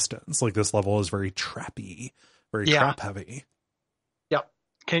these pistons. Like this level is very trappy, very trap heavy. Yep.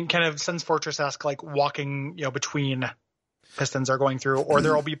 Kind of Sun's Fortress-esque, like walking, between pistons are going through, or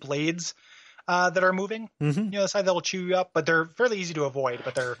there will be blades that are moving, the side that will chew you up, but they're fairly easy to avoid,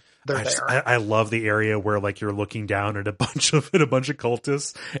 but they're there. I love the area where like you're looking down at a bunch of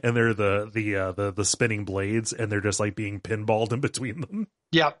cultists, and they're the spinning blades, and they're just like being pinballed in between them.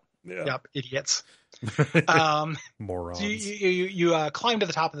 Yep. Idiots. Morons. So you climb to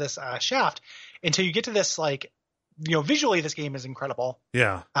the top of this shaft until you get to this like, visually this game is incredible.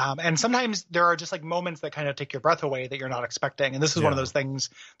 Yeah. And sometimes there are just like moments that kind of take your breath away that you're not expecting. And this is one of those things,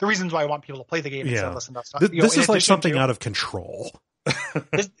 the reasons why I want people to play the game instead of listen to stuff. This is like something out of control.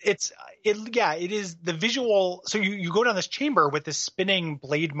 it is the visual. So you go down this chamber with this spinning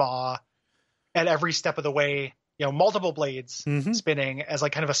blade maw at every step of the way, multiple blades spinning as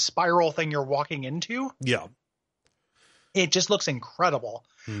like kind of a spiral thing you're walking into. Yeah. It just looks incredible.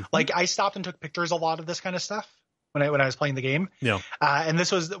 Like I stopped and took pictures a lot of this kind of stuff when I was playing the game. Yeah. And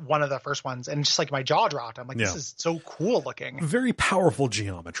this was one of the first ones. And just like my jaw dropped. I'm like, this is so cool looking. Very powerful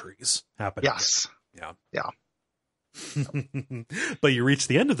geometries happening. Yes. Yeah. Yeah. But you reach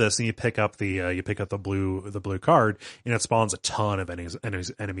the end of this and you pick up the blue card, and it spawns a ton of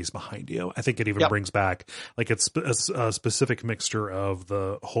enemies behind you. I think it even brings back like it's a specific mixture of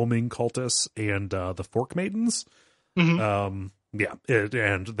the homing cultists and the fork maidens. And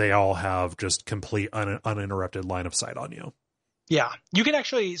they all have just complete uninterrupted line of sight on you. Yeah, you can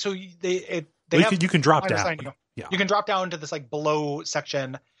actually. So you can drop down. Yeah, you can drop down to this like below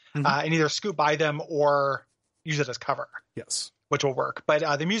section and either scoot by them or use it as cover. Yes, which will work.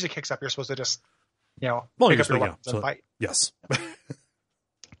 But the music kicks up. You're supposed to just pick up your weapons and fight. Yes.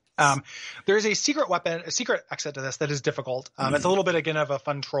 There's a secret exit to this that is difficult. It's a little bit again of a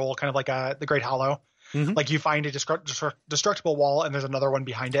fun troll, kind of like the Great Hollow. Like you find a destructible wall and there's another one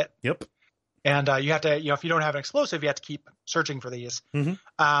behind it. Yep. And you have to, if you don't have an explosive, you have to keep searching for these,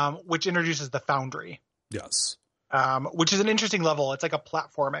 which introduces the foundry. Yes. Which is an interesting level. It's like a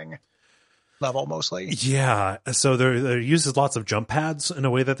platforming level mostly. Yeah. So there uses lots of jump pads in a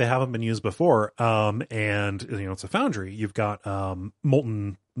way that they haven't been used before. And it's a foundry. You've got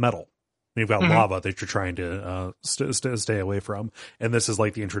molten metal. You've got lava that you're trying to stay away from. And this is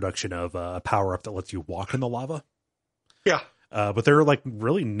like the introduction of a power up that lets you walk in the lava. Yeah. But there are like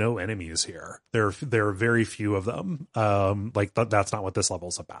really no enemies here. There are very few of them. That's not what this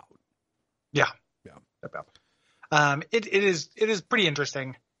level's about. Yeah. Yeah. It is pretty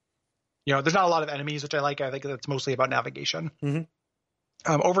interesting. There's not a lot of enemies, which I like. I think it's mostly about navigation.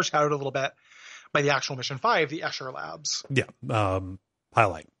 Overshadowed a little bit by the actual mission 5, the Escher Labs. Yeah.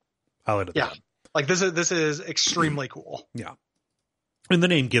 Highlight of that. Like this is extremely cool. Yeah. And the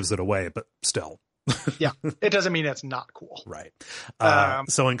name gives it away, but still. Yeah. It doesn't mean it's not cool. Right.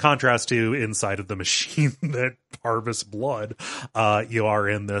 So in contrast to inside of the machine that harvests blood, you are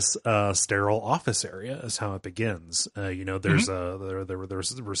in this sterile office area is how it begins. There's there's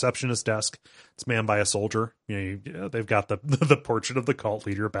a receptionist desk. It's manned by a soldier. They've got the portrait of the cult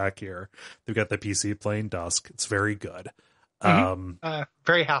leader back here. They've got the PC playing Dusk. It's very good.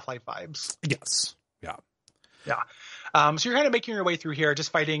 Very Half-Life vibes. Yes. Yeah. Yeah. So you're kind of making your way through here,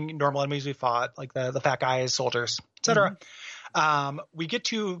 just fighting normal enemies we fought, like the fat guys, soldiers, etc. We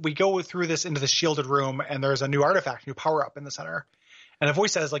go through this into the shielded room, and there's a new artifact, new power up in the center. And a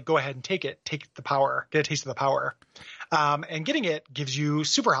voice says, like, go ahead and take the power, get a taste of the power. And getting it gives you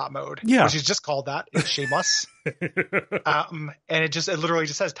super hot mode, which is just called that. It's shameless. And it literally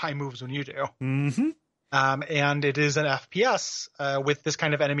just says time moves when you do. And it is an FPS with this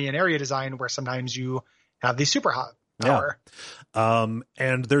kind of enemy and area design where sometimes you have these super hot power.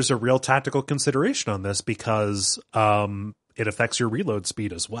 And there's a real tactical consideration on this because it affects your reload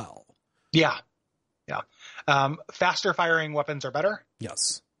speed as well. Yeah. Faster firing weapons are better.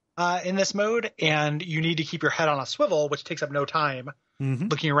 Yes. In this mode, and you need to keep your head on a swivel, which takes up no time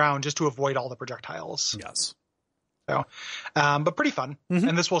looking around just to avoid all the projectiles. Yes. So, but pretty fun.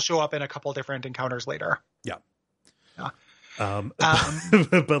 And this will show up in a couple different encounters later. Yeah. Yeah.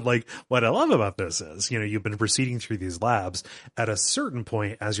 But like what I love about this is, you've been proceeding through these labs at a certain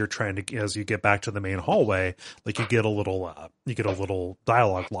point as you get back to the main hallway, like you get a little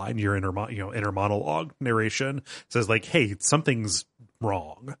dialogue line, your inner monologue narration says like, hey, something's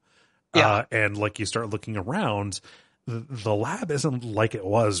wrong. Yeah. And like you start looking around, the lab isn't like it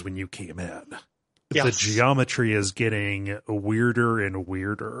was when you came in. Yes. The geometry is getting weirder and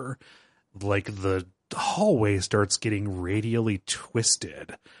weirder. Like the hallway starts getting radially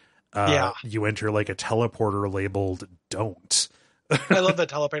twisted. You enter like a teleporter labeled "don't." I love the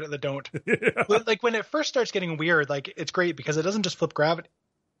teleporter that don't. Yeah. Like when it first starts getting weird, like it's great because it doesn't just flip gravity.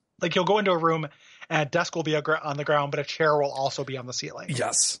 Like you'll go into a room and a desk will be on the ground, but a chair will also be on the ceiling.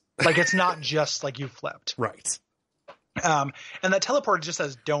 Yes. Like it's not just like you flipped. Right. And that teleporter just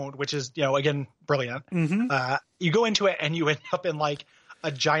says "don't," which is, again, brilliant. You go into it and you end up in like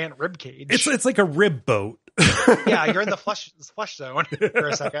a giant rib cage. It's like a rib boat. Yeah, you're in the flush zone for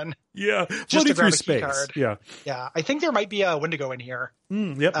a second. Yeah, just to grab a key space. card. Yeah. I think there might be a Wendigo in here.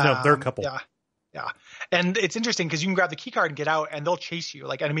 Yep. No, there are a couple. Yeah. And it's interesting because you can grab the key card and get out, and they'll chase you.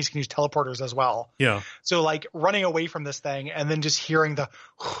 Like enemies can use teleporters as well. Yeah. So like running away from this thing and then just hearing the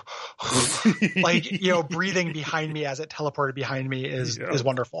like breathing behind me as it teleported behind me is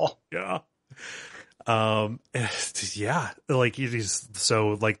wonderful. Yeah. Like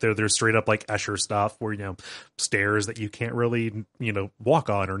so like there's straight up like Escher stuff where stairs that you can't really walk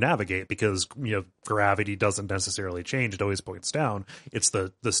on or navigate because gravity doesn't necessarily change, it always points down. It's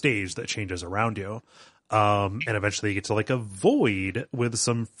the stage that changes around you, and eventually you get to like a void with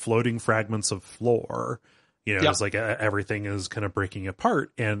some floating fragments of floor. It's like everything is kind of breaking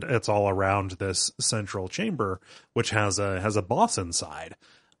apart, and it's all around this central chamber which has a boss inside.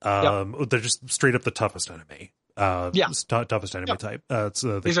 They're just straight up the toughest enemy. Toughest enemy type.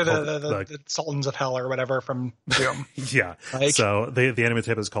 These are the Sultans of Hell or whatever from Doom. Yeah. So the enemy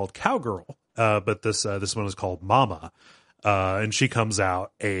type is called Cowgirl, but this one is called Mama, and she comes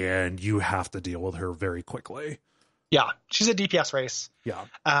out and you have to deal with her very quickly. Yeah, she's a DPS race. Yeah.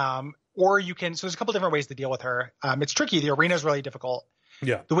 Or you can. So there's a couple different ways to deal with her. It's tricky. The arena is really difficult.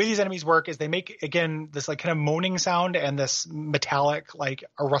 Yeah. The way these enemies work is they make, again, this like kind of moaning sound and this metallic, like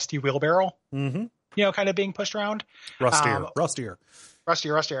a rusty wheelbarrow, kind of being pushed around. Rustier.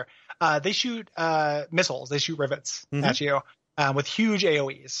 They shoot missiles. They shoot rivets at you with huge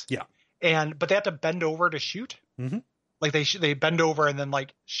AoEs. Yeah. But they have to bend over to shoot. Like they bend over and then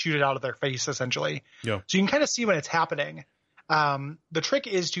like shoot it out of their face essentially. Yeah. So you can kind of see when it's happening. The trick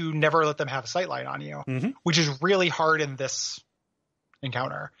is to never let them have a sightline on you, which is really hard in this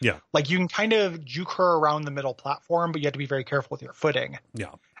encounter. Yeah. Like you can kind of juke her around the middle platform, but you have to be very careful with your footing.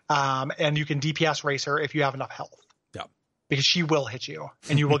 Yeah. And you can DPS race her if you have enough health. Yeah. Because she will hit you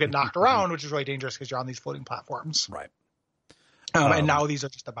and you will get knocked around, which is really dangerous because you're on these floating platforms. Right. And now these are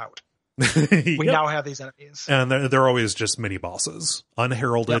just about. We now have these enemies. And they're always just mini bosses.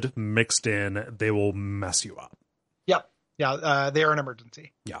 Unheralded, mixed in, they will mess you up. Yep. Yeah. They are an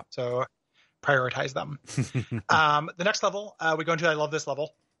emergency. Yeah. So prioritize them. The next level we go into, I love this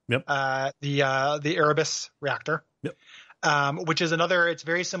level. Yep. The Erebus reactor. Yep. Which is it's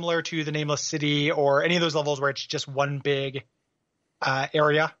very similar to the Nameless City or any of those levels where it's just one big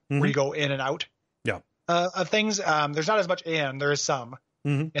area where you go in and out. Yeah. Of things. There's not as much there is some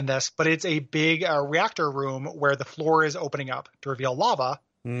in this, but it's a big reactor room where the floor is opening up to reveal lava.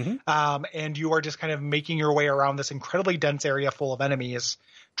 And you are just kind of making your way around this incredibly dense area full of enemies,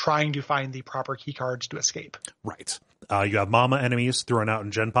 trying to find the proper key cards to escape. Right. You have Mama enemies thrown out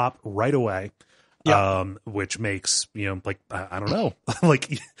in Gen Pop right away. Which makes, like, I don't know,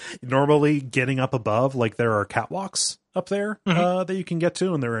 like normally getting up above, like there are catwalks up there that you can get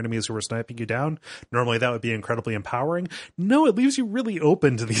to, and there are enemies who are sniping you down. Normally that would be incredibly empowering. No, it leaves you really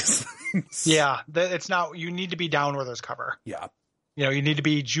open to these things. Yeah. It's not, you need to be down where there's cover. Yeah. You need to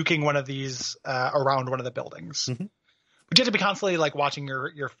be juking one of these around one of the buildings. But you have to be constantly like watching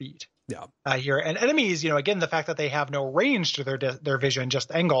your feet. Yeah. Here and enemies, again, the fact that they have no range to their vision,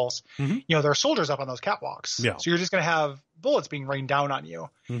 just angles. There are soldiers up on those catwalks. Yeah. So you're just going to have bullets being rained down on you.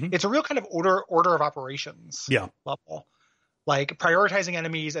 It's a real kind of order of operations. Yeah. Level, like prioritizing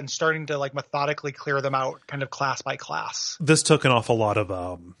enemies and starting to like methodically clear them out, kind of class by class. This took an awful lot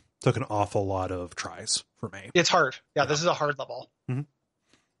of tries for me. It's hard. Yeah, this is a hard level.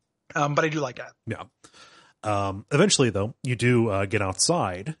 But I do like it. Yeah. Eventually, though, you do get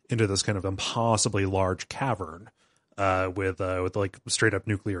outside into this kind of impossibly large cavern with like straight up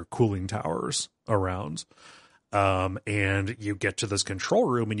nuclear cooling towers around. And you get to this control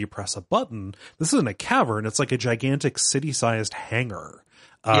room and you press a button. This isn't a cavern. It's like a gigantic city-sized hangar.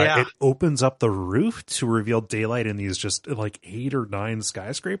 It opens up the roof to reveal daylight in these just like 8 or 9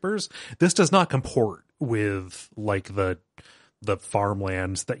 skyscrapers. This does not comport with like the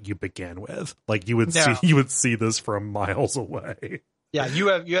farmlands that you began with. Like you would see this from miles away. Yeah, you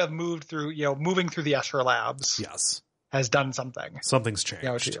have moved through, moving through the Escher labs. Yes. Has done something. Something's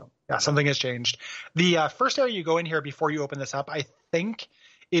changed. Yeah, something has changed. The first area you go in here before you open this up, I think,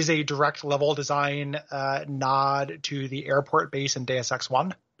 is a direct level design nod to the airport base in Deus Ex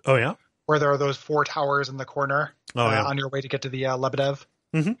 1. Oh, yeah? Where there are those 4 towers in the corner on your way to get to the Lebedev.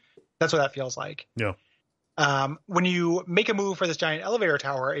 Mm-hmm. That's what that feels like. Yeah. When you make a move for this giant elevator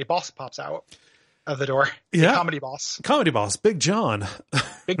tower, a boss pops out of the door. Yeah. A comedy boss. Comedy boss, Big John.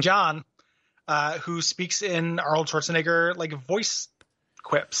 Big John. Who speaks in Arnold Schwarzenegger like voice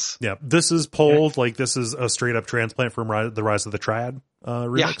quips. Yeah, this is pulled like this is a straight up transplant from the Rise of the Triad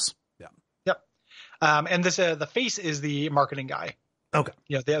remix. Yeah. Yep. And this the face is the marketing guy. Okay.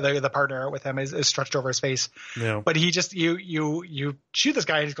 The partner with him is stretched over his face. Yeah. But he just you shoot this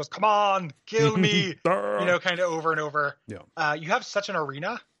guy and he goes, "Come on, kill me!" kind of over and over. Yeah. You have such an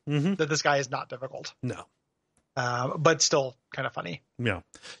arena that this guy is not difficult. No. But still kind of funny. Yeah,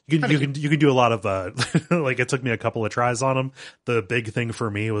 you can do a lot of like it took me a couple of tries on him. The big thing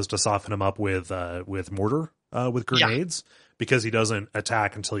for me was to soften him up with mortar with grenades because he doesn't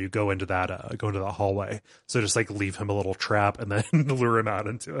attack until you go into that hallway. So just like leave him a little trap and then lure him out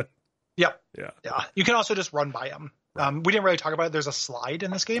into it. Yep. Yeah. You can also just run by him. We didn't really talk about it. There's a slide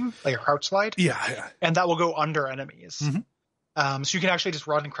in this game, like a crouch slide. Yeah. And that will go under enemies. Mm-hmm. So you can actually just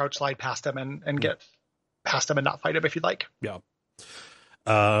run and crouch slide past them and get past him and not fight him if you'd like. Yeah.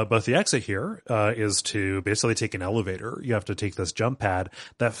 But the exit here is to basically take an elevator. You have to take this jump pad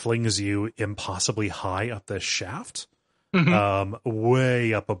that flings you impossibly high up this shaft,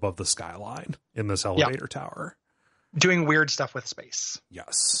 way up above the skyline in this elevator tower. Doing weird stuff with space.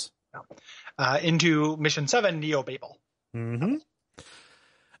 Yes. Into Mission 7, Neo Babel. Mm-hmm.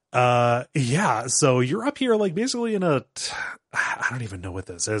 So you're up here like basically in I don't even know what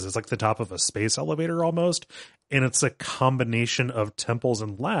this is. It's like the top of a space elevator almost. And it's a combination of temples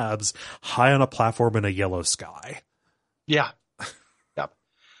and labs high on a platform in a yellow sky. Yeah. Yep.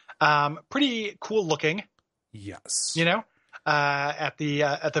 Pretty cool looking. Yes. At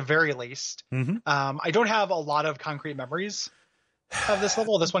the very least. Mm-hmm. I don't have a lot of concrete memories of this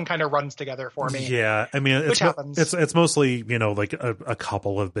level. This one kind of runs together for me. Yeah, I mean, happens. It's mostly like a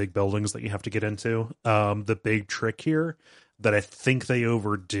couple of big buildings that you have to get into. The big trick here that I think they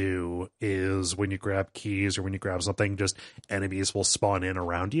overdo is when you grab keys or when you grab something, just enemies will spawn in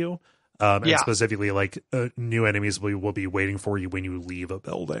around you. And specifically, like new enemies will be waiting for you when you leave a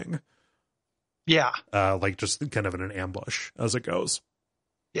building. Yeah, like just kind of in an ambush as it goes.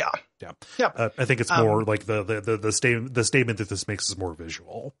 Yeah. I think it's more like the statement that this makes is more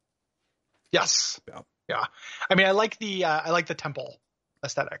visual. Yes. Yeah. I mean, I like the temple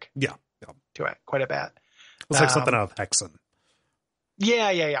aesthetic. Yeah. To it quite a bit. It's like something out of Hexen.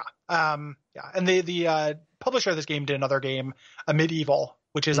 Yeah. And the publisher of this game did another game, a Medieval,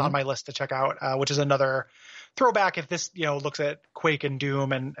 which is on my list to check out, which is another throwback. If this looks at Quake and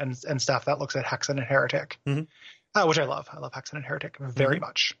Doom and stuff, that looks at Hexen and Heretic. Mm-hmm. Which I love. I love Hexen and Heretic very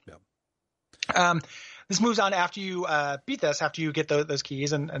much. Yeah. This moves on after you beat this, after you get those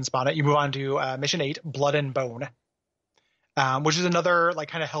keys and spawn it. You move on to Mission 8, Blood and Bone, which is another like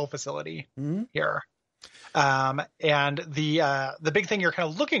kind of hell facility here. And the big thing you're kind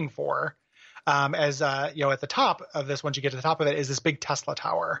of looking for, as at the top of this, once you get to the top of it, is this big Tesla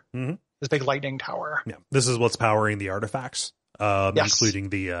tower, this big lightning tower. Yeah, this is what's powering the artifacts, yes.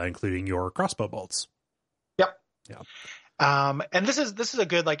 including your crossbow bolts. Yep. Yeah. And this is a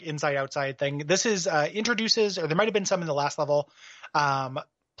good like inside outside thing. This is introduces, or there might have been some in the last level,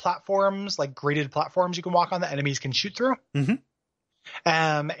 platforms, like graded platforms you can walk on that enemies can shoot through. Mm-hmm.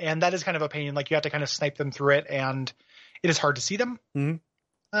 And that is kind of a pain. Like you have to kind of snipe them through it, and it is hard to see them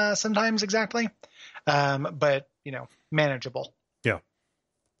sometimes exactly. But manageable. Yeah.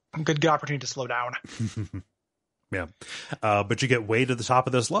 Good opportunity to slow down. Yeah. But you get way to the top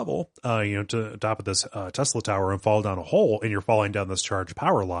of this level, to the top of this Tesla tower and fall down a hole, and you're falling down this charged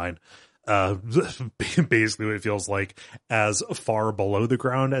power line Basically what it feels like, as far below the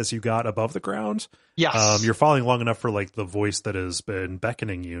ground as you got above the ground. Yes. You're falling long enough for like the voice that has been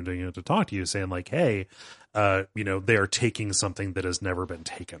beckoning you to talk to you, saying like, hey, they are taking something that has never been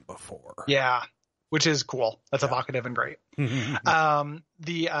taken before. Yeah. Which is cool. That's evocative and great. And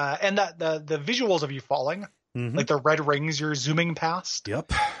the visuals of you falling, like the red rings you're zooming past.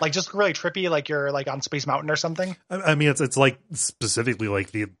 Yep. Like just really trippy, like you're like on Space Mountain or something. I mean, it's like specifically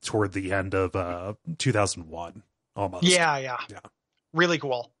like toward the end of 2001 almost. Yeah. Really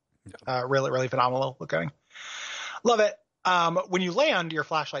cool. Yeah. Really phenomenal looking. Love it. When you land, your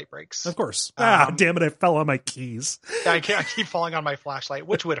flashlight breaks. Of course. Damn it! I fell on my keys. I keep falling on my flashlight,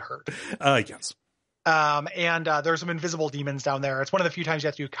 which would hurt. Yes. And there's some invisible demons down there. It's one of the few times you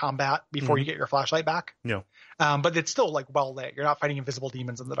have to do combat before you get your flashlight back. Yeah. But it's still like well lit. You're not fighting invisible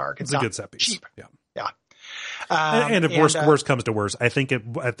demons in the dark. It's a good set piece. Cheap. Yeah. And if worst comes to worst, I think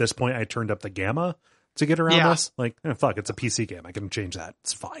at this point I turned up the gamma to get around this. Like, fuck, it's a PC game. I can change that.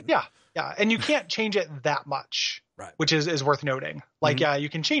 It's fine. Yeah. And you can't change it that much, right? Which is worth noting. Like, you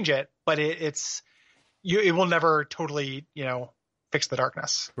can change it, but it will never totally, fix the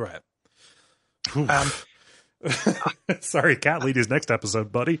darkness. Right. Sorry, Cat Lady's next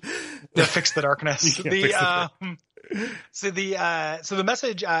episode, buddy. To fix the darkness. So the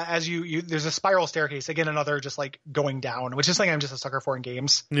message as you there's a spiral staircase, again, another just like going down, which is something I'm just a sucker for in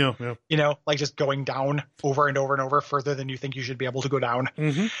games. Yeah. Like just going down over and over and over further than you think you should be able to go down.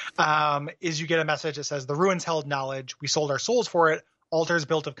 Is you get a message that says the ruins held knowledge. We sold our souls for it. Altars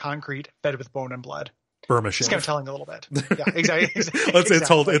built of concrete, fed with bone and blood. Burma shit. It's kind of telling a little bit. Yeah, exactly. It's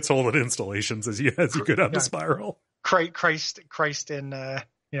holding installations as you go down the spiral. Christ in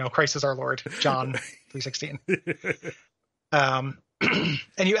Christ is our Lord. John 3:16. And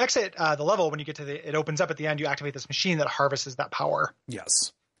you exit the level when you get to it opens up at the end. You activate this machine that harvests that power.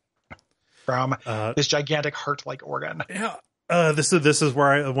 Yes. From this gigantic heart-like organ. Yeah. This is where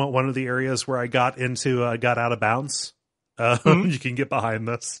I went. One of the areas where I got out of bounds. You can get behind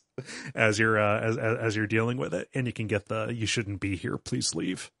this as you're as you're dealing with it, and you can get the "you shouldn't be here, please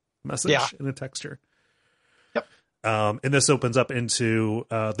leave" message in a texture. Yep. And this opens up into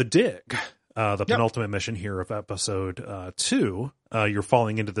the dig, the penultimate mission here of episode 2. You're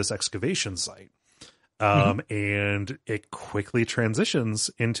falling into this excavation site, and it quickly transitions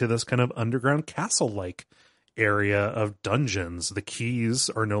into this kind of underground castle-like area of dungeons. The keys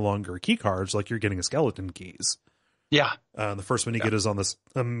are no longer key cards, like you're getting a skeleton keys. Yeah. The first one you get is on this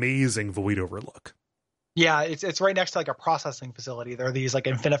amazing void overlook. Yeah, it's right next to like a processing facility. There are these like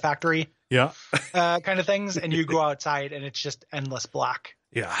infinifactory kind of things, and you go outside and it's just endless black.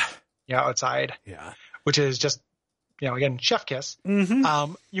 Yeah. Outside. Yeah. Which is just, again, chef kiss.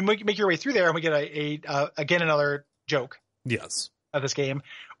 You make your way through there, and we get again another joke. Yes. Of this game,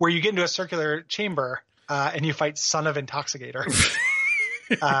 where you get into a circular chamber and you fight Son of Intoxicator.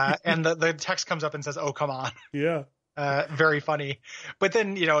 And the text comes up and says, "Oh, come on." Yeah. Very funny. But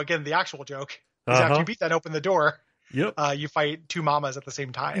then, again, the actual joke is after you beat that, open the door. Yep. You fight two mamas at the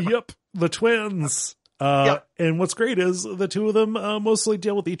same time. Yep. The twins. And what's great is the two of them mostly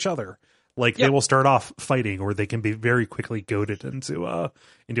deal with each other. Like they will start off fighting, or they can be very quickly goaded into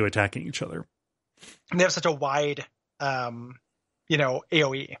attacking each other. And they have such a wide,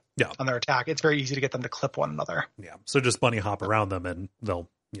 AOE on their attack. It's very easy to get them to clip one another. Yeah. So just bunny hop around them and they'll,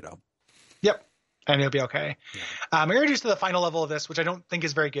 Yep. And it'll be okay. Yeah. We're introduced to the final level of this, which I don't think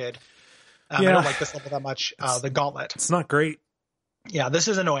is very good. I don't like this level that much. The gauntlet. It's not great. Yeah, this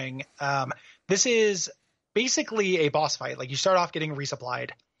is annoying. This is basically a boss fight. Like you start off getting resupplied.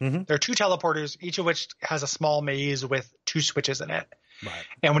 There are 2 teleporters, each of which has a small maze with 2 switches in it. Right.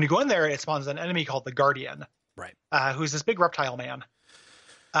 And when you go in there, it spawns an enemy called the Guardian. Right. Who's this big reptile man.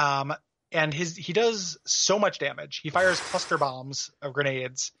 And he does so much damage. He fires cluster bombs of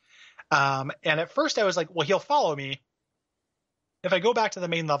grenades. And at first I was like, well, he'll follow me. If I go back to the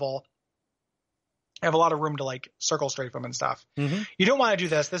main level, I have a lot of room to like circle strafe him and stuff. You don't want to do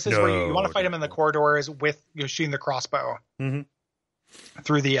this. This is where you want to fight him in the corridors with shooting the crossbow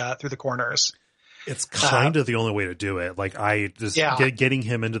through the corners. It's kind of the only way to do it. Like getting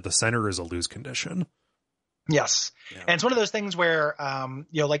him into the center is a lose condition. Yes. Yeah. And it's one of those things where,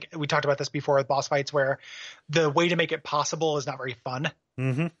 like we talked about this before with boss fights, where the way to make it possible is not very fun.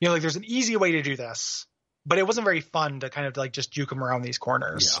 Like there's an easy way to do this, but it wasn't very fun to kind of like just juke him around these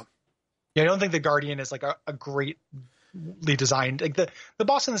corners. I don't think the Guardian is like a greatly designed, like the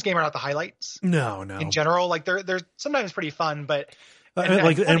boss in this game are not the highlights. No. In general, like they're sometimes pretty fun, but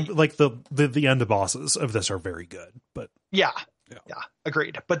the end bosses of this are very good, but Yeah,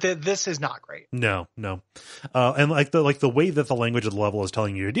 agreed. But this is not great. No. And like the way that the language of the level is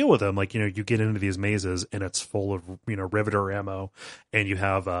telling you to deal with them, like, you get into these mazes and it's full of, riveter ammo, and you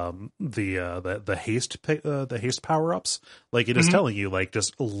have the haste power ups. Like, it is telling you, like,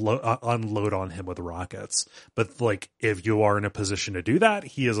 just unload on him with rockets. But like, if you are in a position to do that,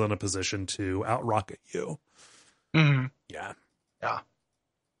 he is in a position to out rocket you. Mm-hmm. Yeah.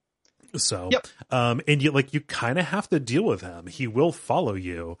 So, yep. And you kind of have to deal with him. He will follow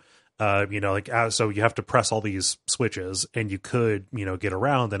you, so you have to press all these switches, and you could, get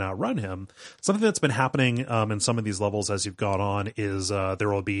around and outrun him. Something that's been happening, in some of these levels as you've gone on is, there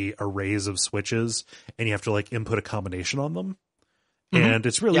will be arrays of switches, and you have to like input a combination on them. And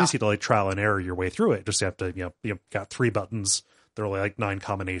it's really easy to like trial and error your way through it. Just have to, you got 3 buttons. There are only like 9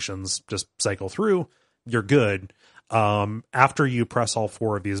 combinations. Just cycle through. You're good. After you press all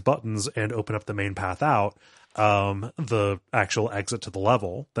 4 of these buttons and open up the main path out, the actual exit to the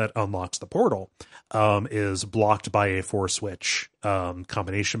level that unlocks the portal, is blocked by a 4-switch,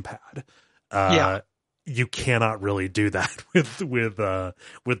 combination pad. You cannot really do that with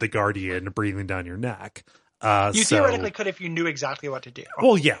the Guardian breathing down your neck. You theoretically could if you knew exactly what to do.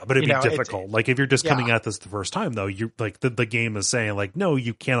 Well, yeah, but it'd be difficult. Like, if you're just coming at this the first time, though, you like the game is saying, like, no,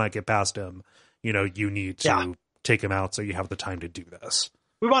 you cannot get past him. You need to take him out so you have the time to do this.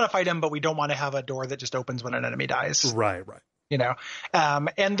 We want to fight him, but we don't want to have a door that just opens when an enemy dies. Right.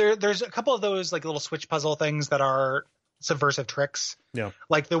 And there's a couple of those like little switch puzzle things that are subversive tricks. Yeah.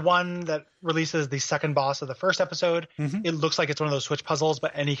 Like the one that releases the second boss of the first episode, it looks like it's one of those switch puzzles,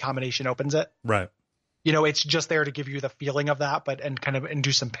 but any combination opens it. Right. It's just there to give you the feeling of that, and kind of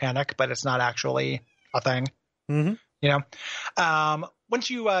induce some panic, but it's not actually a thing. Once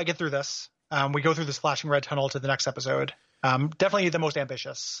you get through this, we go through this flashing red tunnel to the next episode. Definitely the most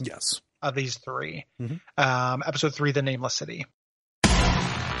ambitious of these 3. Episode 3, The Nameless City.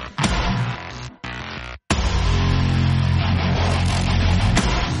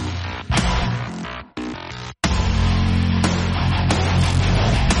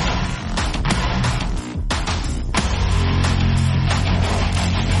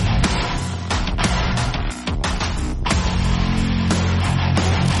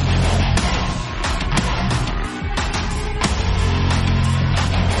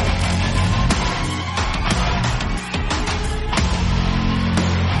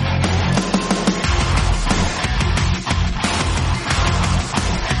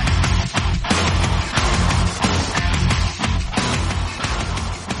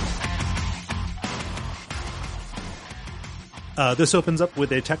 This opens up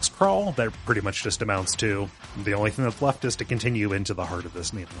with a text crawl that pretty much just amounts to the only thing that's left is to continue into the heart of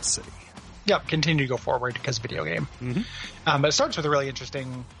this nameless city. Yep, continue to go forward because video game. But it starts with a really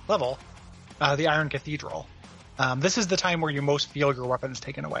interesting level, the Iron Cathedral. This is the time where you most feel your weapons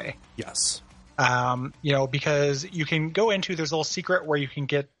taken away. Yes. Because you can go into, there's a little secret where you can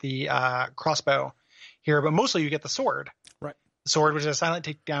get the crossbow here, but mostly you get the sword. Right. Sword, which is a silent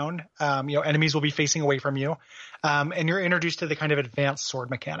takedown. Enemies will be facing away from you. And you're introduced to the kind of advanced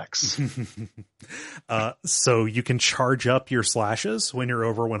sword mechanics. So you can charge up your slashes when you're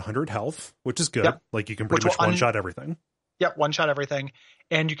over 100 health, which is good. Yep. Like, you can pretty much one-shot everything. Yep, one-shot everything.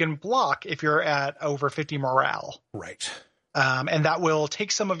 And you can block if you're at over 50 morale. Right. And that will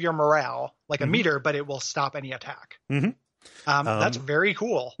take some of your morale, like a meter, but it will stop any attack. That's very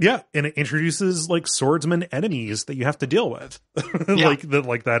cool. Yeah, and it introduces like swordsman enemies that you have to deal with.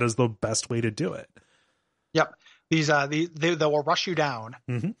 That is the best way to do it. Yep. They will rush you down,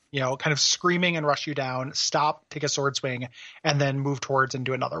 kind of screaming and rush you down, stop, take a sword swing, and then move towards and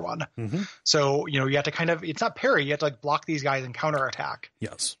do another one. So, you have to kind of, it's not parry, you have to like block these guys and counterattack.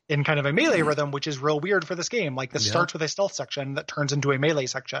 Yes. In kind of a melee rhythm, which is real weird for this game. Like, this starts with a stealth section that turns into a melee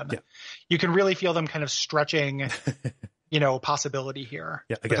section. Yeah. You can really feel them kind of stretching possibility here.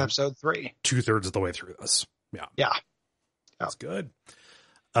 Yeah. Again, episode 3. 2/3 of the way through this. Yeah. Yeah. That's good.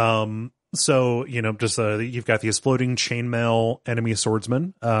 So, you've got these floating chainmail enemy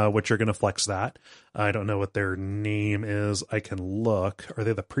swordsmen, which are going to flex that. I don't know what their name is. I can look. Are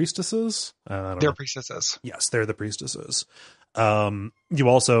they the priestesses? They're priestesses. Yes, they're the priestesses. You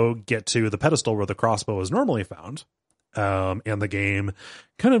also get to the pedestal where the crossbow is normally found. And the game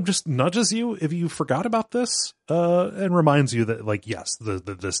kind of just nudges you if you forgot about this, and reminds you that, like, yes,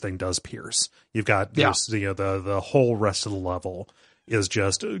 this thing does pierce. You've got the whole rest of the level is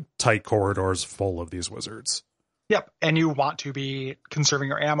just tight corridors full of these wizards. Yep, and you want to be conserving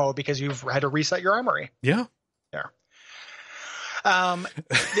your ammo because you've had to reset your armory. Yeah. There.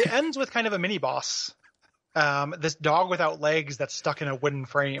 It ends with kind of a mini boss. This dog without legs that's stuck in a wooden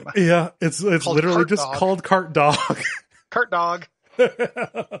frame. Yeah, it's literally just called Cart Dog. Cart dog.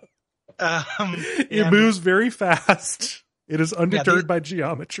 It moves very fast. It is undeterred by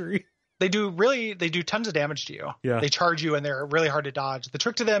geometry. They do tons of damage to you. Yeah. They charge you and they're really hard to dodge. The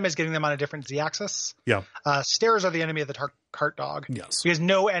trick to them is getting them on a different Z-axis. Yeah. Stairs are the enemy of the cart dog. Yes. Because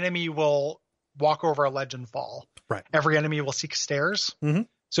no enemy will walk over a ledge and fall. Right. Every enemy will seek stairs. Mm-hmm.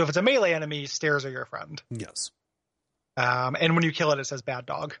 So if it's a melee enemy, stairs are your friend. Yes. And when you kill it, it says bad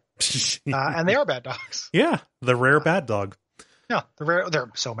dog. And they are bad dogs. Yeah. The rare bad dog. Yeah. There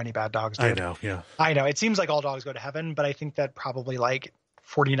are so many bad dogs, dude. I know. Yeah. I know. It seems like all dogs go to heaven, but I think that probably like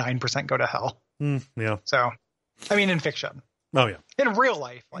 49% go to hell. Yeah. So, I mean, in fiction. Oh, yeah. In real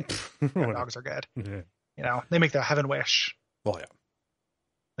life, like, dogs are good. Yeah. You know, they make the heaven wish. Well, yeah.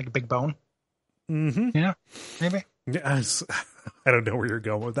 Like a big bone. Mm-hmm. Yeah, maybe. Yes. I don't know where you're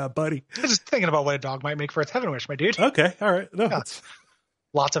going with that, buddy. I was just thinking about what a dog might make for its heaven wish, my dude. Okay. All right. No, Yeah.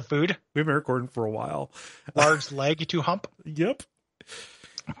 Lots of food. we've been recording for a while. Large leg to hump, Yep.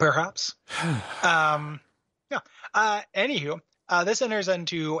 perhaps. Yeah. Anywho, this enters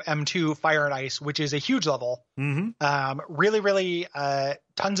into M2 Fire and Ice, which is a huge level. Mm-hmm. Really,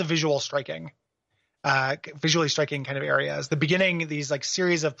 tons of visually striking kind of areas. The beginning, these like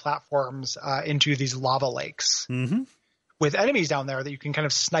series of platforms into these lava lakes Mm-hmm. with enemies down there that you can kind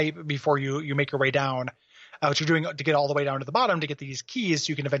of snipe before you make your way down. What you're doing to get all the way down to the bottom to get these keys so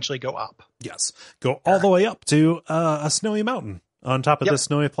you can eventually go up. Yes. Go all the way up to a snowy mountain on top of the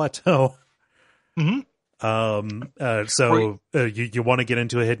snowy plateau. Mm-hmm. So you want to get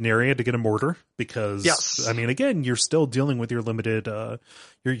into a hidden area to get a mortar because, Yes. I mean, again, you're still dealing with your limited,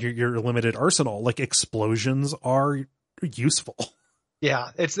 your limited arsenal. Like explosions are useful. Yeah.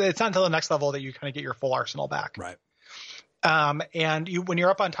 It's not until the next level that you kind of get your full arsenal back. Right. And when you're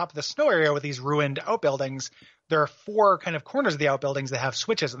up on top of the snow area with these ruined outbuildings, there are 4 kind of corners of the outbuildings that have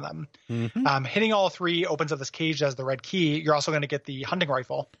switches in them. Mm-hmm. Hitting all 3 opens up this cage that has the red key. You're also going to get the hunting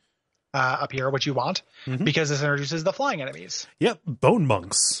rifle up here, which you want, because this introduces the flying enemies. Yep. Bone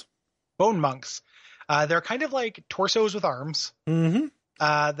monks. Bone monks. They're kind of like torsos with arms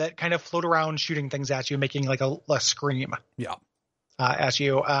that kind of float around shooting things at you, making like a scream. Yeah. At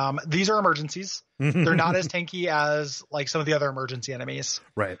you. These are emergencies. They're not as tanky as like some of the other emergency enemies,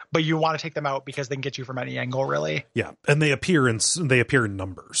 Right. but you want to take them out because they can get you from any angle, really. Yeah. And they appear in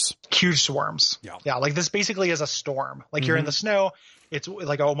numbers. Huge swarms. Yeah. Like this basically is a storm. Like you're in the snow. It's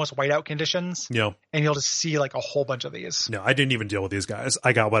like almost whiteout conditions. Yeah. And you'll just see like a whole bunch of these. No, I didn't even deal with these guys.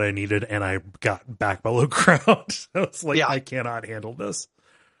 I got what I needed and I got back below ground. So it's like, I cannot handle this.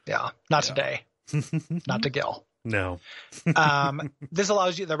 Yeah. Not today. Not to Gil. No. This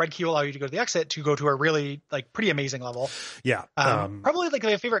allows you, the red key will allow you to go to the exit to go to a really like pretty amazing level. Yeah. Probably like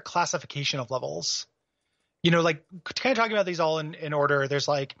my favorite classification of levels. You know, like kind of talking about these all in order. There's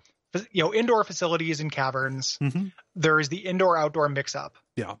like, you know, indoor facilities and caverns. There is the indoor outdoor mix up.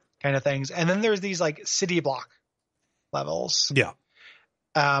 Yeah. Kind of things. And then there's these like city block levels. Yeah.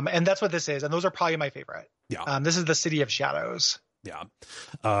 And that's what this is. And those are probably my favorite. Yeah. This is the City of Shadows. Yeah.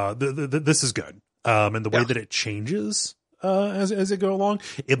 This is good. And the way that it changes as it go along,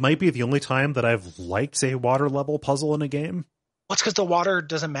 it might be the only time that I've liked a water level puzzle in a game. Well, it's because the water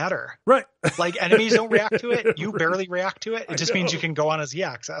doesn't matter. Right. Like enemies don't react to it. You barely react to it. It just means you can go on a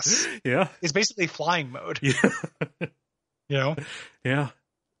Z-axis. Yeah. It's basically flying mode. Yeah. You know? Yeah.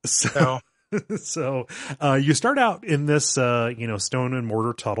 So you start out in this, stone and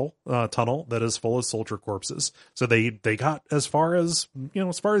mortar tunnel that is full of soldier corpses. So they got as far as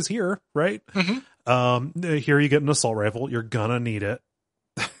here, right? Here you get an assault rifle. You're gonna need it.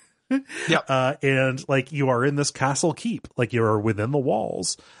 Yeah. And like you are in this castle keep, like you are within the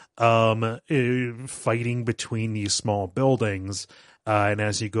walls, fighting between these small buildings. And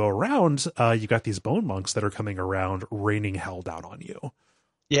as you go around, you got these bone monks that are coming around, raining hell down on you.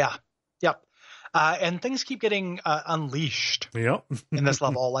 Yeah. Yep. And things keep getting unleashed Yep. in this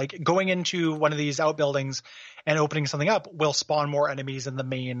level. Like going into one of these outbuildings and opening something up will spawn more enemies in the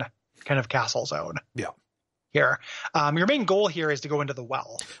main kind of castle zone. Yeah. Here. Your main goal here is to go into the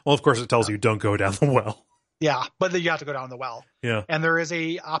well. Well, of course it tells you don't go down the well. Yeah, but you have to go down the well. Yeah. And there is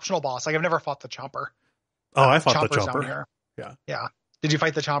a optional boss. Like I've never fought the Chomper. Oh, I fought the Chomper's Chomper. down here. Yeah. Yeah. Did you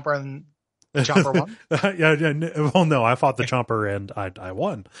fight the Chomper and the Chomper won? Well, no, I fought the Chomper and I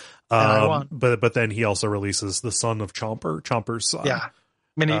won. I won. But then he also releases the son of Chomper's son. Yeah.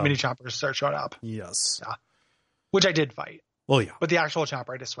 Many Chompers start showing up. Yes. Yeah. Which I did fight. Well, yeah. But the actual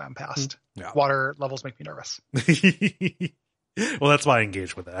Chomper I just swam past. Yeah. Water levels make me nervous. Well, that's why I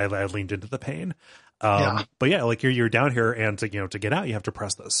engaged with it. I leaned into the pain. But yeah, like you're down here, and to get out, you have to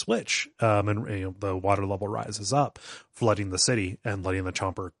press the switch. And the water level rises up, flooding the city and letting the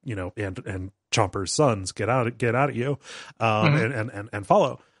Chomper, and Chomper's sons get out at you, and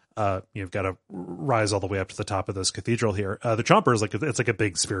follow. You've got to rise all the way up to the top of this cathedral here. The Chomper is it's like a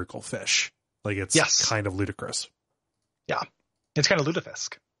big spherical fish. Like it's kind of ludicrous. Yeah, it's kind of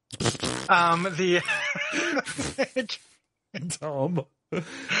lutefisk. Dumb.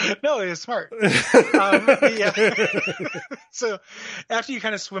 No, it's smart. So after you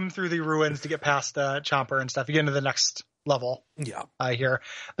kind of swim through the ruins to get past Chomper and stuff, you get into the next level. Yeah. Here,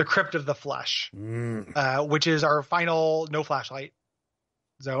 the Crypt of the Flesh, which is our final no flashlight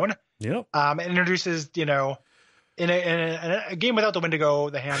zone. Yep. It introduces, in a game without the Wendigo,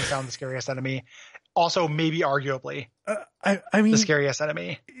 the hands down the scariest enemy. Also, maybe arguably, I mean, the scariest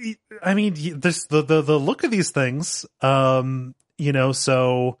enemy. I mean, the look of these things, so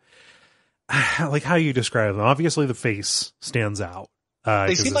like how you describe them. Obviously, the face stands out.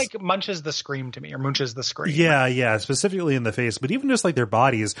 They seem like Munches the Scream to me, or Munches the Scream. Yeah, specifically in the face, but even just like their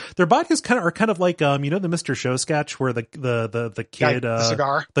bodies are kind of like the Mr. Show sketch where the kid the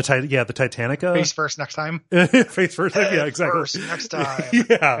cigar, the Titanica face first next time, face first, yeah, exactly, first next time,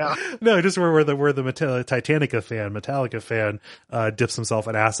 yeah. No, just where the Metallica fan dips himself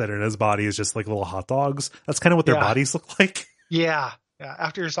in acid and his body is just like little hot dogs. That's kind of what their bodies look like. Yeah.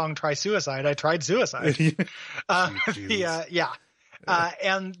 After your song "Try Suicide," I tried suicide.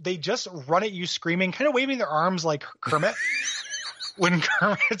 And they just run at you screaming, kind of waving their arms like Kermit when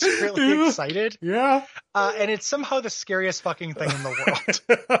Kermit's really excited. Yeah. And it's somehow the scariest fucking thing in the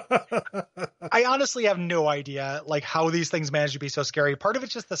world. I honestly have no idea like how these things manage to be so scary. Part of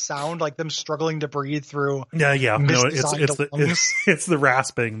it's just the sound, like them struggling to breathe through. Yeah. No, it's the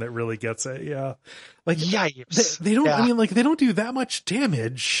rasping that really gets it. Yeah. Like yipes. They don't, I mean, like they don't do that much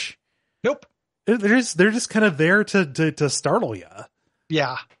damage. Nope. They're just kind of there to startle you.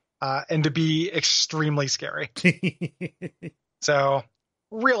 Yeah. And to be extremely scary. So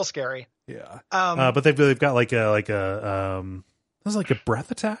real scary. Yeah. But they've got like a that's like a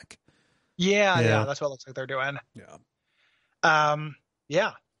breath attack. Yeah. That's what it looks like they're doing. Yeah.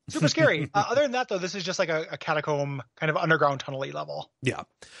 Yeah. Super scary. Other than that though, this is just like a catacomb kind of underground tunnel-y level. Yeah.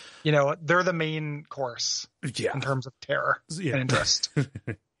 They're the main course in terms of terror and interest.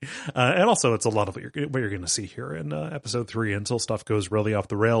 And also it's a lot of what you're going to see here in episode 3 until stuff goes really off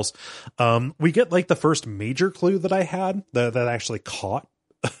the rails. We get like the first major clue that I had that actually caught.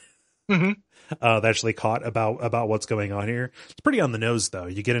 That actually caught about what's going on here. It's pretty on the nose though.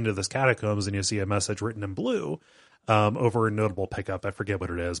 You get into this catacombs and you see a message written in blue over a notable pickup. I forget what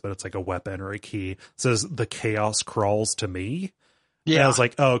it is, but it's like a weapon or a key. It says "The chaos crawls to me." Yeah. And I was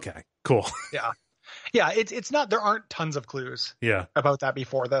like, oh, okay, cool. Yeah, it's not, there aren't tons of clues about that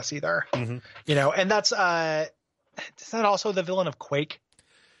before this either. And that's is that also the villain of Quake?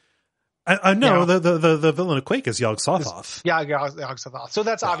 No, the villain of Quake is Yog-Sothoth. Yeah, Yog-Sothoth. So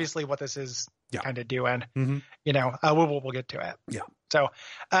that's obviously what this is kind of doing. We'll get to it. Yeah. So,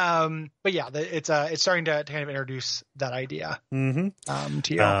 but yeah, it's starting to kind of introduce that idea to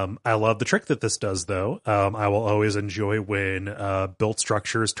you. I love the trick that this does, though. I will always enjoy when built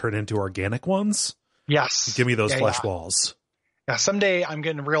structures turn into organic ones. Yes. Give me those flesh walls. Yeah, someday I'm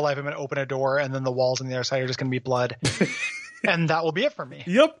getting real life. I'm going to open a door and then the walls on the other side are just going to be blood. And that will be it for me.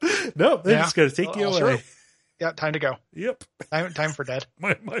 Yep. No, they're just going to take you away. Sure. Yeah, time to go. Yep. Time for dead.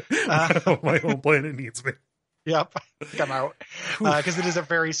 My home planet needs me. Yep. Come out. Because it is a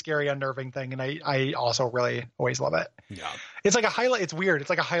very scary, unnerving thing. And I also really always love it. Yeah. It's like a highlight. It's weird. It's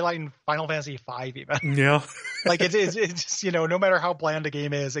like a highlight in Final Fantasy V even. Yeah. Like it's just, no matter how bland a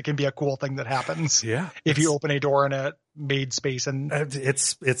game is, it can be a cool thing that happens. Yeah. If you open a door in a made space and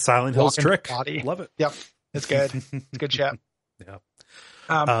it's Silent Hill's trick. Body. Love it. Yep. It's good. It's good shit. Yeah.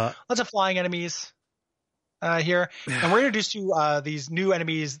 Lots of flying enemies here. And we're introduced to these new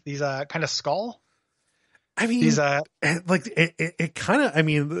enemies, these kind of skull. I mean, these it kind of, I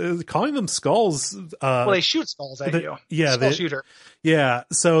mean, calling them skulls. Well, they shoot skulls at you. Yeah. Skull shooter. Yeah.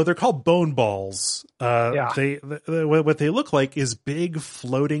 So they're called bone balls. What they look like is big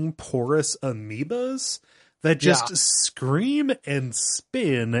floating porous amoebas that just scream and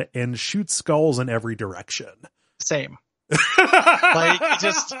spin and shoot skulls in every direction. Same. These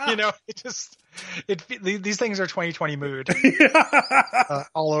things are 2020 mood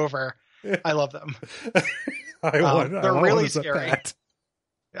all over. I love them. They're really scary.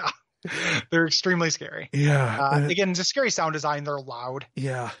 Yeah. They're extremely scary. Yeah. Again, just scary sound design. They're loud.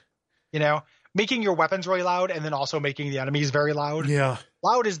 Yeah. Making your weapons really loud and then also making the enemies very loud. Yeah.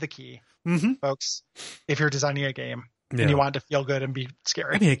 Loud is the key, folks, if you're designing a game. And you want it to feel good and be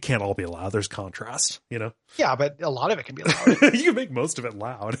scary. I mean, it can't all be loud. There's contrast, Yeah, but a lot of it can be loud. You can make most of it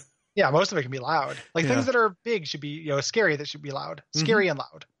loud. Yeah, most of it can be loud. Like things that are big should be, scary that should be loud. Scary and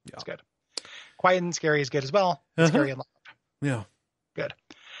loud. Yeah. It's good. Quiet and scary is good as well. Scary and loud. Yeah. Good.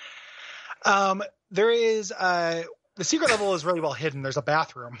 There is the secret level is really well hidden. There's a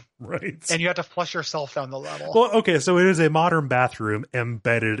bathroom. Right. And you have to flush yourself down the level. Well, okay, so it is a modern bathroom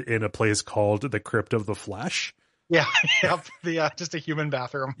embedded in a place called the Crypt of the Flesh. Yeah. Yep. Just a human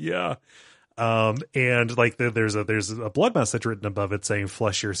bathroom. Yeah. And like there's a blood message written above it saying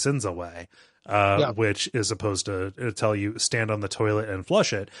 "flush your sins away," which is supposed to tell you stand on the toilet and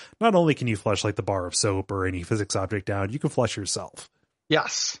flush it. Not only can you flush like the bar of soap or any physics object down, you can flush yourself.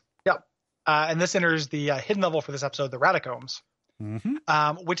 Yes. Yep. And this enters the hidden level for this episode, the Ratacombs,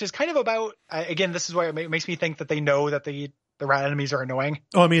 which is kind of about again. This is why it makes me think that they know that the rat enemies are annoying.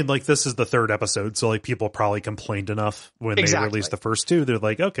 Oh, I mean, like this is the third episode, so like people probably complained enough when they released the first two. They're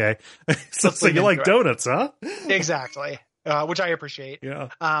like, okay, so you like donuts, huh? Exactly, which I appreciate. Yeah.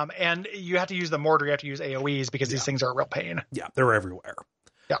 And you have to use the mortar. You have to use AOE's because these things are a real pain. Yeah, they're everywhere.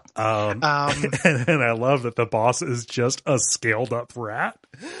 Yeah. And I love that the boss is just a scaled up rat.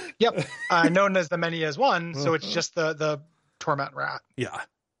 Yep. Known as the many as one, so it's just the torment rat. Yeah.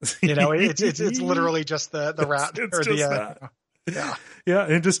 It's literally just the rat it's or just the yeah,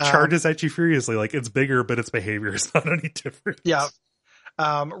 and it just charges at you furiously. Like it's bigger, but its behavior is not any different. Yeah.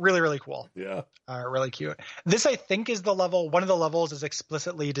 Really, really cool. Yeah. Really cute. This, I think, is the level. One of the levels is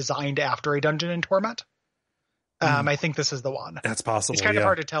explicitly designed after a dungeon in Torment. I think this is the one. That's possible. It's kind of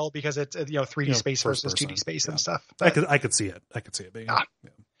hard to tell because it's 3D space versus 2D space and stuff. But I could see it. I could see it being.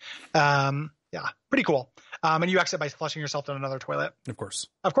 Yeah, pretty cool. And you exit by flushing yourself down another toilet. Of course.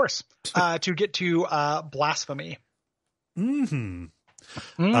 To get to blasphemy. So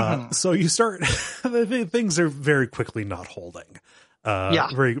you start. Things are very quickly not holding.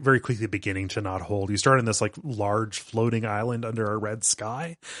 Very, very quickly beginning to not hold. You start in this like large floating island under a red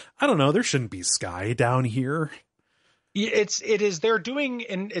sky. I don't know. There shouldn't be sky down here. It is. They're doing,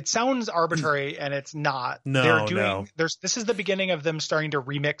 and it sounds arbitrary, and it's not. No. This is the beginning of them starting to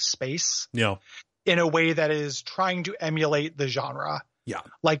remix space. Yeah. In a way that is trying to emulate the genre. Yeah.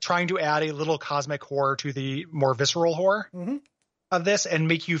 Like trying to add a little cosmic horror to the more visceral horror of this and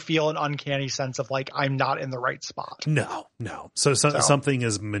make you feel an uncanny sense of like, I'm not in the right spot. No. So something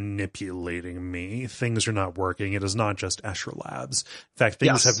is manipulating me. Things are not working. It is not just Escher Labs. In fact,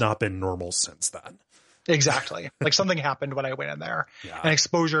 things have not been normal since then. Exactly. Like something happened when I went in there. And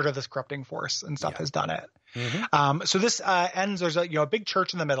exposure to this corrupting force and stuff has done it. So this ends, there's a big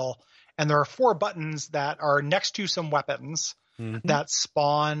church in the middle, and there are 4 buttons that are next to some weapons that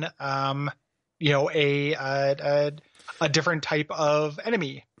spawn, a different type of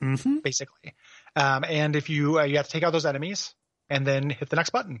enemy, basically. And if you have to take out those enemies and then hit the next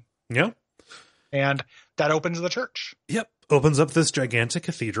button. Yeah. And that opens the church. Yep. Opens up this gigantic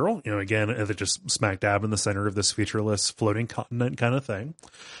cathedral, again, they're just smack dab in the center of this featureless floating continent kind of thing.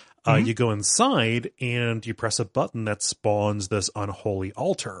 You go inside and you press a button that spawns this unholy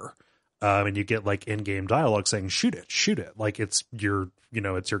altar. And you get like in-game dialogue saying, shoot it. Like it's your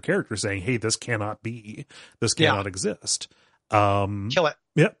character saying, hey, this cannot be, this cannot exist. Kill it.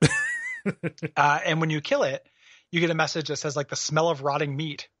 Yep. And when you kill it, you get a message that says like the smell of rotting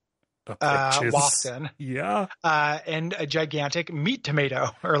meat. Walked in. Yeah. And a gigantic meat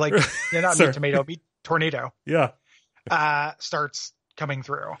tomato, or like, not meat tomato, meat tornado. Yeah. Starts coming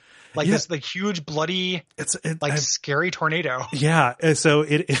through. Like this like huge bloody scary tornado. Yeah. So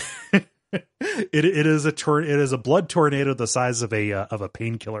it is a blood tornado the size of a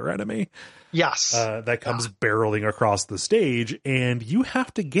painkiller enemy. Yes. That comes barreling across the stage, and you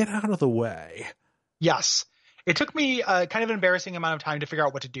have to get out of the way. Yes. It took me kind of an embarrassing amount of time to figure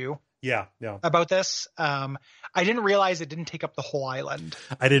out what to do. Yeah. About this. I didn't realize it didn't take up the whole island.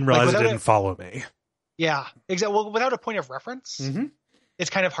 I didn't realize it didn't follow me. Yeah. Exactly. Well, without a point of reference, it's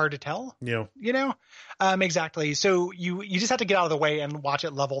kind of hard to tell. Yeah. Exactly. So you just have to get out of the way and watch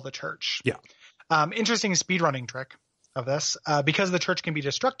it level the church. Yeah. Interesting speedrunning trick of this. Because the church can be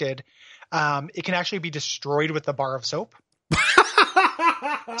destructed, it can actually be destroyed with the bar of soap.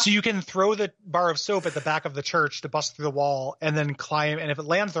 So you can throw the bar of soap at the back of the church to bust through the wall and then climb. And if it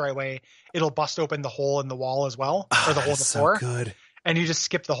lands the right way, it'll bust open the hole in the wall as well, or the hole in the floor. So good. And you just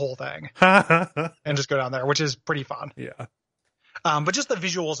skip the whole thing and just go down there, which is pretty fun. Yeah. But just the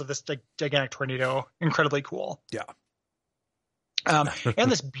visuals of this gigantic tornado, incredibly cool. Yeah.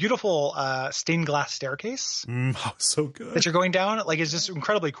 And this beautiful stained glass staircase so good that you're going down, like, is just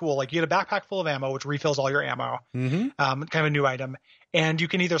incredibly cool. Like, you get a backpack full of ammo, which refills all your ammo. Kind of a new item. And you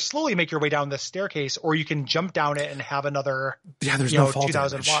can either slowly make your way down this staircase, or you can jump down it and have another. Yeah, there's no fall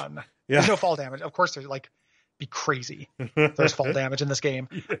 2001. damage. Yeah. There's no fall damage. Of course, there's like be crazy. There's fall damage in this game.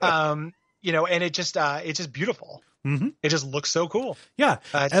 and it's just beautiful. Mm-hmm. It just looks so cool. Yeah.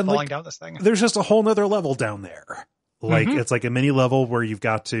 Just and falling down this thing. There's just a whole nother level down there. Like it's like a mini level where you've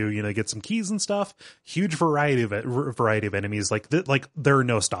got to, get some keys and stuff. Huge variety of enemies. Like there are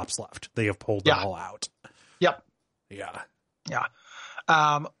no stops left. They have pulled them all out. Yep. Yeah. Yeah.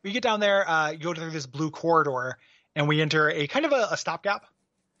 We get down there, you go through this blue corridor, and we enter a kind of a stopgap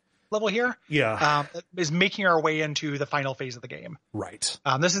level here. Yeah. Is making our way into the final phase of the game. Right.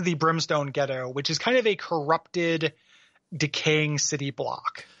 This is the Brimstone Ghetto, which is kind of a corrupted, decaying city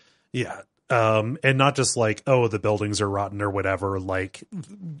block. Yeah. And not just like, oh, the buildings are rotten or whatever. Like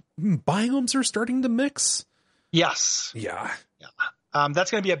biomes are starting to mix. Yes. Yeah.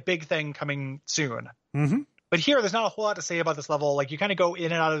 That's going to be a big thing coming soon. Mm-hmm. But here, there's not a whole lot to say about this level. Like, you kind of go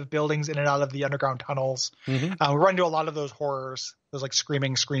in and out of buildings, in and out of the underground tunnels. Mm-hmm. We run into a lot of those horrors, those like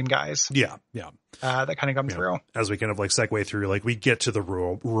screaming scream guys. Yeah. That kind of come through. As we kind of like segue through, like we get to the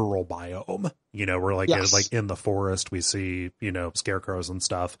rural biome. We're like in the forest. We see scarecrows and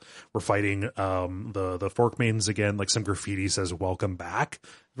stuff. We're fighting the fork maidens again. Like some graffiti says "Welcome back"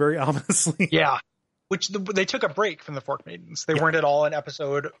 very ominously. Yeah, which they took a break from the fork maidens. They weren't at all in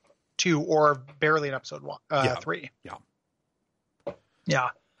episode 2 or barely in episode 3. Yeah.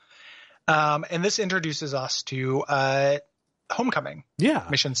 And this introduces us to Homecoming. Yeah.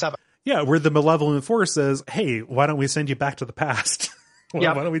 Mission 7. Yeah, where the malevolent force says, hey, why don't we send you back to the past?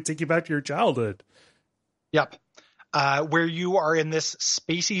 Why don't we take you back to your childhood? Yep. Where you are in this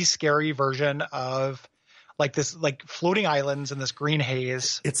spacey, scary version of like this, like floating islands in this green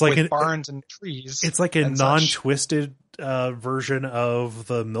haze. It's like with barns and trees. It's like a non-twisted version of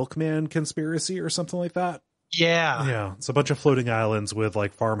the Milkman conspiracy or something like that. Yeah. It's a bunch of floating islands with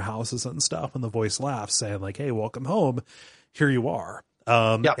like farmhouses and stuff. And the voice laughs saying like, hey, welcome home. Here you are.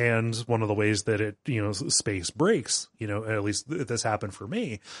 And one of the ways that it, space breaks, at least this happened for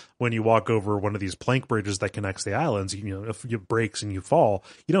me, when you walk over one of these plank bridges that connects the islands, if you breaks and you fall,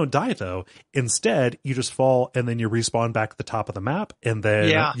 you don't die though. Instead, you just fall and then you respawn back at the top of the map, and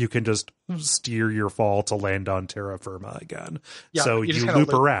then you can just steer your fall to land on terra firma again. Yeah, so you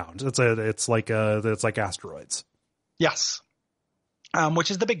loop around. It's like asteroids. Yes.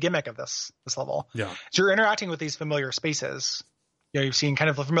 Which is the big gimmick of this level. Yeah. So you're interacting with these familiar spaces. You've seen kind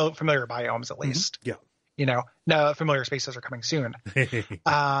of familiar biomes at least. Yeah. Now familiar spaces are coming soon.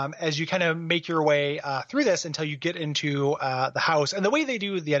 As you kind of make your way through this until you get into the house. And the way they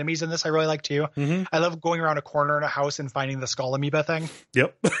do the enemies in this, I really like too. Mm-hmm. I love going around a corner in a house and finding the skull amoeba thing.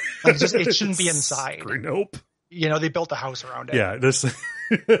 Yep. Like it shouldn't be inside. Nope. They built a house around it. Yeah. Just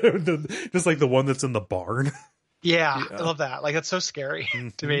like the one that's in the barn. Yeah, I love that. Like, that's so scary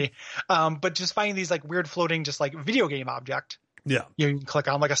to me. But just finding these like weird floating, just like video game object. Yeah. You can click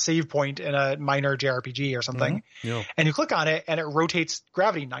on like a save point in a minor JRPG or something. Mm-hmm. And you click on it and it rotates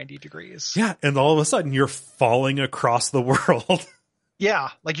gravity 90 degrees. Yeah. And all of a sudden you're falling across the world. Yeah.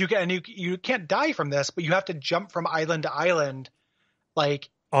 Like you can't die from this, but you have to jump from island to island, like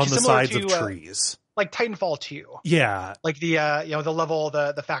on the sides of trees. Like Titanfall 2. Yeah. Like the the level,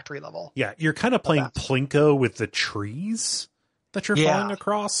 the factory level. Yeah. You're kind of playing Plinko with the trees that you're falling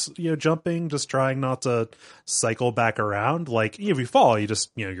across, jumping, just trying not to cycle back around. Like if you fall, you just,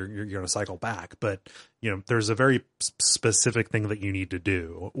 you're going to cycle back. But, there's a very specific thing that you need to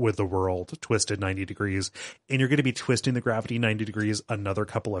do with the world twisted 90 degrees. And you're going to be twisting the gravity 90 degrees another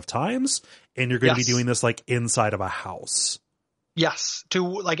couple of times. And you're going to be doing this like inside of a house. Yes.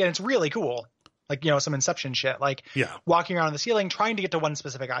 And it's really cool. Like, some Inception shit, like walking around the ceiling, trying to get to one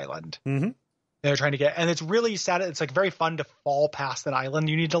specific island. Mm-hmm. They're trying to get, and it's really sad. It's like very fun to fall past an island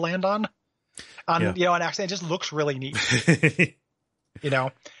you need to land on an accident. It just looks really neat.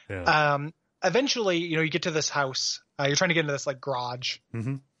 Eventually, you get to this house. You're trying to get into this like garage.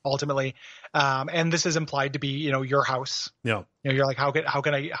 Mm-hmm. Ultimately, and this is implied to be your house. Yeah. You're like, how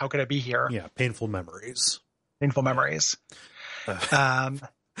can I be here? Yeah. Painful memories.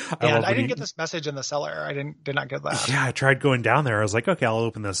 And I didn't get this message in the cellar. I did not get that. Yeah, I tried going down there. I was like, okay, I'll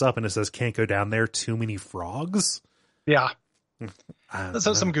open this up, and it says can't go down there. Too many frogs. Yeah.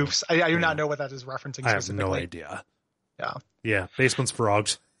 So some goofs. I do not know what that is referencing. I have no idea. Yeah. Yeah. Basement's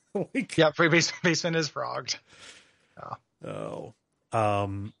frogged. Basement is frogged. Yeah. Oh.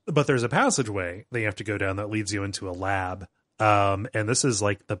 But there's a passageway that you have to go down that leads you into a lab. And this is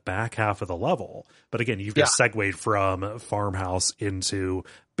like the back half of the level. But again, you've just segued from farmhouse into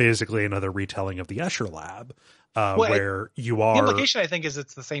basically another retelling of the Escher lab, where you are. The implication, I think, is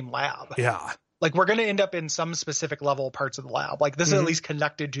it's the same lab. Yeah. like we're going to end up in some specific level parts of the lab. Like this is at least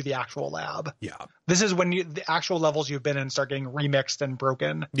connected to the actual lab. Yeah. This is when the actual levels you've been in start getting remixed and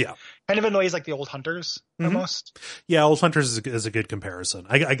broken. Yeah. Kind of in ways like the old Hunters almost. Yeah. Old Hunters is a good comparison.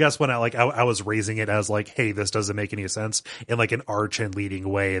 I guess when I was raising it as like, hey, this doesn't make any sense in like an arch and leading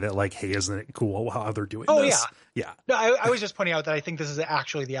way that like, hey, isn't it cool how they're doing this? Yeah. No, I was just pointing out that I think this is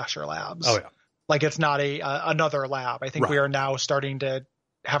actually the Escher labs. Oh yeah. Like it's not another lab. I think we are now starting to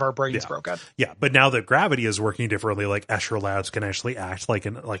have our brains broken. Yeah, but now that gravity is working differently, like Escher labs can actually act like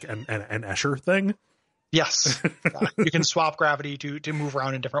an Escher thing. Yes, you can swap gravity to move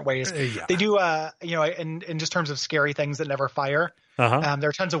around in different ways. They do, in just terms of scary things that never fire. There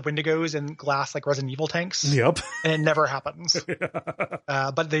are tons of Wendigos and glass like Resident Evil tanks. Yep, and it never happens.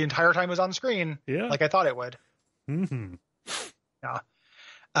 But the entire time it was on screen, like I thought it would. Yeah.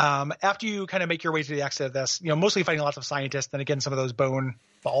 After you kind of make your way to the exit of this, mostly fighting lots of scientists, and again some of those bone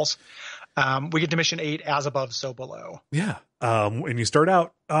balls, we get to mission 8, as above, so below. Yeah. When you start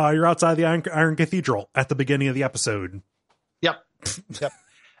out, you're outside the Iron Cathedral at the beginning of the episode. Yep.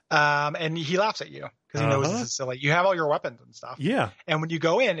 And he laughs at you because he knows this is silly. You have all your weapons and stuff. Yeah. And when you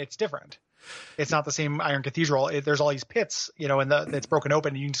go in, it's different. It's not the same Iron Cathedral. There's all these pits, and it's broken open,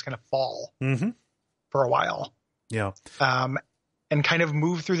 and you can just kind of fall for a while. Yeah. And kind of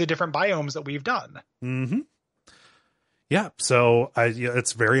move through the different biomes that we've done. Yeah. So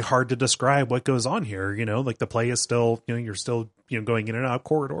it's very hard to describe what goes on here. Like the play is still, you're still, going in and out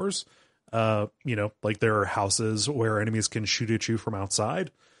corridors. Like there are houses where enemies can shoot at you from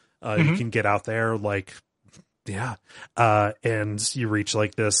outside. You can get out there and you reach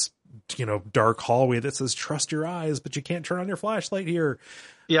like this, dark hallway that says, trust your eyes, but you can't turn on your flashlight here.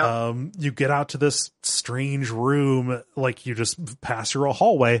 Yeah. You get out to this strange room, like you just pass through a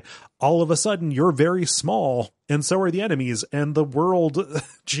hallway. All of a sudden you're very small, and so are the enemies, and the world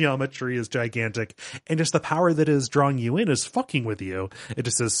geometry is gigantic, and just the power that is drawing you in is fucking with you. It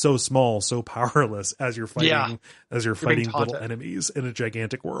just is so small, so powerless as you're fighting little enemies in a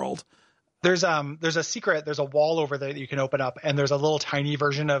gigantic world. There's a secret. There's a wall over there that you can open up, and there's a little tiny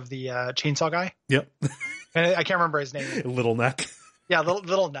version of the chainsaw guy. Yep. And I can't remember his name. Little Neck. Yeah,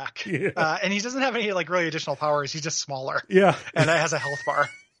 little neck. Yeah. And he doesn't have any like really additional powers. He's just smaller. Yeah. And it has a health bar.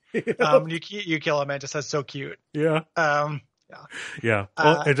 You kill him and it just says so cute. Yeah. Yeah.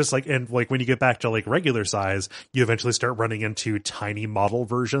 Well, and just and when you get back to like regular size, you eventually start running into tiny model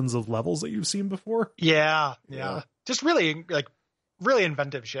versions of levels that you've seen before. Yeah. Just really really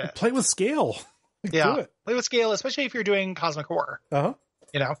inventive shit. Play with scale. Play with scale, especially if you're doing Cosmic Horror.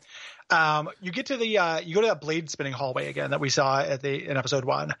 You get to you go to that blade spinning hallway again that we saw in episode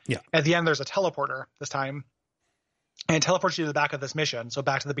 1. Yeah. At the end, there's a teleporter this time, and it teleports you to the back of this mission. So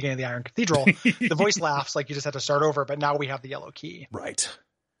back to the beginning of the Iron Cathedral. The voice laughs like you just had to start over, but now we have the yellow key. Right.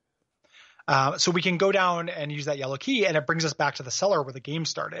 So we can go down and use that yellow key, and it brings us back to the cellar where the game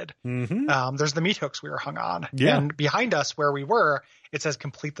started. There's the meat hooks we were hung on. Yeah. And behind us where we were, it says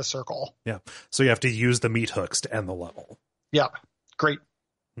complete the circle. Yeah. So you have to use the meat hooks to end the level. Yeah. Great.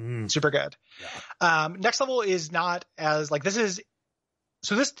 Super good. Yeah. Next level is not as like this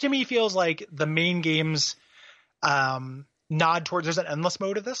to me feels like the main game's nod towards there's an endless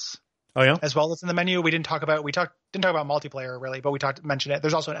mode of this. Oh yeah. As well that's in the menu. We didn't talk about multiplayer really, but we mentioned it.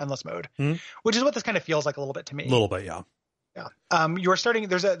 There's also an endless mode, which is what this kind of feels like a little bit to me. A little bit, yeah. Yeah. You're starting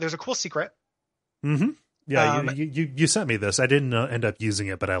there's a cool secret. Yeah, you sent me this. I didn't end up using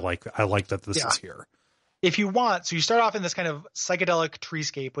it, but I like that this is here. If you want, so you start off in this kind of psychedelic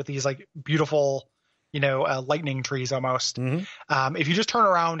treescape with these like beautiful, lightning trees almost. If you just turn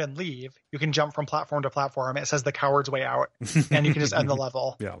around and leave, you can jump from platform to platform. It says the coward's way out, and you can just end the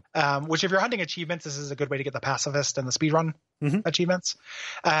level. Yeah. Which if you're hunting achievements, this is a good way to get the pacifist and the speedrun achievements.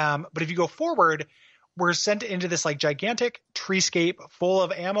 But if you go forward, we're sent into this like gigantic treescape full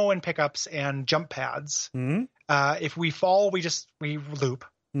of ammo and pickups and jump pads. If we fall, we loop.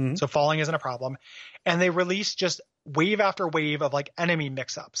 So falling isn't a problem. And they release just wave after wave of like enemy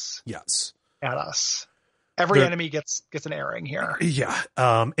mix-ups. Yes. At us. Every enemy gets an airing here. Yeah.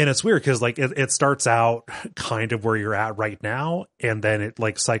 And it's weird because like it starts out kind of where you're at right now, and then it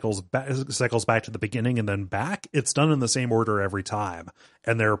like cycles back to the beginning and then back. It's done in the same order every time.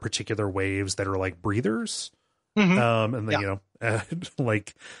 And there are particular waves that are like breathers. And then,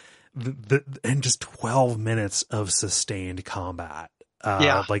 like and just 12 minutes of sustained combat.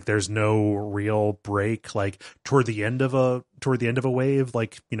 Like there's no real break. Like toward the end of a wave,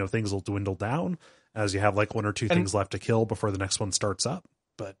 like things will dwindle down as you have like one or two things left to kill before the next one starts up.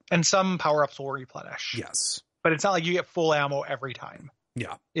 And some power ups will replenish. Yes, but it's not like you get full ammo every time.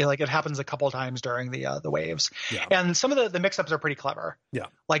 Yeah. Like it happens a couple of times during the waves. Yeah. And some of the mix-ups are pretty clever. Yeah.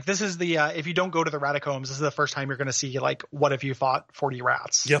 Like this is the if you don't go to the Ratacombs, this is the first time you're going to see like what if you fought 40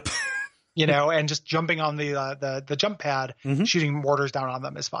 rats. Yep. And just jumping on the jump pad, shooting mortars down on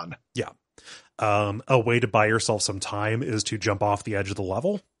them is fun. Yeah. A way to buy yourself some time is to jump off the edge of the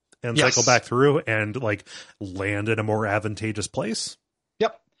level and cycle back through and like land in a more advantageous place.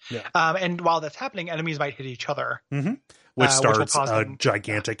 Yep. Yeah. And while that's happening, enemies might hit each other. Which starts a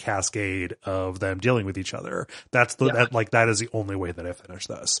gigantic cascade of them dealing with each other. That's that is the only way that I finish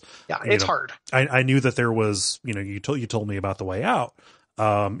this. Yeah, it's hard. I knew that there was, you told me about the way out,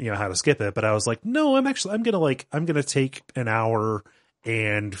 how to skip it, but I was like, no, I'm gonna take an hour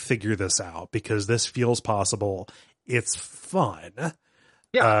and figure this out because this feels possible. It's fun.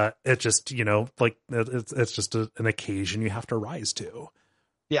 Yeah. It just, it's just an occasion you have to rise to.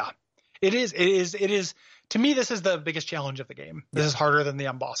 Yeah, it is. To me, this is the biggest challenge of the game. This is harder than the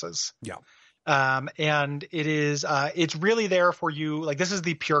bosses. Yeah. And it is, it's really there for you. Like this is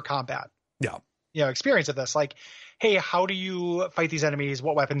the pure combat. Yeah. Experience of this. Like, hey, how do you fight these enemies?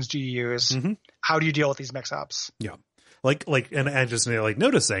 What weapons do you use? How do you deal with these mix-ups? Yeah. And just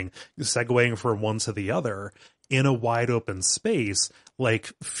noticing, segueing from one to the other in a wide open space, saying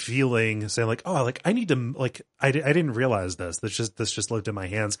like, oh, like I need to, like, I didn't realize this. This just lived in my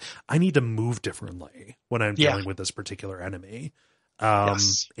hands. I need to move differently when I'm dealing with this particular enemy.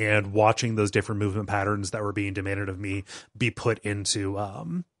 And watching those different movement patterns that were being demanded of me be put into,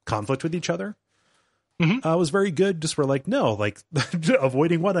 conflict with each other. Was very good. Just for like, no, like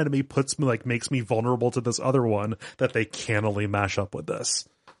avoiding one enemy makes me vulnerable to this other one that they cannily mash up with this.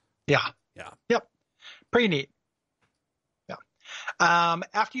 Yeah. Yeah. Yep. Pretty neat. Yeah.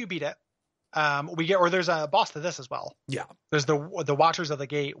 After you beat it, there's a boss to this as well. Yeah. There's the Watchers of the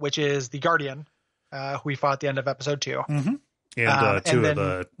Gate, which is the Guardian, who we fought at the end of episode 2. And two of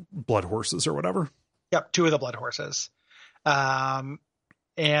the blood horses or whatever. Yep. 2 of the blood horses.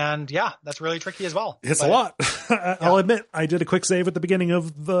 And yeah, that's really tricky as well. It's a lot. I'll admit, I did a quick save at the beginning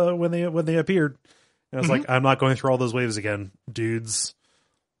of when they appeared. And I was like, I'm not going through all those waves again, dudes.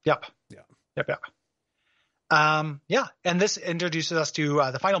 Yep. Yeah. Yep. And this introduces us to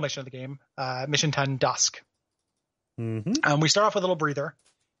the final mission of the game, Mission 10, Dusk. We start off with a little breather.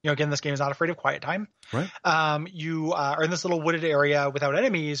 Again, this game is not afraid of quiet time. Right. You are in this little wooded area without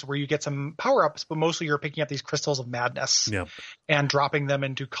enemies where you get some power-ups, but mostly you're picking up these crystals of madness and dropping them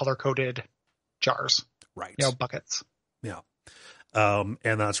into color-coded jars. Right. Buckets. Yeah. And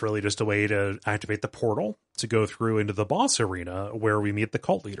that's really just a way to activate the portal to go through into the boss arena where we meet the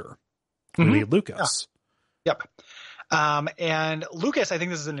cult leader. We meet Lucas. Yeah. Yep. And Lucas, I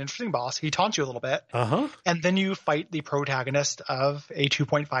think this is an interesting boss. He taunts you a little bit. And then you fight the protagonist of a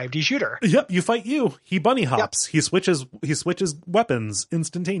 2.5D shooter. Yep, you fight you. He bunny hops. Yep. He switches weapons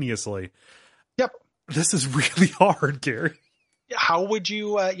instantaneously. Yep. This is really hard, Gary. How would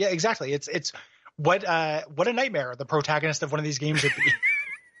you exactly. It's what a nightmare the protagonist of one of these games would be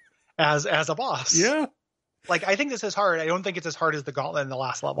as a boss. Yeah. Like, I think this is hard. I don't think it's as hard as the gauntlet in the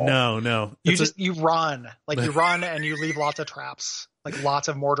last level. No. You run. Like, you run and you leave lots of traps. Like, lots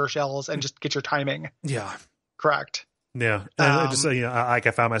of mortar shells and just get your timing. Yeah. Correct. Yeah. And I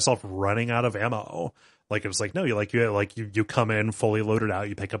found myself running out of ammo. Like, it was like, no, you come in fully loaded out.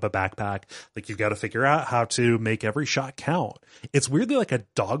 You pick up a backpack. Like, you've got to figure out how to make every shot count. It's weirdly like a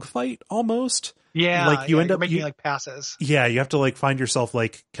dogfight almost. Yeah, like you end up making like passes. Yeah, you have to like find yourself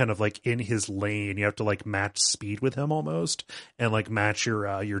like kind of like in his lane. You have to like match speed with him almost, and like match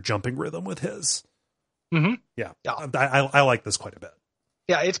your jumping rhythm with his. Yeah. I like this quite a bit.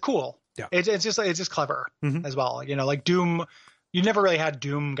 Yeah, it's cool. Yeah, it's just clever as well. Like Doom, you never really had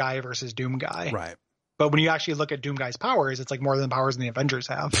Doom guy versus Doom guy, right? But when you actually look at Doom guy's powers, it's like more than the powers than the Avengers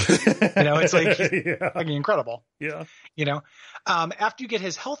have. It's like fucking incredible. Yeah. After you get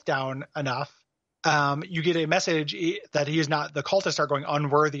his health down enough. You get a message that he is not, the cultists are going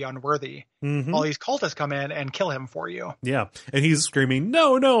unworthy. All these cultists come in and kill him for you. Yeah. And he's screaming,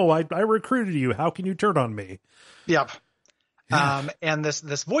 no, I recruited you. How can you turn on me? Yep. And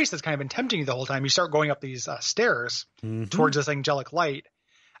this voice that's kind of been tempting you the whole time, you start going up these stairs towards this angelic light.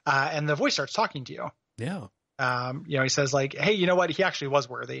 And the voice starts talking to you. Yeah. He says like, hey, you know what? He actually was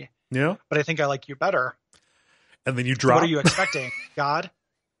worthy. Yeah. But I think I like you better. And then you drop. What are you expecting? God?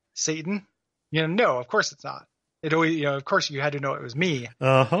 Satan? No, of course it's not. It always, of course you had to know it was me.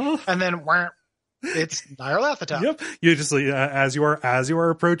 And then it's Nyarlathotep. Yep. You just as you are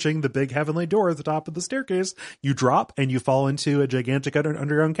approaching the big heavenly door at the top of the staircase, you drop and you fall into a gigantic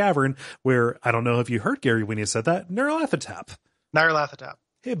underground cavern where I don't know if you heard Gary when you said that Nyarlathotep.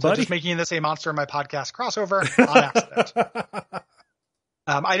 Hey, buddy. So just making this a monster in my podcast crossover on accident.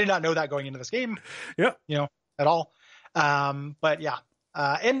 I did not know that going into this game, Yeah. at all. But yeah.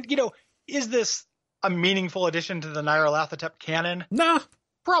 And, is this a meaningful addition to the Nyarlathotep canon? Nah.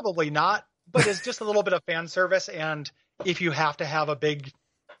 Probably not, but it's just a little bit of fan service. And if you have to have a big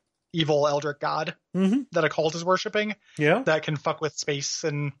evil eldritch god that a cult is worshiping, that can fuck with space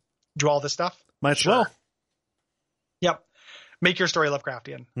and do all this stuff, might as well. Yep. Make your story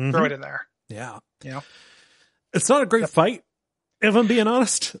Lovecraftian. Throw it in there. Yeah. It's not a great fight, if I'm being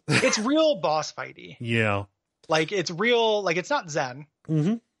honest. It's real boss fighty. Yeah. Like, it's real, like, it's not Zen.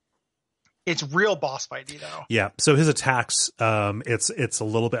 It's real boss fighty, though. Yeah. So his attacks, it's a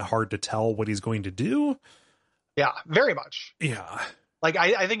little bit hard to tell what he's going to do. Yeah, very much. Yeah. Like,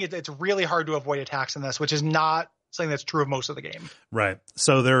 I think it's really hard to avoid attacks in this, which is not something that's true of most of the game. Right.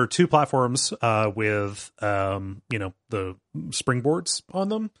 So there are 2 platforms with, the springboards on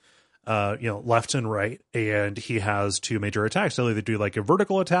them, left and right. And he has 2 major attacks. So they do like a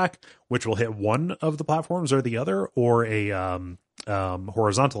vertical attack, which will hit one of the platforms or the other, or a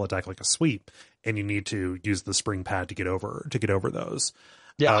horizontal attack, like a sweep. And you need to use the spring pad to get over those.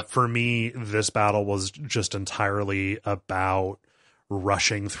 Yeah. For me, this battle was just entirely about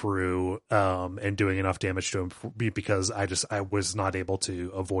rushing through and doing enough damage to him because I was not able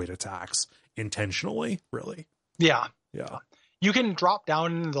to avoid attacks intentionally, really. Yeah. Yeah. You can drop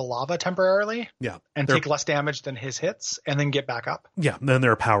down the lava temporarily. Yeah. And take less damage than his hits and then get back up. Yeah. And then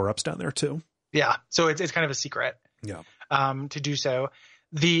there are power-ups down there too. Yeah. So it's kind of a secret. Yeah. To do so.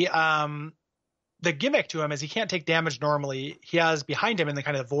 The gimmick to him is he can't take damage normally. He has behind him in the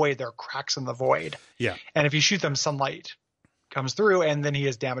kind of void, there are cracks in the void. Yeah. And if you shoot them, sunlight comes through and then he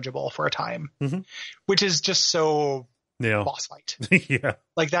is damageable for a time, which is just so boss fight. Yeah.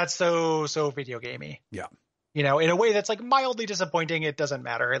 Like, that's so video gamey. Yeah. In a way that's like mildly disappointing. It doesn't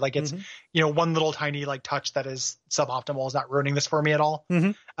matter. Like, it's, one little tiny like touch that is suboptimal is not ruining this for me at all.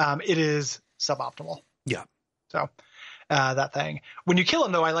 It is suboptimal. Yeah. So that thing. When you kill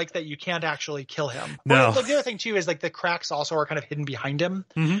him, though, I like that you can't actually kill him. No. Like, the other thing, too, is like the cracks also are kind of hidden behind him.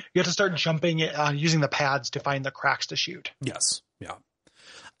 You have to start jumping, using the pads to find the cracks to shoot. Yes. Yeah.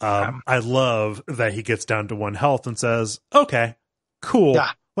 I love that he gets down to 1 health and says, okay, cool.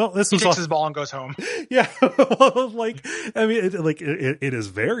 Yeah. Well, he takes his ball and goes home. Yeah. Like, I mean, it is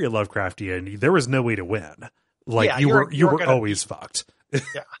very Lovecraftian. There was no way to win. Like, yeah, you were always fucked.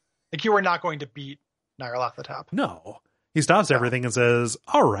 Yeah. Like, you were not going to beat Nyarlathotep. No. He stops everything and says,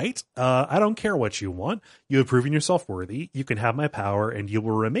 all right, I don't care what you want. You have proven yourself worthy. You can have my power, and you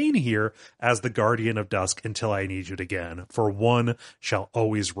will remain here as the guardian of Dusk until I need you again. For one shall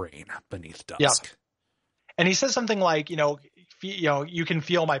always reign beneath Dusk. Yeah. And he says something like, you can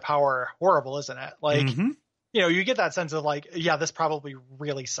feel my power. Horrible, isn't it? Like, you get that sense of like, yeah, this probably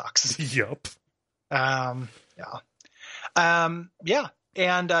really sucks. Yep. Yeah. Yeah.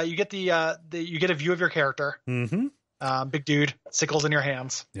 And you get you get a view of your character. Big dude, sickles in your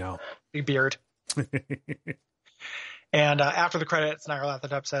hands. Yeah. Big beard. And after the credits,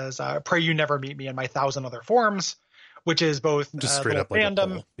 Nyarlathotep says, pray you never meet me in my 1,000 other forms, which is both just straight up like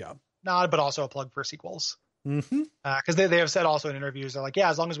random nod, but also a plug for sequels. Because they have said also in interviews, they're like, yeah,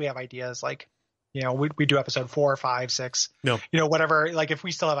 as long as we have ideas, like, we do episode 4, 5, 6, whatever. Like, if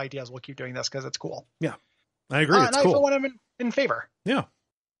we still have ideas, we'll keep doing this because it's cool. Yeah, I agree. It's and cool. I for one am in favor. Yeah.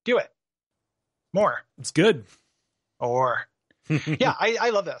 Do it. More. It's good. Or yeah, I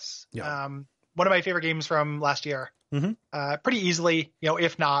love this. Yeah. One of my favorite games from last year. Pretty easily,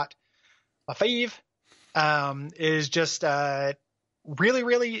 if not a fave, is just really,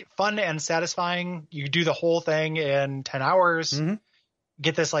 really fun and satisfying. You do the whole thing in 10 hours.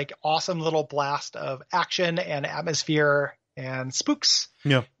 Get this like awesome little blast of action and atmosphere and spooks.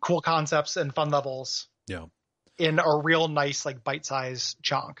 Yeah. Cool concepts and fun levels. Yeah. In a real nice like bite-sized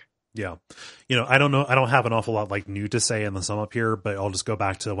chunk. Yeah. I don't know. I don't have an awful lot like new to say in the sum up here, but I'll just go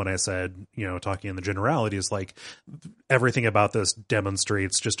back to when I said, talking in the generalities, like everything about this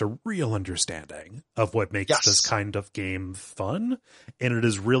demonstrates just a real understanding of what makes this kind of game fun. And it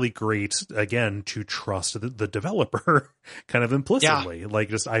is really great, again, to trust the developer kind of implicitly. Like,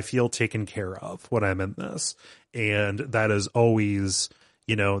 just, I feel taken care of when I'm in this. And that is always,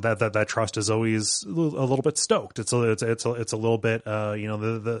 that trust is always a little bit stoked. It's a little bit,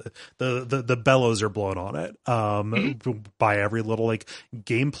 the bellows are blown on it, by every little like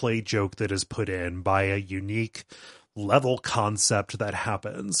gameplay joke that is put in, by a unique level concept that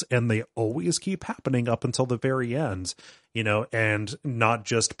happens, and they always keep happening up until the very end, and not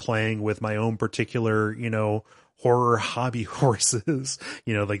just playing with my own particular, horror hobby horses,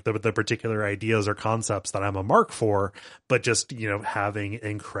 like the particular ideas or concepts that I'm a mark for, but just, having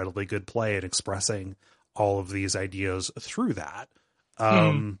incredibly good play and expressing all of these ideas through that.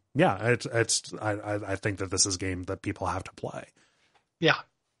 Yeah, I think that this is a game that people have to play. Yeah.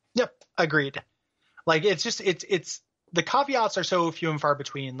 Yep. Agreed. Like, it's just, it's the caveats are so few and far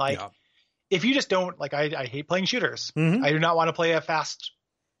between. Like, if you just don't, like, I hate playing shooters. I do not want to play a fast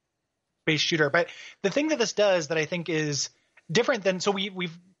based shooter. But the thing that this does that I think is different than, so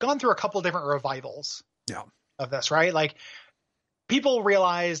we've gone through a couple different revivals of this, right? Like, people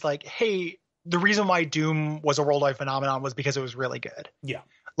realized, like, hey, the reason why Doom was a worldwide phenomenon was because it was really good. Yeah.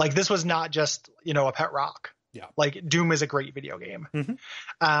 Like, this was not just, a pet rock. Yeah. Like, Doom is a great video game.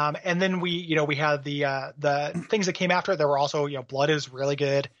 And then we had the things that came after it. There were also, Blood is really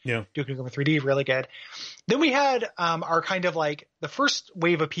good. Yeah. Duke Nukem 3D, really good. Then we had our kind of like the first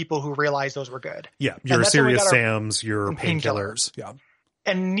wave of people who realized those were good. Yeah. Your Serious Sam's, your Painkillers. Yeah.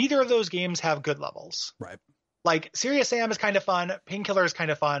 And neither of those games have good levels. Right. Like, Serious Sam is kind of fun. Painkiller is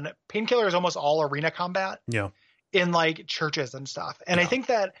kind of fun. Painkiller is almost all arena combat. Yeah. In like churches and stuff. And I think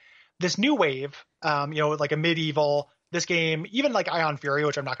that this new wave, like a medieval, this game, even like Ion Fury,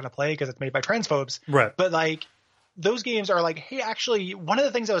 which I'm not going to play because it's made by transphobes. Right. But like, those games are like, hey, actually, one of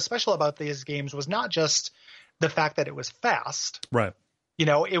the things that was special about these games was not just the fact that it was fast. Right.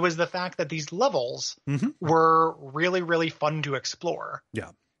 It was the fact that these levels were really, really fun to explore. Yeah.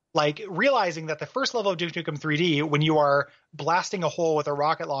 Like, realizing that the first level of Duke Nukem 3D, when you are blasting a hole with a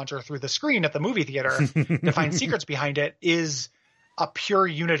rocket launcher through the screen at the movie theater to find secrets behind it, is a pure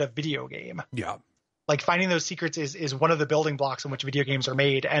unit of video game. Yeah. Like, finding those secrets is one of the building blocks in which video games are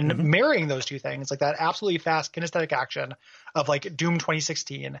made. And marrying those two things, like that absolutely fast kinesthetic action of like Doom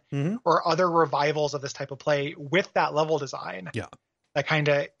 2016 or other revivals of this type of play with that level design. Yeah. That kind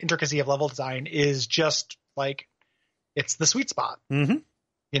of intricacy of level design is just like, it's the sweet spot.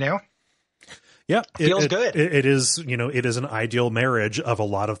 Yeah, feels good. It is, it is an ideal marriage of a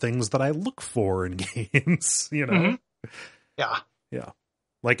lot of things that I look for in games, Yeah. Yeah.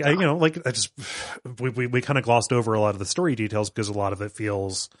 Like, we kind of glossed over a lot of the story details because a lot of it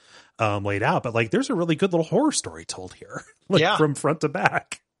feels laid out, but like, there's a really good little horror story told here, like from front to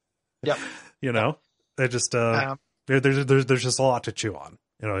back. Yep. It just, there's just a lot to chew on.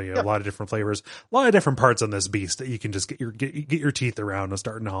 A lot of different flavors, a lot of different parts on this beast that you can just get your teeth around and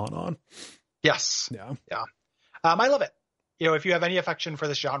start gnawing on. Yes. Yeah. Yeah. I love it. If you have any affection for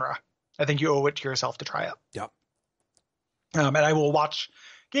this genre, I think you owe it to yourself to try it. Yeah. And I will watch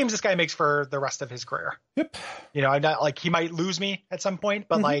games this guy makes for the rest of his career. Yep. I'm not like, he might lose me at some point,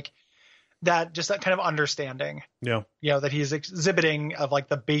 but like that kind of understanding. Yeah. That he's exhibiting of like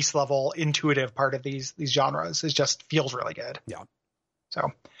the base level intuitive part of these genres is just feels really good. Yeah. So,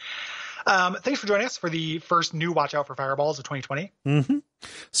 thanks for joining us for the first new Watch Out for Fireballs of 2020.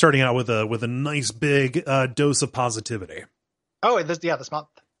 Starting out with a nice big dose of positivity. Oh, this month.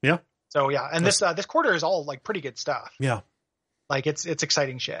 Yeah. So yeah, and this quarter is all like pretty good stuff. Yeah. Like it's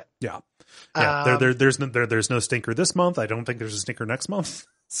exciting shit. Yeah. Yeah. There's no stinker this month. I don't think there's a stinker next month.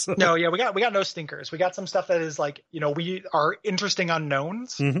 So. No. Yeah. We got no stinkers. We got some stuff that is like, we are interesting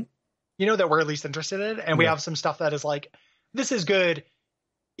unknowns, that we're at least interested in. And we have some stuff that is like, this is good.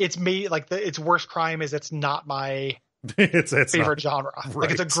 It's me, like its worst crime is it's not my it's favorite not, genre. Right.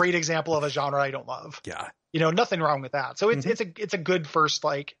 Like it's a great example of a genre I don't love. Yeah. Nothing wrong with that. So it's a good first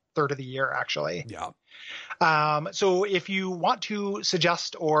like third of the year actually. Yeah. So if you want to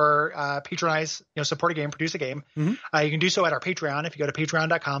suggest or patronize, support a game, produce a game, you can do so at our Patreon. If you go to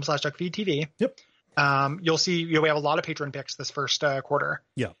patreon.com/Duckfeed.tv. Yep. You'll see we have a lot of patron picks this first quarter.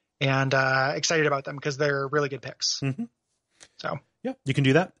 Yeah. And excited about them because they're really good picks. So. Yeah, you can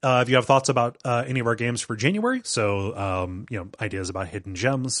do that. If you have thoughts about any of our games for January, so, ideas about hidden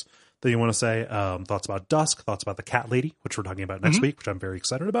gems that you want to say, thoughts about Dusk, thoughts about the Cat Lady, which we're talking about next week, which I'm very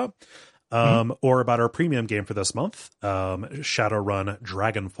excited about, or about our premium game for this month, Shadowrun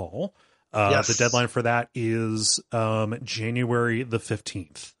Dragonfall. The deadline for that is January the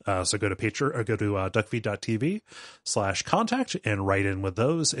 15th. So go to Duckfeed.tv/contact and write in with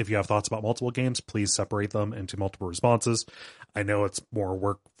those. If you have thoughts about multiple games, please separate them into multiple responses. I know it's more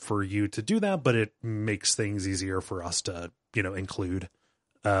work for you to do that, but it makes things easier for us to, include.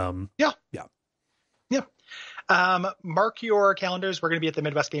 Yeah. Mark your calendars. We're going to be at the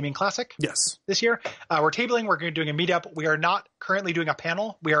Midwest Gaming Classic. Yes. This year. We're tabling. We're going to be doing a meetup. We are not currently doing a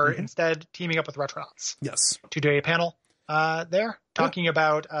panel. We are instead teaming up with Retronauts. Yes. To do a panel there talking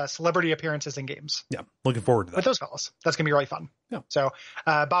about celebrity appearances in games. Yeah. Looking forward to that. With those fellas. That's going to be really fun. Yeah. So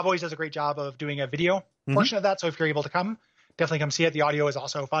Bob always does a great job of doing a video portion of that. So if you're able to come, definitely come see it. The audio is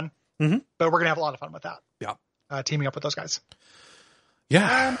also fun. But we're going to have a lot of fun with that. Yeah. Teaming up with those guys.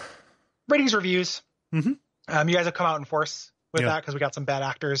 Yeah. Ratings, reviews. You guys have come out in force with that because we got some bad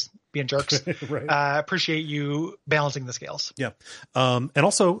actors being jerks. Right. Appreciate you balancing the scales. Yeah. And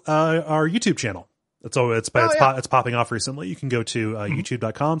also our YouTube channel. It's popping off recently. You can go to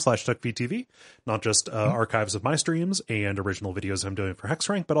youtube.com/Duckfeed.tv. Not just archives of my streams and original videos I'm doing for Hex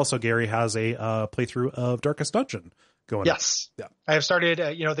Rank, but also Gary has a playthrough of Darkest Dungeon going on. Yes. Yeah. I have started,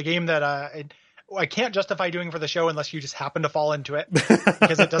 the game that I can't justify doing for the show unless you just happen to fall into it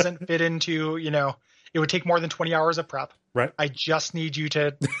because it doesn't fit into, it would take more than 20 hours of prep. Right. I just need you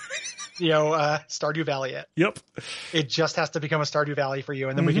to, Stardew Valley it. Yep. It just has to become a Stardew Valley for you,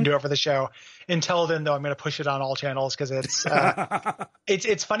 and then we can do it for the show. Until then, though, I'm going to push it on all channels because it's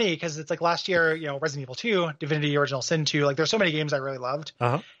it's funny because it's like last year, Resident Evil 2, Divinity Original Sin 2, like there's so many games I really loved.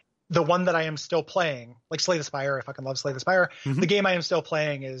 The one that I am still playing, like Slay the Spire, I fucking love Slay the Spire. The game I am still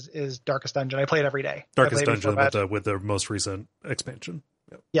playing is Darkest Dungeon. I play it every day. Darkest Dungeon with the most recent expansion.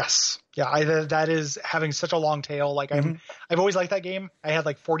 Yep. Yes. Yeah. That is having such a long tail. Like I've always liked that game. I had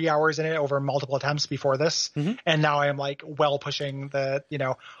like 40 hours in it over multiple attempts before this. And now I am like well pushing the,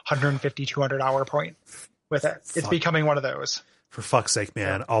 150, 200 hour point with it. It's becoming one of those. For fuck's sake,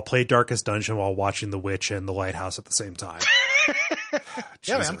 man. I'll play Darkest Dungeon while watching The Witch and The Lighthouse at the same time.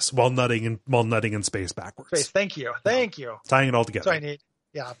 Jesus. While nutting in space backwards. Space. Thank you. Tying it all together. So I need,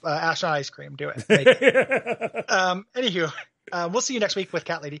 astronaut ice cream. Do it. Anywho, we'll see you next week with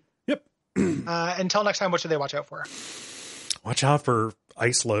Cat Lady. Yep. Until next time, what should they watch out for? Watch out for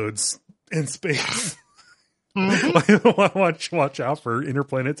ice loads in space. Watch out for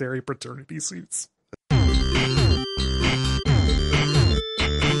interplanetary paternity suits.